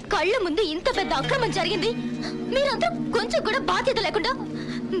 కళ్ళ ముందు ఇంత పెద్ద అక్రమం జరిగింది, మీరంతా కొంచెం కూడా బాధ్యత లేకుండా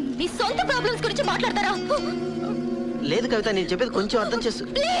మీ సొంత ప్రాబ్లమ్స్ గురించి మాట్లాడతారా? లేదు కవిత, నేను చెప్పేది కొంచెం అర్థం చేసు.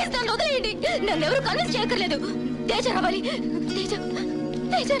 ప్లీజ్ నన్ను వదిలేయండి. నన్ను ఎవరు కన్విన్స్ చేయక్కర్లేదు. తేజ రావాలి. తేజ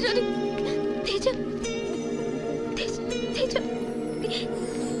తేజ రావాలి. తేజ తేజ తేజ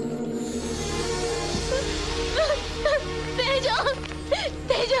తేజ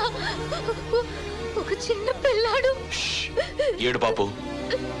తేజ ఒక చిన్న పిల్లాడు. ఏడు పాపు,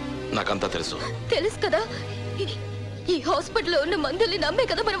 నాకంతా తెలుసు. తెలుసు కదా, ఈ హాస్పిటల్లో ఉన్న మందుల్ని నమ్మే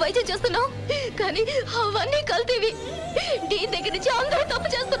కదా మనం వైద్యం చేస్తున్నాం. కానీ అవన్నీ కల్తీవి. దీని దగ్గర నుంచి అందరూ తప్పు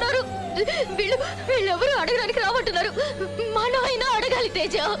చేస్తున్నారు. వీళ్ళెవరూ అడగడానికి రావంటున్నారు. మనం అయినా అడగాలి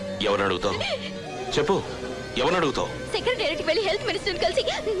తేజ. ఎవరు అడుగుతావు చెప్పు, ఎవరు అడుగుతావు? సెక్రటరీకి వెళ్ళి హెల్త్ మినిస్టర్ కలిసి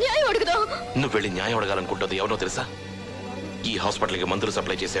న్యాయం అడుగుదాం. నువ్వు వెళ్ళి న్యాయం అడగాలనుకుంటుంది ఎవరో తెలుసా? ఈ హాస్పిటల్కి మందులు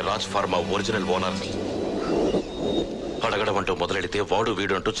సప్లై చేసే రాజ్ ఫార్మా ఒరిజినల్ ఓనర్. అడగడం అంటూ మొదలెడితే వాడు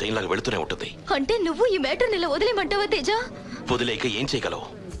వీడు అంటూ చైన్ లాగా వెళుతూనే ఉంటుంది. అంటే నువ్వు ఈ మ్యాటర్ ఇలా వదిలేమంటావా తేజ? వదిలేక ఏం చేయగలవు?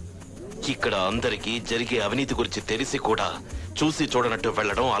 ఇక్కడ అందరికీ జరిగే అవినీతి గురించి తెలిసి కూడా చూసి చూడనట్టు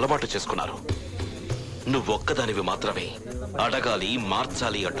వెళ్లడం అలవాటు చేసుకున్నారు. నువ్వొక్కదానివి మాత్రమే అడగాలి,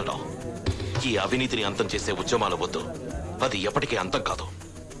 మార్చాలి అంటున్నావు. ఈ అవినీతిని అంతం చేసే ఉద్యమాలు వద్దు. అది ఎప్పటికీ అంతం కాదు.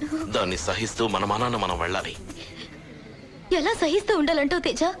 దాన్ని సహిస్తూ మన మానాన్న మనం వెళ్ళాలి. ఎలా సహిస్తూ ఉండాలంటావు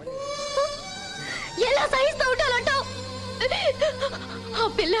తేజ? ఎలా సహిస్తూ ఉండాలంటావు? ఆ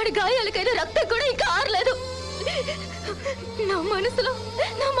పిల్లాడి గాయాలకైనా రక్తం కూడా ఇంకా ఆరలేదు. నా మనసులో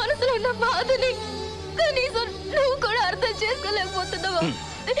ఉన్న బాధని కనీసం నువ్వు కూడా అర్థం చేసుకోలేకపోతున్నావా?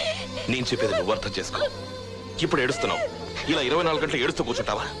 నేను చెప్పేది నువ్వు అర్థం చేసుకో. ఇప్పుడు ఏడుస్తున్నావు, ఇలా 24 గంటలు ఏడుస్తూ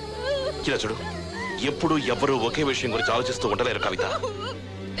కూర్చుంటావా? ఇలా చూడు, ఎప్పుడు ఎవ్వరూ ఒకే విషయం గురించి ఆలోచిస్తూ ఉండలేరు కవిత.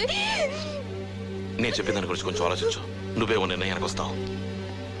 నేను చెప్పిన దాని గురించి కొంచెం ఆలోచించు. నువ్వేమో నిర్ణయానికి వస్తావు.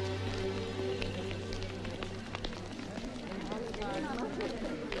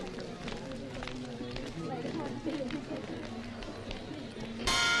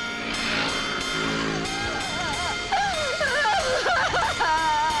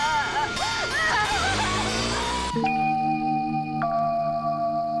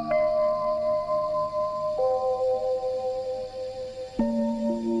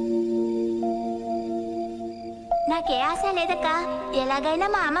 ఎలాగైనా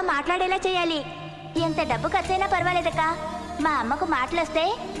మా అమ్మ మాట్లాడేలా చేయాలి. ఎంత డబ్బు ఖర్చైనా పర్వాలేదక్క. మా అమ్మకు మాటలొస్తే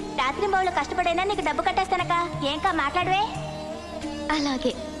రాత్రి బౌళ్ళు కష్టపడైనా నీకు డబ్బు కట్టేస్తానక్క. ఏంకా మాట్లాడవే?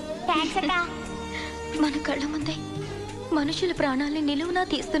 అలాగే. థ్యాంక్స్ అక్క. మన కళ్ళ ముందే మనుషుల ప్రాణాల్ని నిలువునా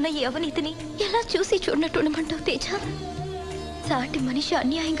తీస్తున్న ఈ అవినీతిని ఎలా చూసి చూడనట్టుండమంటావు తేజ? సాటి మనిషి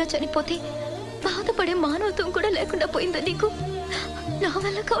అన్యాయంగా చనిపోతే బాధపడే మానవత్వం కూడా లేకుండా పోయిందా నీకు? నా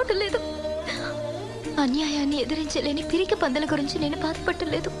వల్ల కావటం లేదు. అన్యాయాన్ని ఎదిరించలేని పిరికి పందల గురించి నేను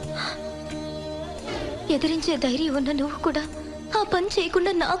బాధపడలేదు. ఎదిరించే ధైర్యం ఉన్న నువ్వు కూడా ఆ పని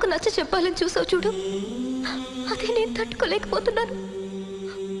చేయకుండా నాకు నచ్చ చెప్పాలని చూసావు చూడు. అదే నేను తట్టుకోలేకపోతున్నాను.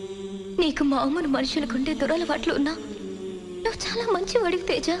 నీకు మామూలు మనుషులకుండే దురలవాట్లు ఉన్నా నువ్వు చాలా మంచివాడివి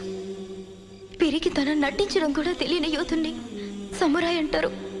తేజ. పిరికితనం నటించడం కూడా తెలియని యోధుణ్ణి సమురాయ్ అంటారు.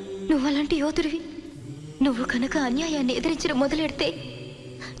 నువ్వు అలాంటి యోధుడివి. నువ్వు కనుక అన్యాయాన్ని ఎదిరించడం మొదలెడితే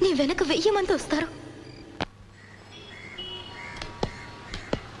నీ వెనక 1000 మంది వస్తారు.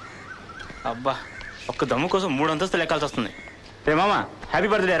 అబ్బా, ఒక్క దమ్ము కోసం 3 అంతస్తులు ఎక్కాల్సి వస్తుంది. రే మామ, హ్యాపీ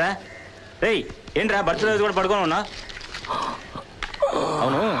బర్త్డే రా. రేయ్, ఏంట్రా బర్త్డే రోజు కూడా పడుకొని ఉన్నా?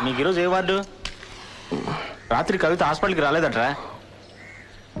 అవును, నీకు ఈరోజు ఏ వార్డు? రాత్రి కవిత హాస్పిటల్కి రాలేదట్రా?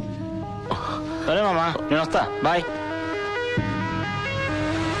 సరే మామ, నేను వస్తా. బాయ్.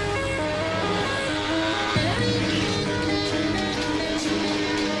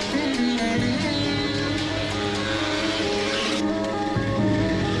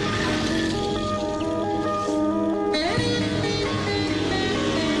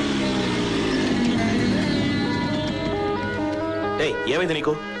 ఏమైంది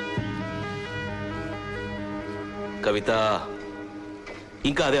నీకు? కవిత,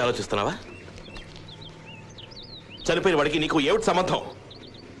 ఇంకా అదే ఆలోచిస్తున్నావా? చనిపోయిన వాడికి నీకు ఏమిటి సంబంధం?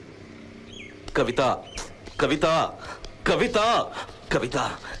 కవిత కవిత కవిత కవిత,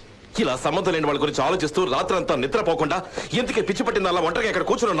 ఇలా సంబంధం లేని వాళ్ళ గురించి ఆలోచిస్తూ రాత్రంతా నిద్రపోకుండా ఎందుకే పిచ్చి పట్టింది అలా ఒంటరిగా ఇక్కడ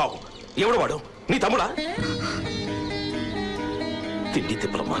కూర్చుని ఉన్నావు? ఎవడు వాడు? నీ తమ్ముడా? తిండి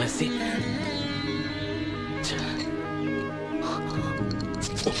తిప్పలు మానేసి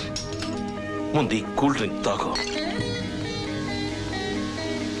ముందు కూల్ డ్రింక్ తాగు.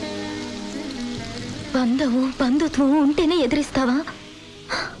 బంధము బంధుత్వం ఉంటేనే ఎదిరిస్తావా?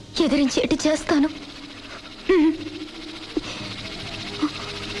 ఎదిరించి ఎటు చేస్తాను.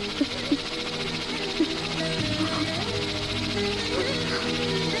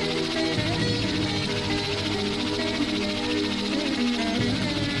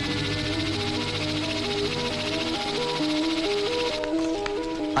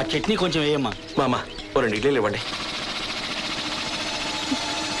 ఆ చట్నీ కొంచెం వేయమ్మా. మామ, ఓ 2 ఇడ్లీలు ఇవ్వండి.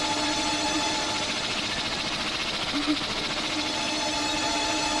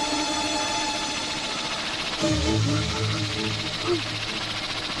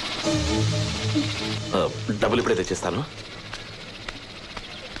 డబ్బులు ఇప్పుడే తెచ్చిస్తాను.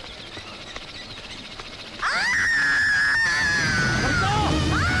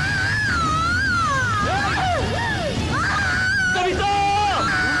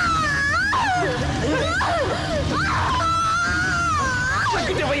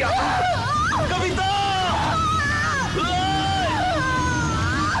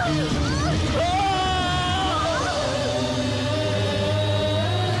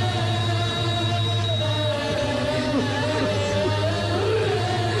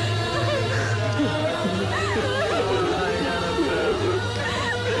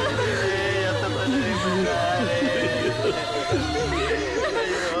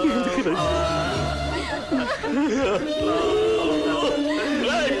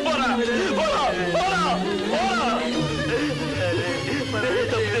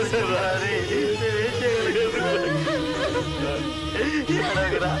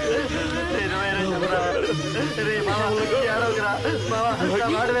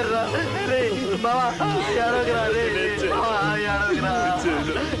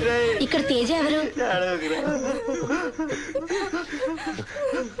 ఇక్కడ తేజ ఎవరు?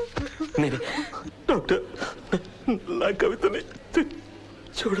 డాక్టర్, నా కవితని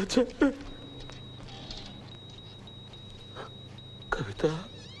చూడొచ్చా? కవిత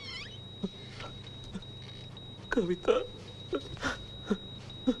కవిత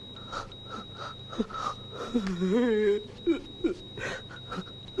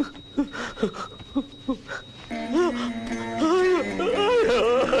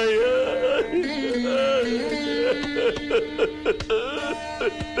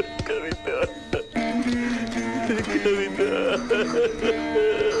కవిత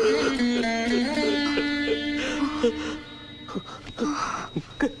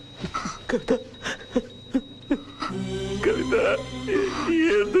కవిత,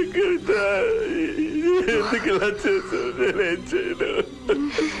 ఎందుకు కవిత, ఎందుకు ఇలా చేసావు? నేనేం చేయను.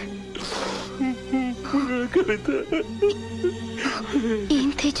 కవిత ఏం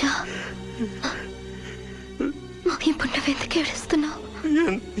తేజ, ఇప్పుడు నువ్వెందుకు ఏడుస్తున్నావు?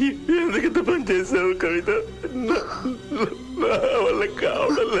 ఎందుకంత పని చేసావు కవిత? నా వల్ల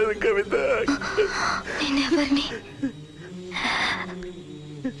కావడం లేదు కవిత. నేనెవరిని?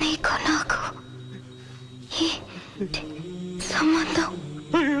 నీకు నాకు సంబంధం?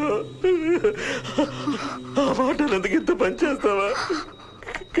 అయ్యో, ఆ మాటలు ఎందుకు ఇంత పని చేస్తావా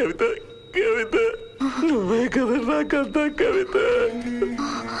కవిత? కవిత నువ్వే కదా నాకంతా కవిత.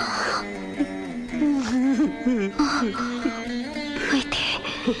 అయితే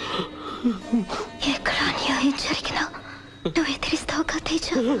ఎక్కడ అన్యాయం జరిగినా నువ్వు ఎదిరిస్తావు కదా తేజ?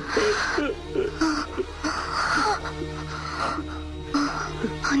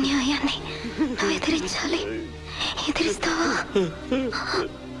 అన్యాయాన్ని నువ్వు ఎదిరించాలి. ఎదిరిస్తావా?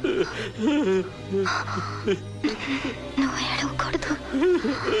 నువ్వు ఏడవకూడదు.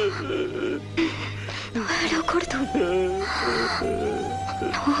 నువ్వు ఏడవకూడదు.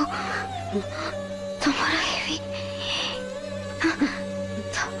 నువ్వు తమరాయేవి.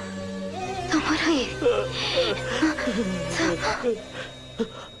 తమరాయేవి.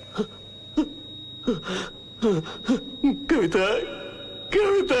 కవిత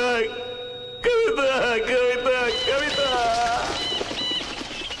కవిత కవిత కవిత కవిత.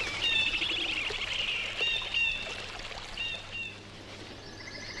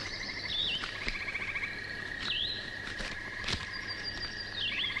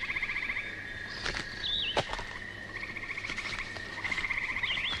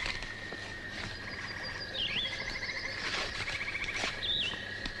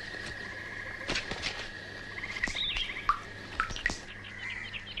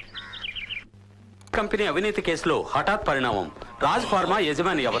 కంపెనీ అవినీతి కేసులో హఠాత్ పరిణామం. రాజ్ ఫార్మా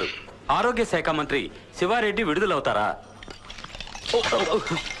యజమాని ఎవరు? ఆరోగ్య శాఖ మంత్రి శివారెడ్డి విడుదలవుతారా?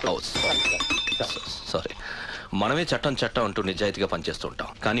 సారీ, మనమే చట్టం చట్టం అంటూ నిజాయితీగా పనిచేస్తూ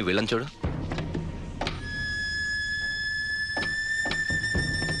ఉంటాం, కానీ వీళ్ళని చూడు.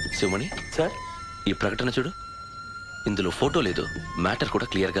 శివమణి సార్, ఈ ప్రకటన చూడు. ఇందులో ఫోటో లేదు, మ్యాటర్ కూడా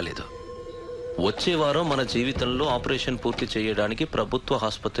క్లియర్గా లేదు. వచ్చే వారం మన జీవితంలో ఆపరేషన్ పూర్తి చేయడానికి ప్రభుత్వ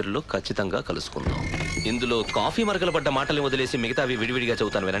ఆసుపత్రుల్లో ఖచ్చితంగా కలుసుకుందాం. ఇందులో కాఫీ మరకలు పడ్డ మాటల్ని వదిలేసి మిగతావి విడివిడిగా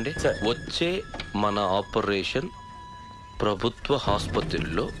చదువుతాను వినండి. వచ్చే మన ఆపరేషన్ ప్రభుత్వ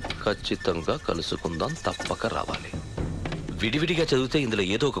ఆసుపత్రుల్లో ఖచ్చితంగా కలుసుకుందాం, తప్పక రావాలి. విడివిడిగా చదివితే ఇందులో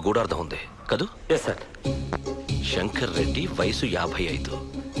ఏదో ఒక గూఢార్థం ఉంది కదూ? శంకర్ రెడ్డి వయసు 55,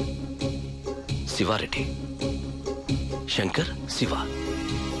 Sivareddy. Shankar, Shiva.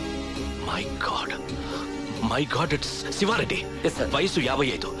 My God it's Sivareddy. వయసు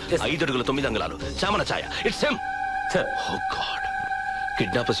 55, 5 అడుగుల 9 అంగుళాలు, చామన ఛాయ. It's him. Oh God,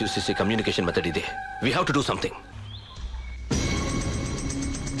 kidnappers use చేసే కమ్యూనికేషన్ మెథడ్ ఇదే. We have to do something.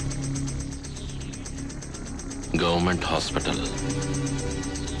 Government hospital,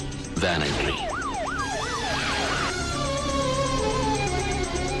 van entry.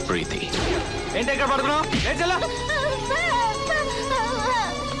 ప్రీతి ఏంటి ఎక్కడ పడుతున్నావు?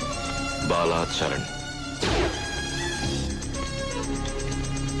 బాలా, చరణ్.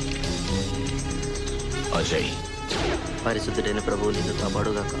 అజయ్. పరిశుద్ధుడైన ప్రభువు నిన్ను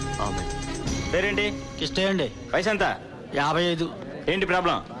కాపాడుగాక. ఆమె పేరేంటి? కిష్టేయండి. వయసు ఎంత? 55. ఏంటి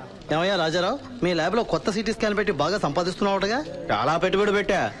ప్రాబ్లం? ఏమయ్యా రాజారావు, మీ ల్యాబ్ లో కొత్త సిటీ స్కాన్ పెట్టి బాగా సంపాదిస్తున్నావుగా? చాలా పెట్టుబడి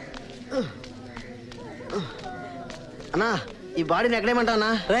పెట్టా. అన్నా, ఈ బాడీని ఎక్కడేమంటా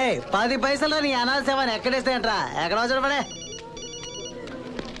అన్నా? రే 10 పైసలు నీ అనాథ సేవని ఎక్కడేస్తాయంట్రా? ఎక్కడ చూడబడే.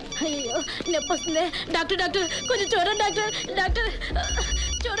 అయ్యో నొప్పి వస్తుంది. డాక్టర్ డాక్టర్ కొంచెం చూడండి డాక్టర్. డాక్టర్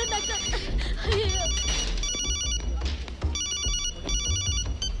చూడండి డాక్టర్. అయ్యో.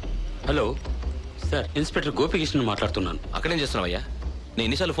 హలో సార్, ఇన్స్పెక్టర్ గోపికృష్ణ మాట్లాడుతున్నాను. అక్కడేం చేస్తున్నావయ్యా? నేను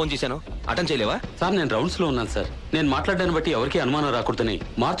ఎన్నిసార్లు ఫోన్ చేశాను, అటెండ్ చేయలేవా? సార్, నేను రౌండ్స్ లో ఉన్నాను సార్. నేను మాట్లాడడాన్ని బట్టి ఎవరికి అనుమానం రాకూడదని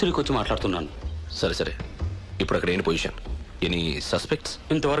మార్చురికి వచ్చి మాట్లాడుతున్నాను. సరే సరే, ఇప్పుడు అక్కడ ఏంటి పొజిషన్? Any suspects?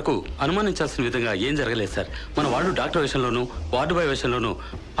 ఇంతవరకు అనుమానించాల్సిన విధంగా ఏం జరగలేదు సార్. మన వాళ్ళు డాక్టర్ విషయంలోనూ వార్డు బాయ్ విషయంలోనూ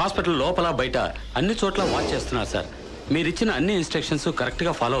హాస్పిటల్ లోపల బయట అన్ని చోట్ల వాచ్ చేస్తున్నారు సార్. మీరిచ్చిన అన్ని ఇన్స్ట్రక్షన్స్ కరెక్ట్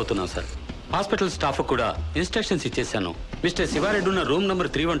గా ఫాలో అవుతున్నాం సార్. హాస్పిటల్ స్టాఫ్ కూడా ఇన్స్ట్రక్షన్స్ ఇచ్చేశాను. మిస్టర్ శివారెడ్డి ఉన్న రూమ్ నెంబర్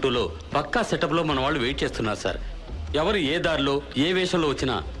 312లో పక్కా సెటప్ లో మన వాళ్ళు వెయిట్ చేస్తున్నారు సార్. ఎవరు ఏ దారిలో ఏ వేషంలో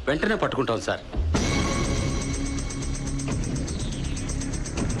వచ్చినా వెంటనే పట్టుకుంటాం సార్.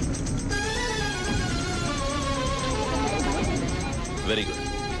 Very good.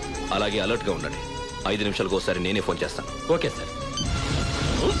 అలాగే అలర్ట్ గా ఉండండి. 5 నిమిషాలకు ఒకసారి నేనే ఫోన్ చేస్తాను. Okay sir.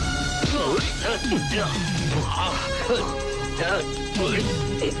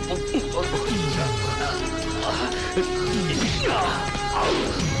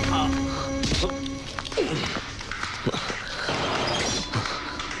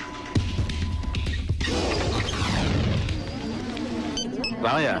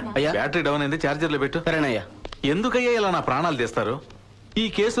 Ramayya battery down అయింది, ఛార్జర్లో పెట్టు. సరేనయ్యా. ఎందుకయ్యా ఇలా నా ప్రాణాలు తీస్తారు? ఈ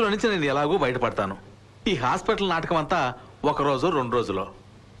కేసులో నుంచి నేను ఎలాగో బయటపడతాను. ఈ హాస్పిటల్ నాటకం అంతా 1 రోజు 2 రోజులో.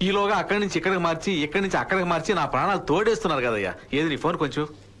 ఈలోగా అక్కడి నుంచి ఇక్కడికి మార్చి, ఇక్కడి నుంచి అక్కడికి మార్చి నా ప్రాణాలు తోడేస్తున్నారు కదయ్యా. ఏది నీ ఫోన్ కొంచెం.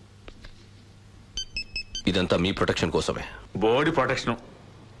 ఇదంతా మీ ప్రొటెక్షన్ కోసమే. Body protection.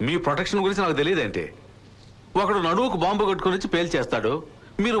 మీ ప్రొటెక్షన్ గురించి నాకు తెలియదేంటి? ఒకడు నడువుకు బాంబు కట్టుకుని వచ్చి పేల్చేస్తాడు,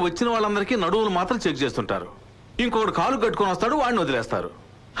 మీరు వచ్చిన వాళ్ళందరికీ నడువులు మాత్రం చెక్ చేస్తుంటారు. ఇంకొకడు కాలు కట్టుకుని వస్తాడు, వాడిని వదిలేస్తారు.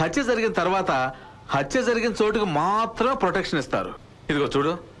 హత్య జరిగిన తర్వాత హత్య జరిగిన చోటుకు మాత్రమే ప్రొటెక్షన్ ఇస్తారు. ఇదిగో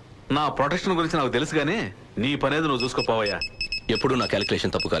చూడు, నా ప్రొటెక్షన్ గురించి నాకు తెలుసు కానీ నీ పనేది నువ్వు చూసుకోపోవయ్యా. ఎప్పుడూ నా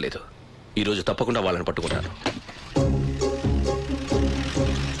క్యాలిక్యులేషన్ తప్పు కాలేదు. ఈ రోజు తప్పకుండా వాళ్ళని పట్టుకుంటాను.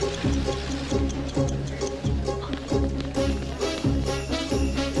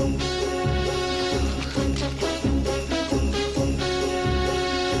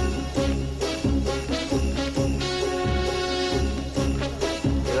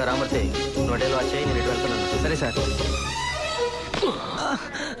 రామూర్తి, హోటల్ వచ్చి నేను ఇటు వెళ్తున్నాను. సరే సార్.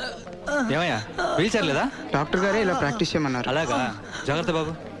 ఏమయ్యా వీల్ చైర్ లేదా? డాక్టర్ గారే ఇలా ప్రాక్టీస్ చేయమన్నారు. అలాగా, జాగ్రత్త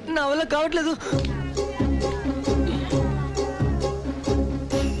బాబు. నా వల్ల కావట్లేదు.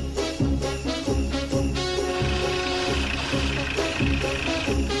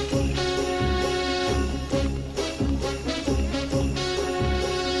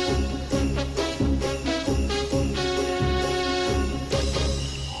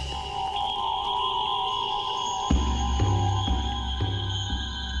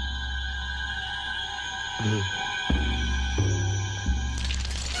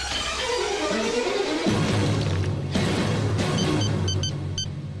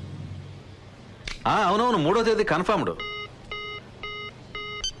 అవునవును, 3వ తేదీ కన్ఫర్మ్డ్.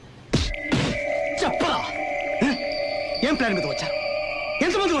 చెప్పరా, ఏం ప్లాన్ మీద వచ్చారు?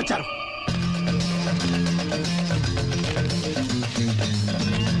 ఎంతమంది వచ్చారు?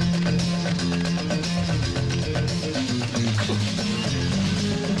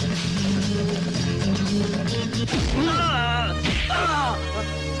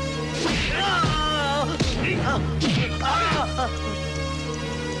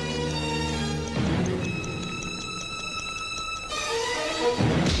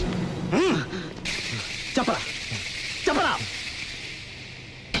 చెప్పరా, చెప్పరా,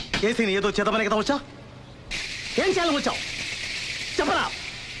 కేసీని ఏదో చేతమనే కదా వచ్చా? ఏం చేయాలని వచ్చావు? చెప్పరా.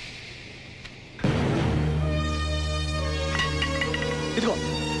 ఇదిగో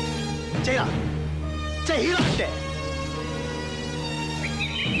చెయ్యరా, చెయ్యరా అంటే.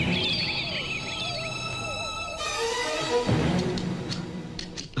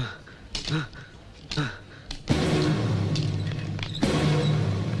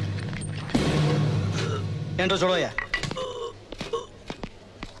 ఏంటో చూడవయ్యా.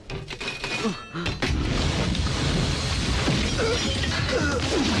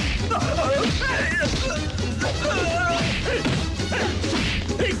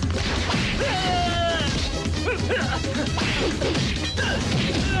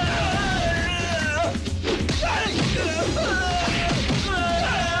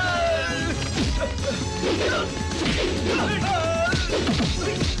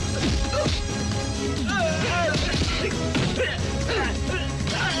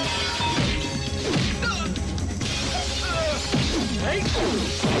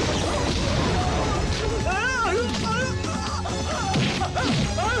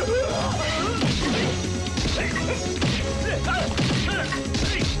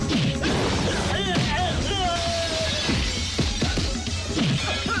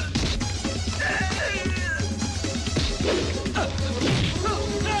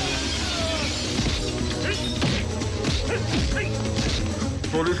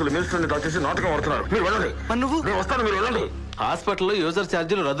 పోలీసులు మినిస్టర్ని దాచేసి నాటకం ఆడుతున్నారు. మీరు వెళ్ళండి. నువ్వు నేను వస్తాను, మీరు వెళ్ళండి. హాస్పిటల్లో యూజర్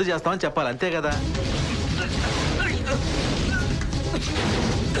ఛార్జీలు రద్దు చేస్తామని చెప్పాలి, అంతే కదా?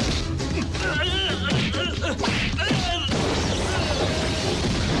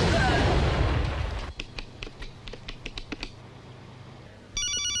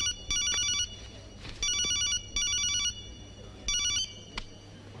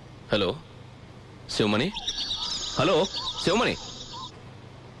 Hello Sivamani. Hello Sivamani.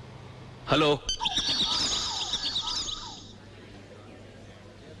 Hello.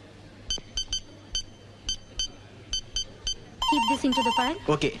 Keep this into the file.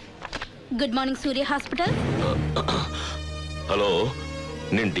 Okay. Good morning, Surya Hospital. Hello,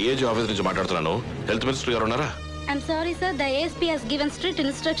 నేను డిఏజీ ఆఫీస్ నుంచి మాట్లాడుతున్నాను. హెల్త్ మినిస్టర్ గారు ఉన్నారా? I'm sorry, sir. The ASP has given strict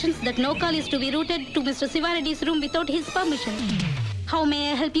instructions that no call is to be routed to Mr. Sivareddy's room without his permission. How may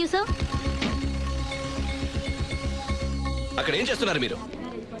I help you, sir? అక్కడ ఏం చేస్తున్నారు మీరు?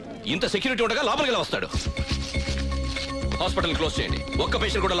 ఇంత security ఉండగా లోపలికి ఎలా వస్తాడు? హాస్పిటల్ క్లోజ్ చేయండి. ఒక్క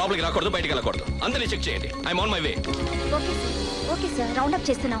పేషెంట్ కూడా లోపలికి రాకూడదు, బయటికి వెళ్ళకూడదు. అందరినీ చెక్ చేయండి. I'm on my way. Okay sir, round up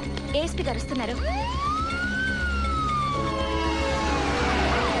చేస్తున్నాం. ఏఎస్పీ గారు వస్తున్నారు.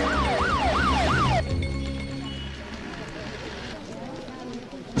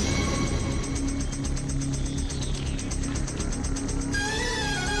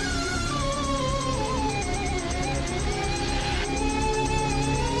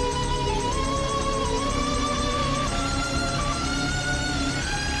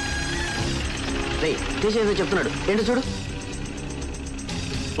 తీసేదో చెప్తున్నాడు ఏంటో చూడు.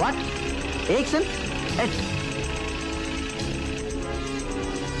 వాట్ ఏక్సన్ ఎట్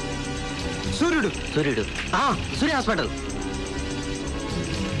సూర్యుడు సూర్యుడు సూర్య హాస్పిటల్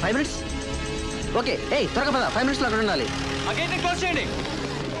 5 minutes. ఓకే త్వరగా పద, 5 minutes లో అక్కడ ఉండాలి. క్లోజ్ చేయండి.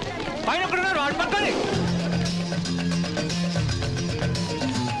 పైన ఒకడున్నారు, పక్కనే.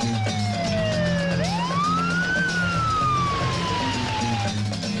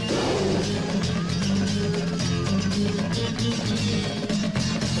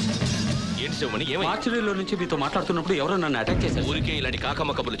 మార్చురీలో నుంచి మీతో మాట్లాడుతున్నప్పుడు ఎవరో నన్ను అటాక్ చేశారు. ఊరికే ఇలాంటి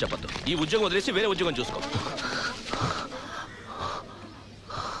కాకమ్మ కబుర్లు చెప్పద్దు. ఈ ఉద్యోగం వదిలేసి వేరే ఉద్యోగం చూసుకో.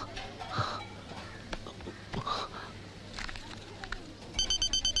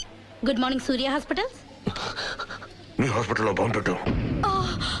 గుడ్ మార్నింగ్ సూర్య హాస్పిటల్. మీ హాస్పిటల్లో బాంబు పెట్టు.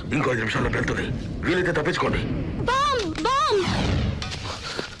 ఇంకో 5 నిమిషాల్లో పెడుతుంది. వీలైతే తప్పించుకోండి.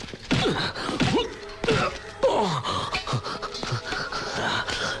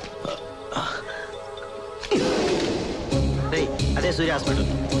 అదే సూర్య హాస్పిటల్.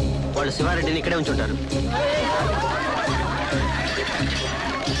 వాళ్ళు శివారెడ్డిని ఇక్కడే ఉంచుంటారు.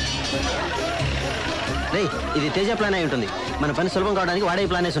 ఇది తేజ ప్లాన్ అయి ఉంటుంది. మన పని సులభం కావడానికి వాడే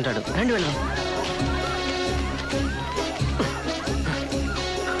ప్లాన్ వేసి ఉంటాడు. రండి వెళ్దాం.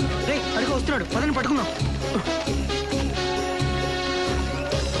 అడుగు వస్తున్నాడు, పదని పట్టుకుందాం.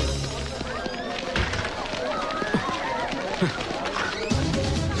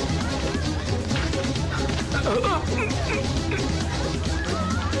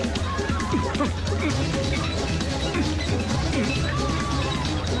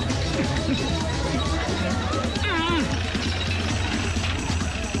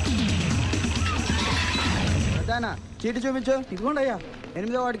 చీటి చూపించు. ఇదిగోండి అయ్యా,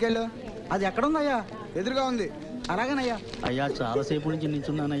 8వ వార్డుకి వెళ్ళు. అది ఎక్కడుందయ్యా? ఎదురుగా ఉంది. అలాగేనయ్యా. అయ్యా చాలాసేపు నుంచి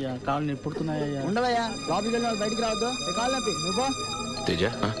నిల్చున్నానయ్యా, కాళ్ళు నిప్పుడుతున్నాయ్యా. ఉండవయ్యా, లోపలికి వెళ్ళి బయటికి రావద్దు. కాళ్ళు నొప్పి నువ్వు. తేజ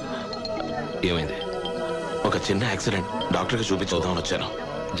ఏమైంది? ఒక చిన్న యాక్సిడెంట్. డాక్టర్కి చూపించుదామని వచ్చాను.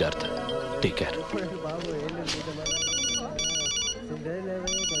 జాగ్రత్త, take care.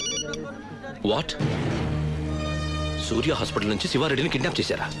 What? Surya hospital నుంచి శివారెడ్డిని కిడ్నాప్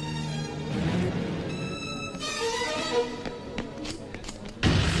చేశారా?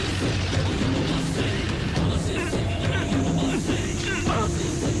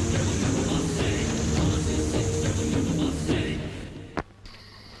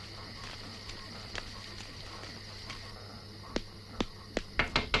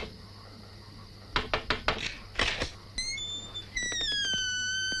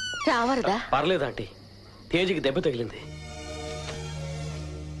 రావరదా? పర్లేదు ఆంటీ, తేజీకి దెబ్బ తగిలింది.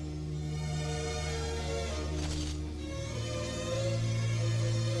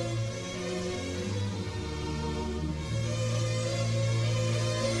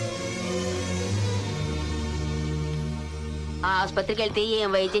 ఆసుపత్రికి వెళ్తే ఏం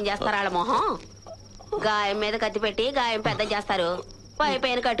వైద్యం చేస్తారు వాళ్ళ మొహం? గాయం మీద కత్తి పెట్టి గాయం పెద్ద చేస్తారు, పై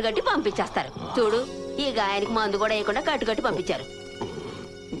పైన కట్టుకట్టి పంపించేస్తారు. చూడు, ఈ గాయానికి మందు కూడా వేయకుండా కట్టుకట్టి పంపించారు.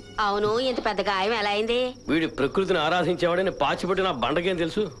 అవును, ఇంత పెద్ద గాయం ఎలా అయింది? వీడి ప్రకృతిని ఆరాధించేవాడని పాచిపెట్టిన బండకేం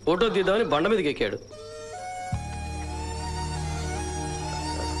తెలుసు. ఫోటో తీద్దామని బండ మీదకి ఎక్కాడు.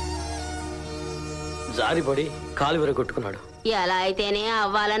 జారిపడి కాలు విరగొట్టుకున్నాడు. ఎలా అయితేనే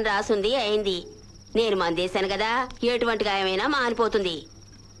అవ్వాలని రాసుంది, అయింది. నేను మందేశాను కదా, ఎటువంటి గాయమైనా మానిపోతుంది.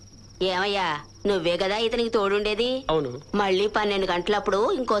 ఏమయ్యా, నువ్వే కదా ఇతనికి తోడుండేది? అవును. మళ్ళీ 12 గంటలప్పుడు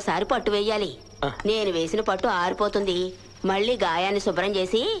ఇంకోసారి పట్టు వేయాలి. నేను వేసిన పట్టు ఆరిపోతుంది. మళ్ళీ గాయాన్ని శుభ్రం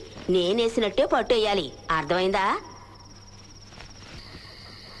చేసి నేనేసినట్టే పట్టు వేయాలి. అర్థమైందా?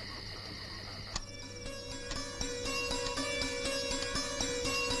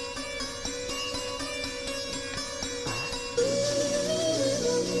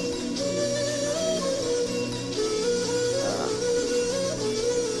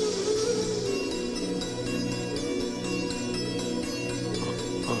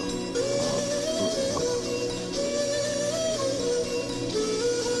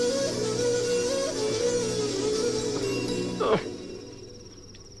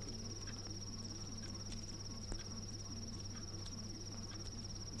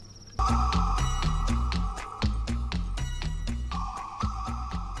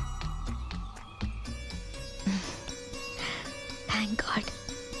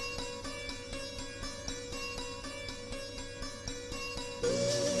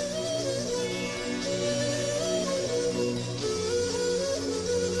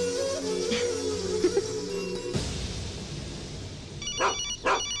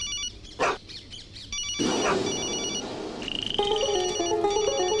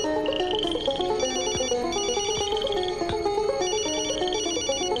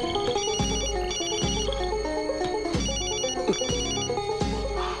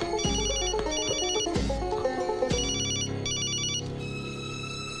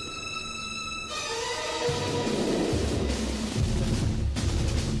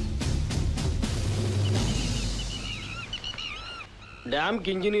 డ్యామ్కి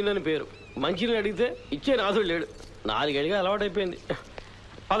ఇంజనీర్ అని పేరు. మంచినీళ్ళు అడిగితే ఇచ్చే రాజుడు లేడు. 4 ఏళ్ళుగా అలవాటైపోయింది.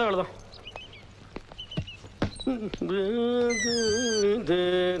 పద వెళదాం.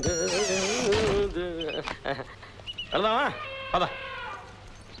 వెళదామా? పద.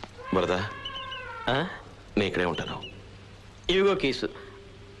 వరదా నేను ఇక్కడే ఉంటాను. ఇవిగో కేసు.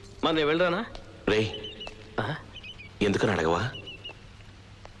 మరి నేను వెళ్ళరానా? రే ఎందుకని అడగవా?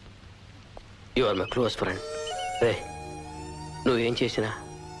 You are my close friend. రే నువ్వేం చేసినా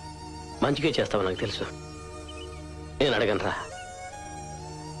మంచిగా చేస్తావు నాకు తెలుసు. నేను అడగను రా,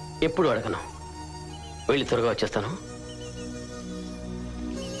 ఎప్పుడు అడగను. వెళ్ళి త్వరగా వచ్చేస్తాను.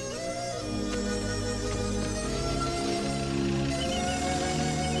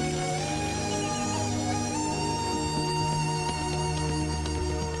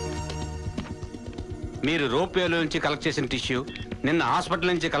 మీరు రోప్వేలో నుంచి కలెక్ట్ చేసిన టిష్యూ, నిన్న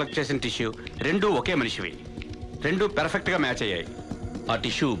హాస్పిటల్ నుంచి కలెక్ట్ చేసిన టిష్యూ రెండూ ఒకే మనిషివి. రెండూ పెర్ఫెక్ట్ గా మ్యాచ్ అయ్యాయి. ఆ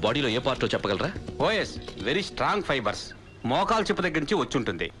టిష్యూ బాడీలో ఏ పార్టో చెప్పగలరా? OS, very strong fibres. మోకాలు చెప్పు దగ్గర నుంచి వచ్చి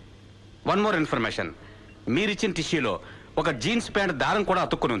ఉంటుంది. వన్ మోర్ ఇన్ఫర్మేషన్, మీరిచ్చిన టిష్యూలో ఒక జీన్స్ ప్యాంట్ దారం కూడా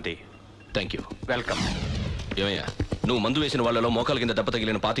అతుక్కుని ఉంది. Thank you. వెల్కమ్. ఏమయ్యా, నువ్వు మందు వేసిన వాళ్ళలో మోకాల కింద దెబ్బ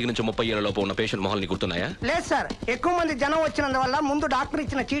తగిలిన 25 నుంచి 30 ఏళ్ల లోపు ఉన్న పేషెంట్ మొహాల్ని గుర్తున్నాయా? లేదు సార్, ఎక్కువ మంది జనం వచ్చినందువల్ల ముందు డాక్టర్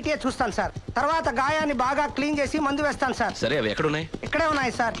ఇచ్చిన చీటీయే చూస్తాను సార్. తర్వాత గాయాన్ని బాగా క్లీన్ చేసి మందు వేస్తాను సార్. సరే, అవి ఎక్కడున్నాయి? ఇక్కడే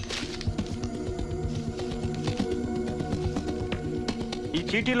ఉన్నాయి సార్. ఈ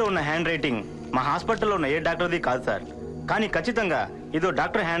చీటీలో ఉన్న హ్యాండ్ రైటింగ్ మా హాస్పిటల్లో ఉన్న ఏ డాక్టర్ది కాదు సార్. కానీ ఖచ్చితంగా ఇదో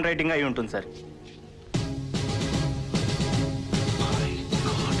డాక్టర్ హ్యాండ్ రైటింగ్ అయి ఉంటుంది సార్.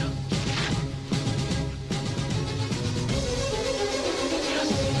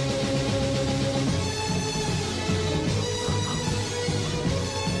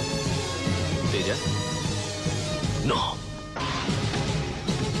 తేజ, నో.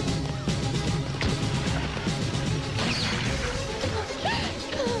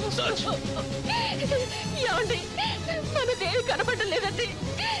 ఏమండి, మన దేవి కనపడడం లేదండి.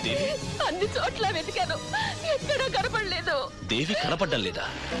 అన్ని చోట్ల వెతికాను, ఎక్కడా కనపడలేదు. దేవి కనపడ్డం లేదా?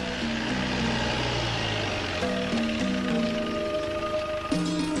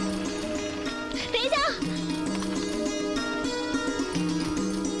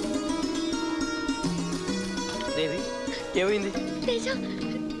 దేవి ఏమైంది? తేజ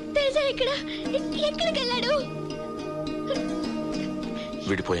తేజ ఎక్కడికి వెళ్ళాడు?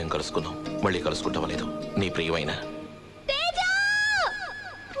 విడిపోయాం, కలుసుకున్నాం. మళ్ళీ కలుసుకుంటావా లేదు? నీ ప్రియమైన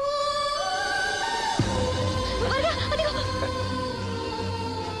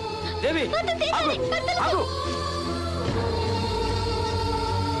దేవి ఆగు, ఆగు.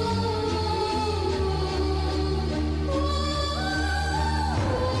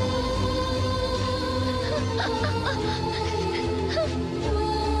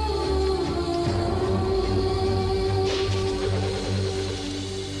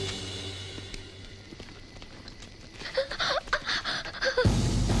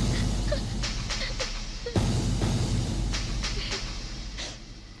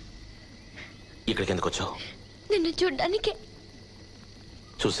 ఇక్కడికి ఎందుకు వచ్చావు? నిన్ను చూడ్డానికే.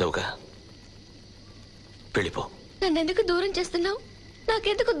 చూసావుగా, వెళ్ళిపో. నన్నెందుకు దూరం చేస్తున్నావు?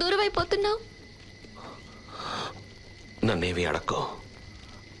 నాకెందుకు దూరం అయిపోతున్నావు? నన్నేమీ అడక్కో.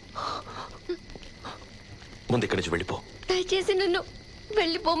 ముందు ఇక్కడి నుంచి వెళ్ళిపో. దయచేసి నన్ను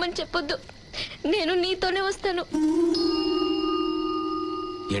వెళ్ళిపోమని చెప్పొద్దు. నేను నీతోనే వస్తాను.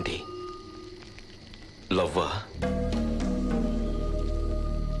 ఏంటి, లవ్వా?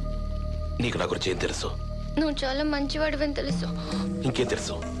 నీకు నా గురించి ఏం తెలుసు? నువ్వు చాలా మంచివాడివని తెలుసు. ఇంకేం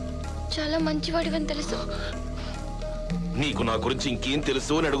తెలుసు? చాలా మంచివాడివని తెలుసు. నీకు నా గురించి ఇంకేం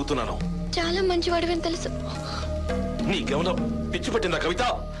తెలుసు అని అడుగుతున్నాను. చాలా మంచివాడివని తెలుసు. నీకేమన్నా పిచ్చి పట్టిందా కవిత?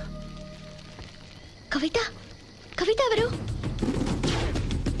 కవిత? కవిత ఎవరు?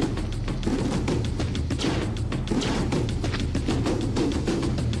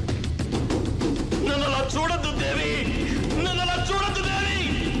 నన్ను అలా చూడద్దు దేవి, నన్ను అలా చూడద్దు దేవి.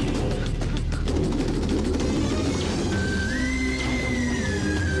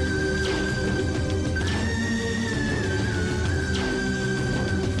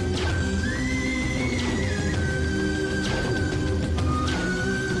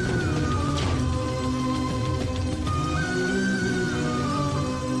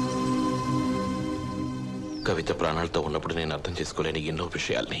 కవిత ప్రాణాలతో ఉన్నప్పుడు నేను అర్థం చేసుకోలేని ఎన్నో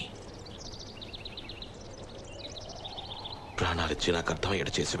విషయాల్ని ప్రాణాలిచ్చి నాకు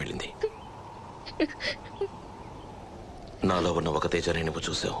అర్థమయ్యేట చేసి వెళ్ళింది. నాలో ఉన్న ఒక తేజని నువ్వు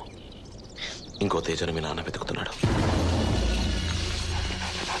చూసావు, ఇంకో తేజని మీ నాన్న వెతుకుతున్నాడు.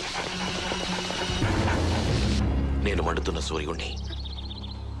 నేను మండుతున్న సూర్యుణ్ణి,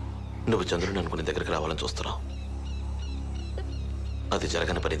 నువ్వు చంద్రుని అనుకుని దగ్గరికి రావాలని చూస్తున్నావు. అది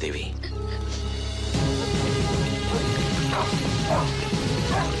జరగని పని దేవి.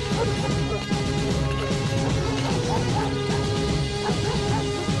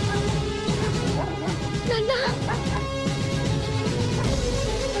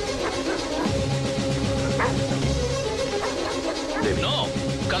 నో,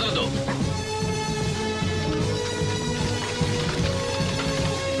 కదలదు.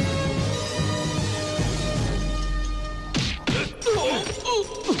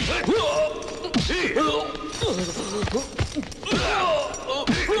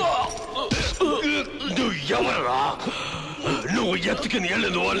 నువ్వు ఎవరా? నువ్వు ఎత్తుకుని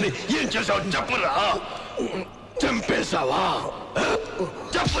వెళ్ళిన వాళ్ళని ఏం చేసావు చెప్పరా? చంపేశావా?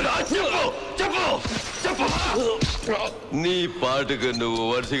 చెప్పురా, చెప్పు చెప్పు చెప్పు. నీ పాటుకు నువ్వు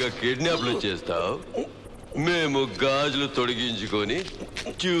వరుసగా కిడ్నాప్లు చేస్తావు, మేము గాజులు తొడిగించుకొని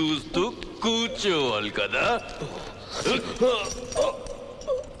చూస్తూ కూర్చోవాలి కదా.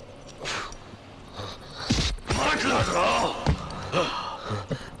 మాట్లాడరా,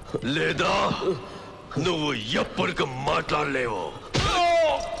 లేదా నువ్వు ఎప్పటికి మాట్లాడలేవు.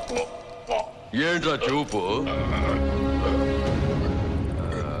 ఏంట్రా చూపు?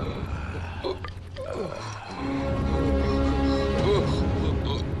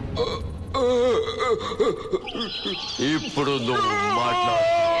 ఇప్పుడు నువ్వు మాట్లాడు.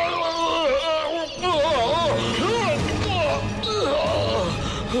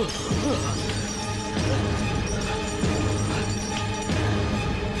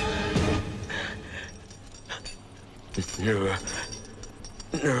 నువ్వు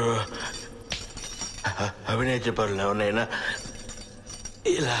అవినీతి పనులు ఎవరైనా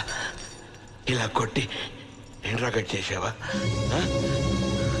ఇలా ఇలా కొట్టి ఇంట్రాగేట్ చేసావా?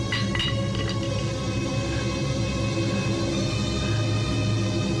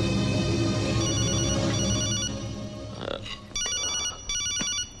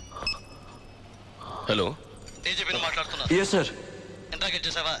 హలో, డీజీపీని మాట్లాడుతున్నా. Yes sir. ఇంట్రాగేట్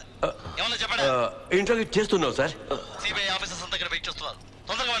చేసావా? ఏమన్నా చెప్పండి. ఇంట్రాగేట్ చేస్తున్నావు సార్. సిబిఐ ఆఫీసర్స్ దగ్గర వెయిట్ చేస్తున్నారు.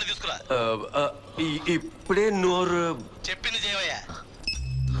 తొందరగా వాడిని తీసుకురా. ఇప్పుడే నోరు చెప్పింది చేయవయ్యా.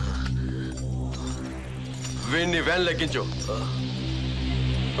 వీడిని van లెక్కించు.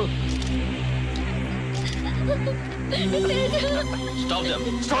 Stop them.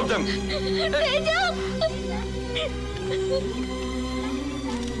 Stop them.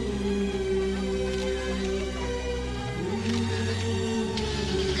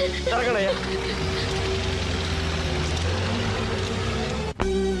 జరగడయ్యా.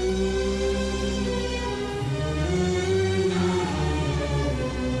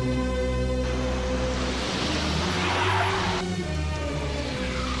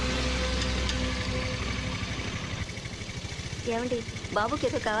 ఏమండి, బాబుకి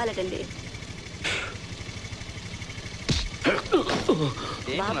ఏదో కావాలటండి.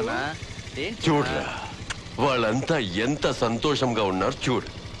 చూడరా, వాళ్ళంతా ఎంత సంతోషంగా ఉన్నారు చూడు.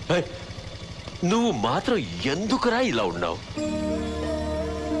 నువ్వు మాత్రం ఎందుకురా ఇలా ఉన్నావు?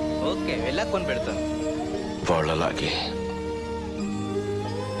 ఓకే, వెళ్ళా కొని పెడతాను. వాళ్ళలాగే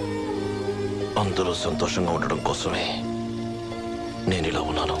అందరూ సంతోషంగా ఉండడం కోసమే నేను ఇలా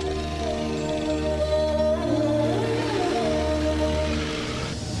ఉన్నాను.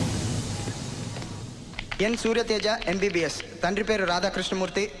 ఎన్ సూర్యతేజ ఎంబీబీఎస్. తండ్రి పేరు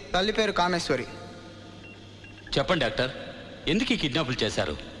రాధాకృష్ణమూర్తి, తల్లి పేరు కామేశ్వరి. చెప్పండి డాక్టర్, ఎందుకు ఈ కిడ్నాపులు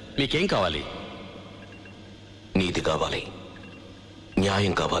చేశారు? మీకేం కావాలి? నీతి కావాలి,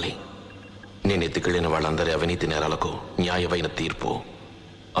 న్యాయం కావాలి. నేను ఎత్తుకెళ్లిన వాళ్ళందరి అవినీతి నేరాలకు న్యాయమైన తీర్పు,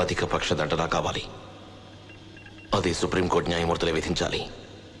 అధిక పక్ష దండన కావాలి. అది సుప్రీంకోర్టు న్యాయమూర్తులే విధించాలి.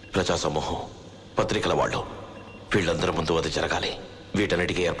 ప్రజా సమూహం, పత్రికల వాళ్ళు, వీళ్ళందరి ముందు అది జరగాలి.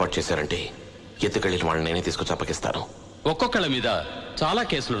 వీటన్నిటికీ ఏర్పాటు చేశారంటే ఎత్తుకెళ్లిన వాళ్ళని నేనే తీసుకొచ్చి అప్పగిస్తాను. ఒక్కొక్కళ్ళ మీద చాలా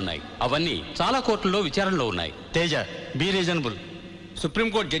కేసులున్నాయి. అవన్నీ చాలా కోర్టుల్లో విచారణలో ఉన్నాయి. Teja, be reasonable.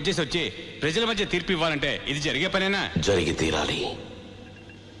 Supreme court judges వచ్చి ప్రజల మధ్య తీర్పు ఇవ్వాలంటే ఇది జరిగే పనేనా? జరిగి తీరాలి,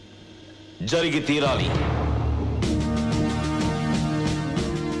 జరిగి తీరాలి.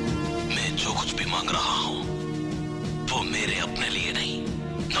 मैं जो कुछ भी मांग रहा हूं वो मेरे अपने लिए नहीं,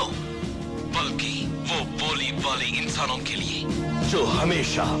 नो, बल्कि वो बोली वाले इंसानों के लिए जो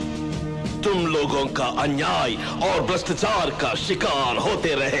हमेशा तुम लोगों का अन्याय और भ्रष्टाचार का शिकार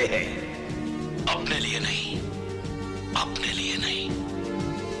होते रहे हैं. अपने लिए नहीं, अपने लिए नहीं.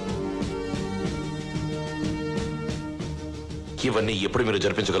 ఇవన్నీ ఎప్పుడు మీరు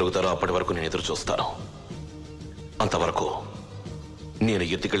జరిపించగలుగుతారో అప్పటి వరకు నేను ఎదురు చూస్తాను. అంతవరకు నేను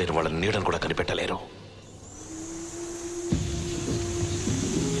ఎత్తుకెళ్లిన వాళ్ళ నీడను కూడా కనిపెట్టలేరు.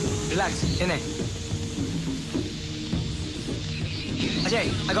 Relax. Cine. Ajay,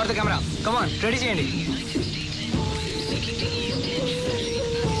 I got the camera. Come on, ready చేయండి.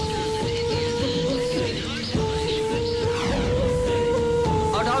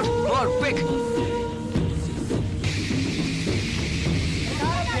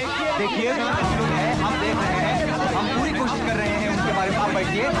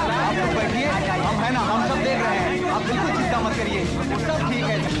 बैठिए, आप लोग बैठिए। हम है ना, हम सब देख रहे हैं, आप बिल्कुल चिंता मत करिए, सब ठीक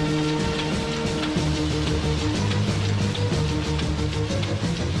है।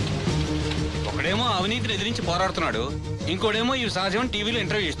 ఒకడేమో అవినీతిని ఎదిరించి పోరాడుతున్నాడు, ఇంకోడేమో ఇవి సహజం టీవీలో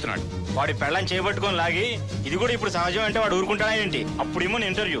ఇంటర్వ్యూ ఇస్తున్నాడు. వాడి పెళ్ళని చేపట్టుకొని లాగి ఇది కూడా ఇప్పుడు సహజం అంటే వాడు ఊరుకుంటాడా ఏంటి? అప్పుడేమో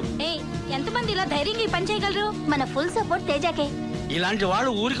ఇంటర్వ్యూ. ఎంతమంది ఇలా ధైర్యంగా ఈ పని చేయగలరు? మన ఫుల్ సపోర్ట్ తేజాకే. ఇలాంటి వాడు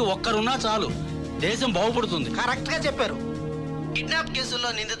ఊరికి ఒక్కరున్నా చాలు, దేశం బాగుపడుతుంది. కరెక్ట్ గా చెప్పారు. కిడ్నాప్ కేసుల్లో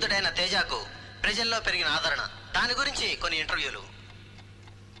నిందితుడైన తేజాకు ప్రజల్లో పెరిగిన ఆదరణ, దాని గురించి కొన్ని ఇంటర్వ్యూలు.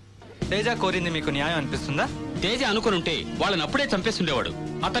 తేజ కోరింది మీకు న్యాయం అనిపిస్తుందా? తేజ అనుకునుంటే వాళ్ళని అప్పుడే చంపేస్తుండేవాడు.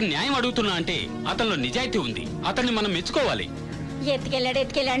 అతను న్యాయం అడుగుతున్నా అంటే అతనిలో నిజాయితీ ఉంది. అతన్ని మనం మెచ్చుకోవాలి. ఎత్తుకెళ్ళాడు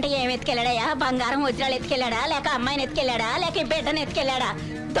అంటే ఏం ఎత్తుకెళ్ళాడయ్యా? బంగారం వజ్రాలు ఎత్తుకెళ్ళాడా, లేక అమ్మాయిని ఎత్తుకెళ్ళాడా, లేక బిడ్డను ఎత్తుకెళ్ళాడా?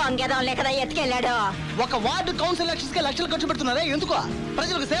 దొంగదం కదా ఎత్తుకెళ్ళాడు. ఒక వార్డు కౌన్సిల్ ఎలక్షన్స్ కి లక్షలు ఖర్చు పెడుతున్నారే ఎందుకు?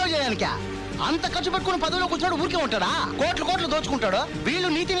 ప్రజలకు సేవ చేయడానిక. అంత ఖర్చు పెట్టుకుని పదవిలో కూర్చోడు ఊరికే ఉంటాడా? కోట్లు దోచుకుంటాడు. వీళ్ళు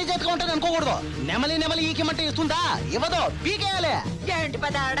నీతి నిజాయితీగా ఉంటారు అనుకోకూడదు. నెమలి ఈకిమంటే ఇస్తుందా? ఇవ్వదు, పీకేయాలి. ఏంటి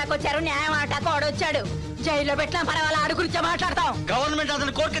పెద్ద ఆడాకొచ్చారు, న్యాయం ఆట కోడొచ్చాడు. జైల్లో పెట్టినా పర్వాలా, ఆడు గురించి మాట్లాడతాం. గవర్నమెంట్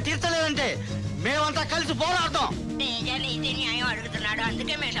అతని కోరిక తీర్చలేదంటే మేమంతా కలిసి పోరాడతాం. నీతి న్యాయం అడుగుతున్నాడు,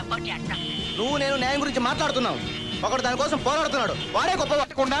 అందుకే మేము సపోర్ట్ చేస్తాం. నువ్వు నేను న్యాయం గురించి మాట్లాడుతున్నావు, ఒకడు దానికోసం పోరాడుతున్నాడు. వాడే గొప్ప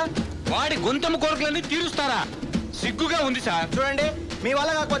పట్టకుండా వాడి గొంతమ్మ కోరికలన్నీ తీరుస్తారా? సిగ్గుగా ఉంది సార్. చూడండి, మీ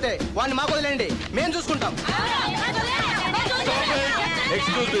వల్ల కాకపోతే వాడిని మాకు వదిలేండి, మేము చూసుకుంటాం.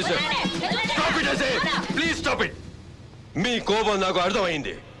 Excuse me sir, stop it I say, please stop it. మీ కోపం నాకు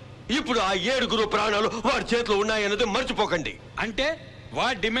అర్థమైంది. ఇప్పుడు ఆ 7 ప్రాణాలు వాడి చేతిలో ఉన్నాయన్నది మర్చిపోకండి. అంటే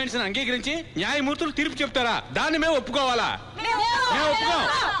వాడి డిమాండ్స్ అంగీకరించి న్యాయమూర్తులు తీర్పు చెప్తారా? దాన్ని మేము ఒప్పుకోవాలా?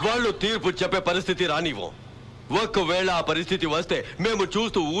 వాళ్ళు తీర్పు చెప్పే పరిస్థితి రానివ్వం. ఒక్కవేళ ఆ పరిస్థితి వస్తే మేము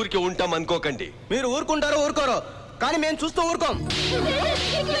చూస్తూ ఊరికి ఉంటాం అనుకోకండి. మీరు ఊరుకుంటారో ఊరుకోరో, కానీ మేము చూస్తూ ఊరుకోం.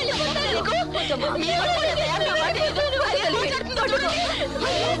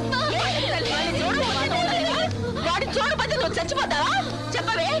 వాడి చూడపోతే నువ్వు చచ్చిపోతావా?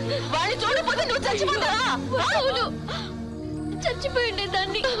 చెప్పవే, వాడిని చూడపోతే నువ్వు చచ్చిపోతావా? అవును,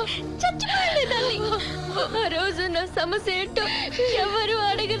 చచ్చిపోయిండేదాన్ని. ఆ రోజు నా సమస్య ఏంటో ఎవరు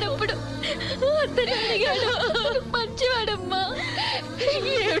అడగనప్పుడు అతను అడిగాడు. మంచివాడమ్మా.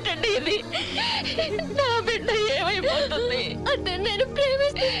 ఏమిటండి ఇది? నా బిడ్డ ఏమైపోతుంది? అతను నేను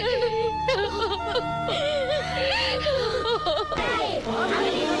ప్రేమిస్తున్నాను.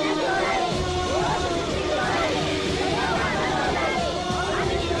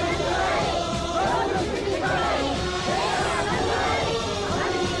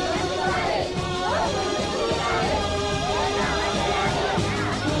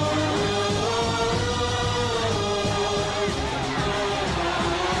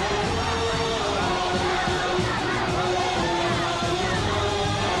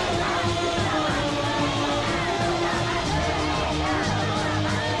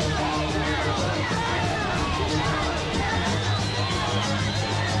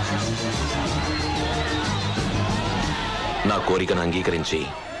 నా కోరికను అంగీకరించి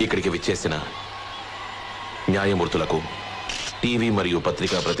ఇక్కడికి విచ్చేసిన న్యాయమూర్తులకు, టీవీ మరియు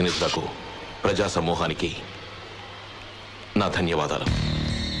పత్రికా ప్రతినిధులకు, ప్రజా సమూహానికి నా ధన్యవాదాలు.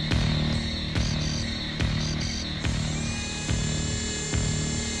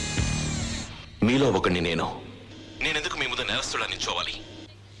 మీలో ఒకడిని నేనెందుకు మీ ముందు నేరస్తుడా నిల్చోవాలి?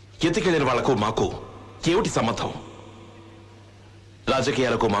 ఎత్తుకెళ్లిన వాళ్లకు మాకు ఏమిటి సంబంధం?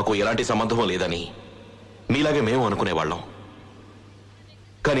 రాజకీయాలకు మాకు ఎలాంటి సంబంధం లేదని మీలాగే మేము అనుకునేవాళ్ళం.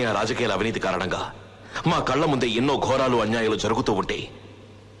 కానీ ఆ రాజకీయాల అవినీతి కారణంగా మా కళ్ల ముందే ఎన్నో ఘోరాలు, అన్యాయాలు జరుగుతూ ఉంటే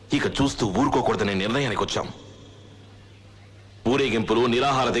ఇక చూస్తూ ఊరుకోకూడదనే నిర్ణయానికి వచ్చాం. ఊరేగింపులు,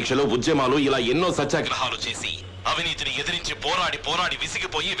 నిరాహార దీక్షలు, ఉద్యమాలు, ఇలా ఎన్నో సత్యాగ్రహాలు చేసి అవినీతిని ఎదిరించి పోరాడి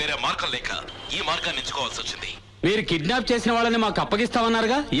విసిగిపోయి వేరే మార్గం లేక ఈ మార్గాన్ని ఎంచుకోవాల్సి వచ్చింది. మీరు కిడ్నాప్ చేసిన వాళ్ళని మాకు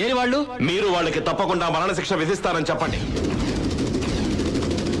అప్పగిస్తామన్నారుగా, ఏరి వాళ్ళు? మీరు వాళ్ళకి తప్పకుండా మరణశిక్ష విధిస్తారని చెప్పండి.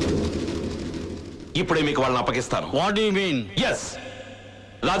 ఇప్పుడే మీకు వాళ్ళని అప్పగిస్తాను. What do you mean? Yes,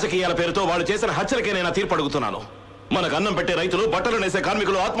 రాజకీయాల పేరుతో వాళ్ళు చేసిన హత్యలకే నేను తీర్పు అడుగుతున్నాను. మనకు అన్నం పెట్టే రైతులు, బట్టలు నేసే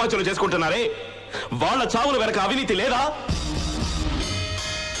కార్మికులు ఆత్మహత్యలు చేసుకుంటున్నారే, వాళ్ళ చావుల వెనక అవినీతి లేదా?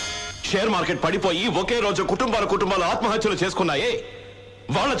 షేర్ మార్కెట్ పడిపోయి ఒకే రోజు కుటుంబాలు ఆత్మహత్యలు చేసుకున్నాయే,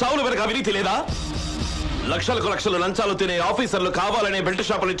 వాళ్ళ చావుల వెనక అవినీతి లేదా? లక్షలకు లక్షలు లంచాలు తినే ఆఫీసర్లు కావాలనే బెల్ట్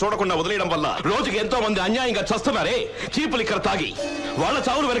షాపులు చూడకుండా వదిలేయడం వల్ల రోజుకి ఎంతో మంది అన్యాయంగా చస్తున్నారే, చీపులు ఇక్కడ తాగి, వాళ్ళ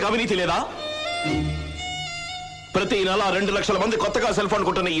చావుల వెనక అవినీతి లేదా? ప్రతి నెల 2 లక్షల మంది కొత్తగా సెల్ ఫోన్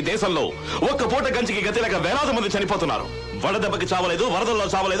కొంటున్న ఈ దేశంలో ఒక్క పూట గంజికి గతి లేక వేలాది మంది చనిపోతున్నారు. వడదెబ్బకి చావలేదు, వరదల్లో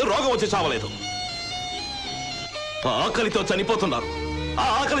చావలేదు, రోగం వచ్చి చావలేదు, ఆకలితో చనిపోతున్నారు. ఆ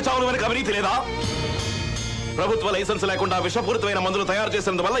ఆకలి చావుల వెనక అవినీతి లేదా? ప్రభుత్వ లైసెన్స్ లేకుండా విషపూరితమైన మందులు తయారు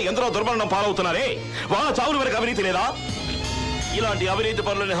చేసినందువల్ల ఎందరో దుర్మరణం పాలవుతున్నారే, వాళ్ళ చావుల వెనక అవినీతి లేదా? ఇలాంటి అవినీతి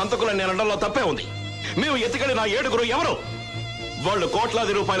పనులని హంతకులని అనడంలో తప్పే ఉంది. మేము ఎత్తికెళ్లిన 7 ఎవరు? వాళ్ళు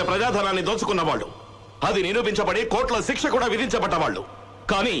కోట్లాది రూపాయల ప్రజాధనాన్ని దోచుకున్న వాళ్ళు. అది నిరూపించబడి కోట్ల శిక్ష కూడా విధించబడ్డవాళ్ళు.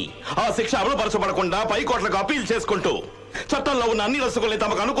 కానీ ఆ శిక్ష అమలుపరచబడకుండా పైకోట్లకు అప్పీల్ చేసుకుంటూ చట్టంలో ఉన్న అన్ని లసుకుల్ని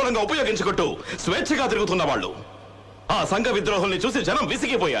తమకు అనుకూలంగా ఉపయోగించుకుంటూ స్వేచ్ఛగా తిరుగుతున్న వాళ్ళు. ఆ సంఘ విద్రోహుల్ని చూసి జనం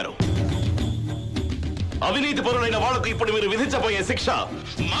విసిగిపోయారు. అవినీతి పరులైన వాళ్లకు ఇప్పుడు మీరు విధించబోయే శిక్ష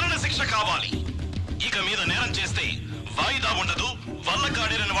మరణ శిక్ష కావాలి. ఇక మీద నేరం చేస్తే వాయిదా ఉండదు,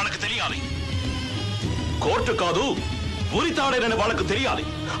 వల్లకాడేనని వాళ్ళకి తెలియాలి. కోర్టు కాదు, ఉరితాడేనని వాళ్ళకు తెలియాలి.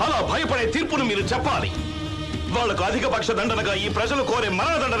 అలా భయపడే తీర్పును మీరు చెప్పాలి. వాళ్లకు అధిక పక్ష దండనగా ఈ ప్రజలు కోరే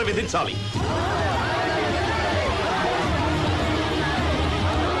మరణదండన విధించాలి.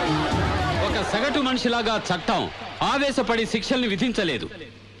 ఒక సగటు మనిషిలాగా చట్టం ఆవేశపడి శిక్షల్ని విధించలేదు.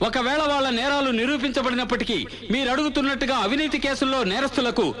 ఒకవేళ వాళ్ళ నేరాలు నిరూపించబడినప్పటికీ మీరు అడుగుతున్నట్టుగా అవినీతి కేసుల్లో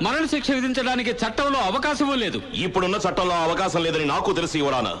నేరస్తులకు మరణ శిక్ష విధించడానికి చట్టంలో అవకాశమూ లేదు. ఇప్పుడున్న చట్టంలో అవకాశం లేదని నాకు తెలిసి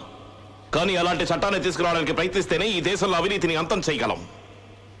యువరానా. కానీ అలాంటి చట్టాన్ని తీసుకురావడానికి ప్రయత్నిస్తేనే ఈ దేశంలో అవినీతిని అంతం చేయగలం.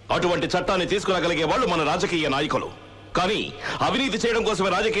 అటువంటి చట్టాన్ని తీసుకురాగలిగే వాళ్ళు మన రాజకీయ నాయకులు. కానీ అవినీతి చేయడం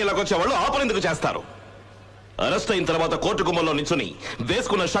కోసమే రాజకీయాలకు వచ్చే వాళ్ళు ఆపరేందుకు చేస్తారు. అరెస్ట్ అయిన తర్వాత కోర్టు గుమ్మల్లో నించుని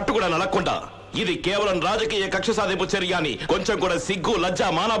వేసుకున్న షర్టు కూడా నలక్కుండా ఇది కేవలం రాజకీయ కక్ష సాధింపు చర్య అని కొంచెం కూడా సిగ్గు, లజ్జ,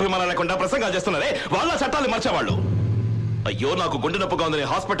 మానాభిమానం లేకుండా ప్రసంగాలు చేస్తున్నారే వాళ్ళ చట్టాలు మార్చేవాళ్ళు. అయ్యో, నాకు గుండె నొప్పుగా ఉందని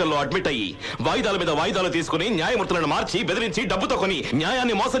హాస్పిటల్లో అడ్మిట్ అయ్యి వాయిదాల మీద వాయిదాలు తీసుకుని న్యాయమూర్తులను మార్చి బెదిరించి డబ్బుతో కొని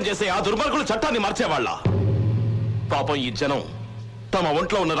న్యాయాన్ని మోసం చేసే ఆ దుర్మార్గులు చట్టాన్ని మార్చేవాళ్ళ. పాపం ఈ జనం తమ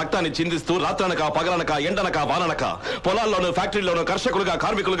ఒంట్లో ఉన్న రక్తాన్ని చిందిస్తూ రాత్రనక పగలనక ఎండనక వాననక పొలాల్లోనూ ఫ్యాక్టరీలోనూ కర్షకులుగా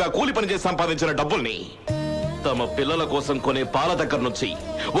కార్మికులుగా కూలి పని చేసి సంపాదించిన డబ్బుల్ని తమ పిల్లల కోసం కొనే పాల దగ్గర నుంచి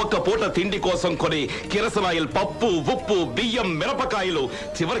ఒక్క పూట తిండి కోసం కొనే కిరసనాయిల్, పప్పు, ఉప్పు, బియ్యం, మిరపకాయలు,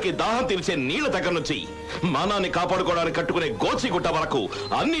 చివరికి దాహం తీర్చే నీళ్ల దగ్గర నుంచి మానాన్ని కాపాడుకోవడానికి కట్టుకునే గోచిగుట్ట వరకు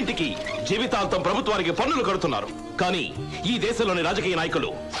అన్నింటికీ జీవితాంతం ప్రభుత్వానికి పన్నులు కడుతున్నారు. కానీ ఈ దేశంలోని రాజకీయ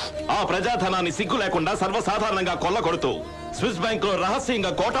నాయకులు ఆ ప్రజాధనాన్ని సిగ్గు లేకుండా సర్వసాధారణంగా కొల్లగొడుతూ స్విస్ బ్యాంక్ లో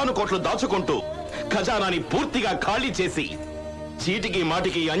రహస్యంగా కోటాను కోట్లు దాచుకుంటూ ఖజానాని పూర్తిగా ఖాళీ చేసి చీటికి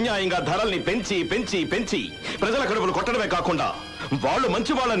మాటికి అన్యాయంగా ధరల్ని పెంచి పెంచి పెంచి ప్రజల కడుపులు కొట్టడమే కాకుండా వాళ్ళు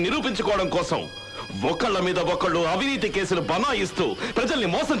మంచి వాళ్ళని నిరూపించుకోవడం కోసం ఒకళ్ళ మీద ఒకళ్ళు అవినీతి కేసులు బనాయిస్తూ ప్రజల్ని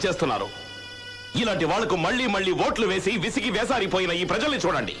మోసం చేస్తున్నారు. ఇలాంటి వాళ్లకు మళ్లీ మళ్లీ ఓట్లు వేసి విసిగి వేసారిపోయిన ఈ ప్రజల్ని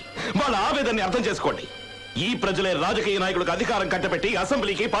చూడండి. వాళ్ళ ఆవేదనని అర్థం చేసుకోండి. ఈ ప్రజలే రాజకీయ నాయకులకు అధికారం కట్టబెట్టి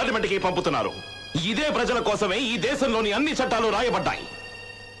అసెంబ్లీకి, పార్లమెంట్కి పంపుతున్నారు. ఇదే ప్రజల కోసమే ఈ దేశంలోని అన్ని చట్టాలు రాయబడ్డాయి.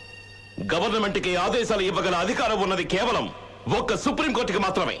 గవర్నమెంట్కి ఆదేశాలు ఇవ్వగల అధికారం ఉన్నది కేవలం ఒక్క సుప్రీంకోర్టుకి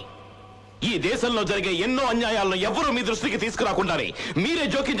మాత్రమే. ఈ దేశంలో జరిగే ఎన్నో అన్యాయాలను ఎవ్వరూ మీ దృష్టికి తీసుకురాకుండానే మీరే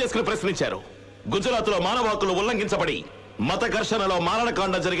జోక్యం చేసుకుని ప్రశ్నించారు. గుజరాత్ లో మానవ హక్కులు ఉల్లంఘించబడి మత ఘర్షణలో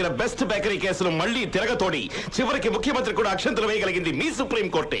మారణకాండ జరిగిన బెస్ట్ బేకరీ కేసును మళ్లీ తిరగతోడి చివరికి ముఖ్యమంత్రి కూడా అక్షంతలు వేయగలిగింది మీ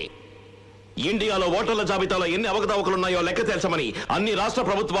సుప్రీంకోర్టే. ఇండియాలో ఓటర్ల జాబితాలో ఎన్ని అవకతవకలున్నాయో లెక్క తేల్చమని అన్ని రాష్ట్ర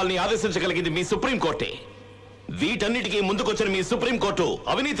ప్రభుత్వాల్ని ఆదేశించగలిగింది మీ సుప్రీంకోర్టే. వీటన్నిటికీ ముందుకొచ్చిన మీ సుప్రీంకోర్టు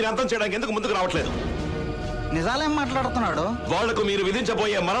అవినీతిని అంతం చేయడానికి ఎందుకు ముందుకు రావట్లేదు? నిజాలేం మాట్లాడుతున్నాడు? వాళ్లకు మీరు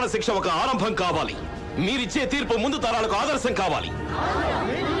విధించబోయే మరణ శిక్ష ఒక ఆరంభం కావాలి. మీరిచ్చే తీర్పు ముందు తరాలకు ఆదర్శం కావాలి.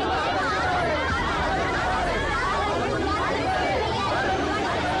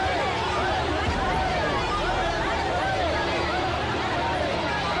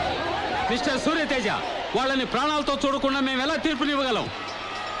 మిస్టర్ సూర్యతేజ, వాళ్ళని ప్రాణాలతో చూడకుండా మేము ఎలా తీర్పునివ్వగలం?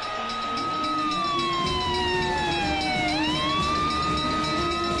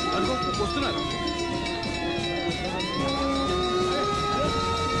 వస్తున్నారు.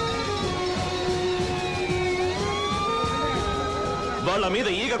 వాళ్ళ మీద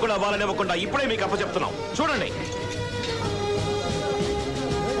ఈగ కూడా వాళ్ళనివ్వకుండా ఇప్పుడే మీకు అప్పచెప్తున్నాం. చూడండి.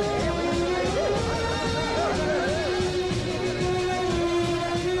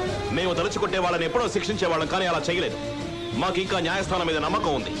 మేము తలుచుకుంటే వాళ్ళని ఎప్పుడో శిక్షించేవాళ్ళం, కానీ అలా చేయలేదు. మాకు ఇంకా న్యాయస్థానం మీద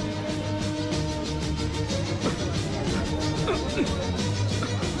నమ్మకం ఉంది.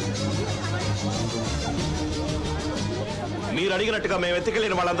 మీరు అడిగినట్టుగా మేము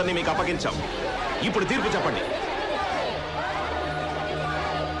ఎత్తుకెళ్లిన వాళ్ళందరినీ మీకు అప్పగించాం. ఇప్పుడు తీర్పు చెప్పండి.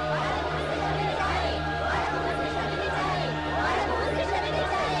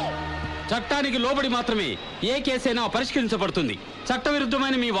 చట్టానికి లోబడి మాత్రమే ఏ కేసైనా పరిష్కరించబడుతుంది.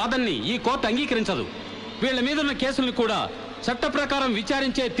 చట్టవిరుద్ధమైన మీ వాదనని ఈ కోర్టు అంగీకరించదు. వీళ్ల మీదున్న కేసుల్ని కూడా చట్ట ప్రకారం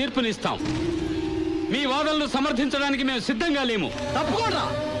విచారించే తీర్పునిస్తాం. మీ వాదనలు సమర్థించడానికి మేము సిద్ధంగా లేము. తప్పకుండా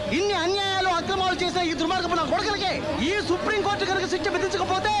ఇన్ని అన్యాయాలు, అక్రమాలు చేసే ఈ దుర్మార్గపు నా కొడుకులకి ఈ సుప్రీంకోర్టు కనుక శిక్ష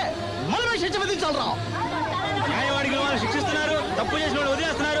విధించకపోతే మనమే శిక్ష విధించాలరా. న్యాయవాడికి వాళ్ళు శిక్షిస్తున్నారు, తప్పు చేసిన వాళ్ళు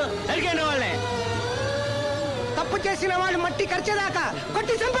వదిలేస్తున్నారు. సరిగ్గా వాళ్ళే తప్పు చేసిన వాళ్ళు మట్టి ఖర్చేదాకా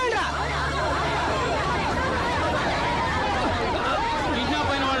కొట్టి చంపండి.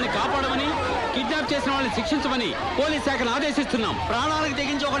 కిడ్నాప్ అయిన వాళ్ళని కాపాడమని, కిడ్నాప్ చేసిన వాళ్ళని శిక్షించమని పోలీస్ శాఖను ఆదేశిస్తున్నాం. ప్రాణాలకు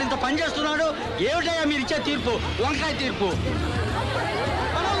తెగించి ఒకడు ఇంత పని చేస్తున్నాడు. ఏమిటయ్యా మీరు ఇచ్చే తీర్పు? వంకాయ తీర్పు.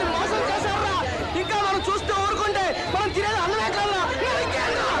 మోసం చేశారా? ఇంకా మనం చూస్తూ ఊరుకుంటే మనం తినేది అన్నమే కల్లా.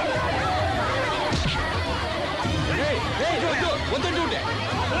 వద్దంటుంటే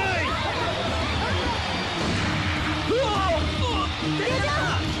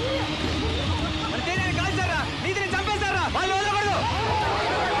కాల్చారా? నీతిని చంపేశారా? వాళ్ళు వదలకూడదు.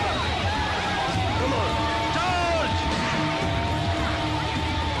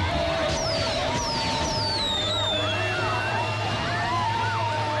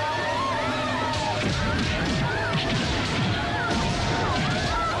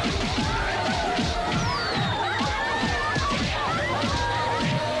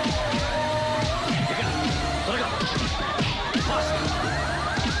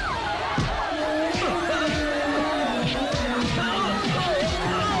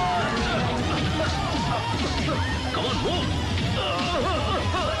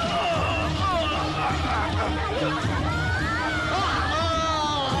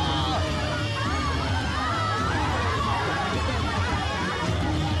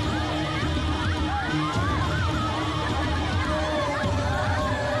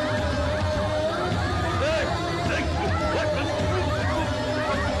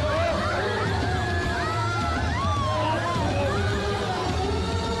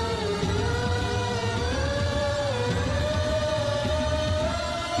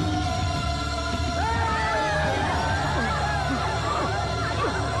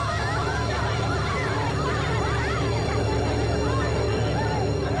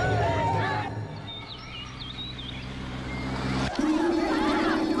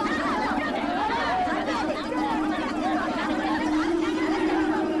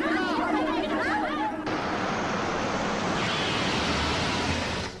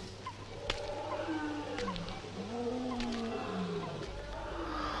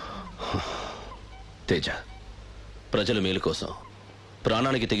 తేజ, ప్రజల మేలు కోసం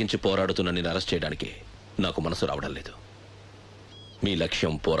ప్రాణానికి తెగించి పోరాడుతున్న నేను అరెస్ట్ చేయడానికి నాకు మనసు రావడం లేదు. మీ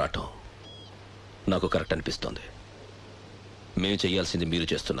లక్ష్యం పోరాటం నాకు కరెక్ట్ అనిపిస్తోంది. మేము చేయాల్సింది మీరు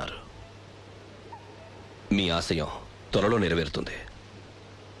చేస్తున్నారు. మీ ఆశయం త్వరలో నెరవేరుతుంది.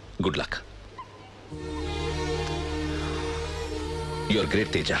 Good luck. You are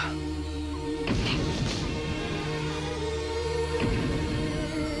great Teja.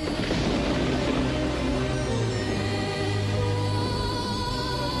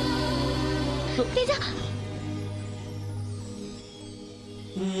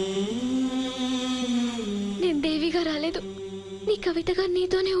 నేను దేవిగా రాలేదు. నీ కవితగా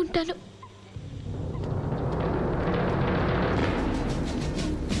నీతోనే ఉంటాను.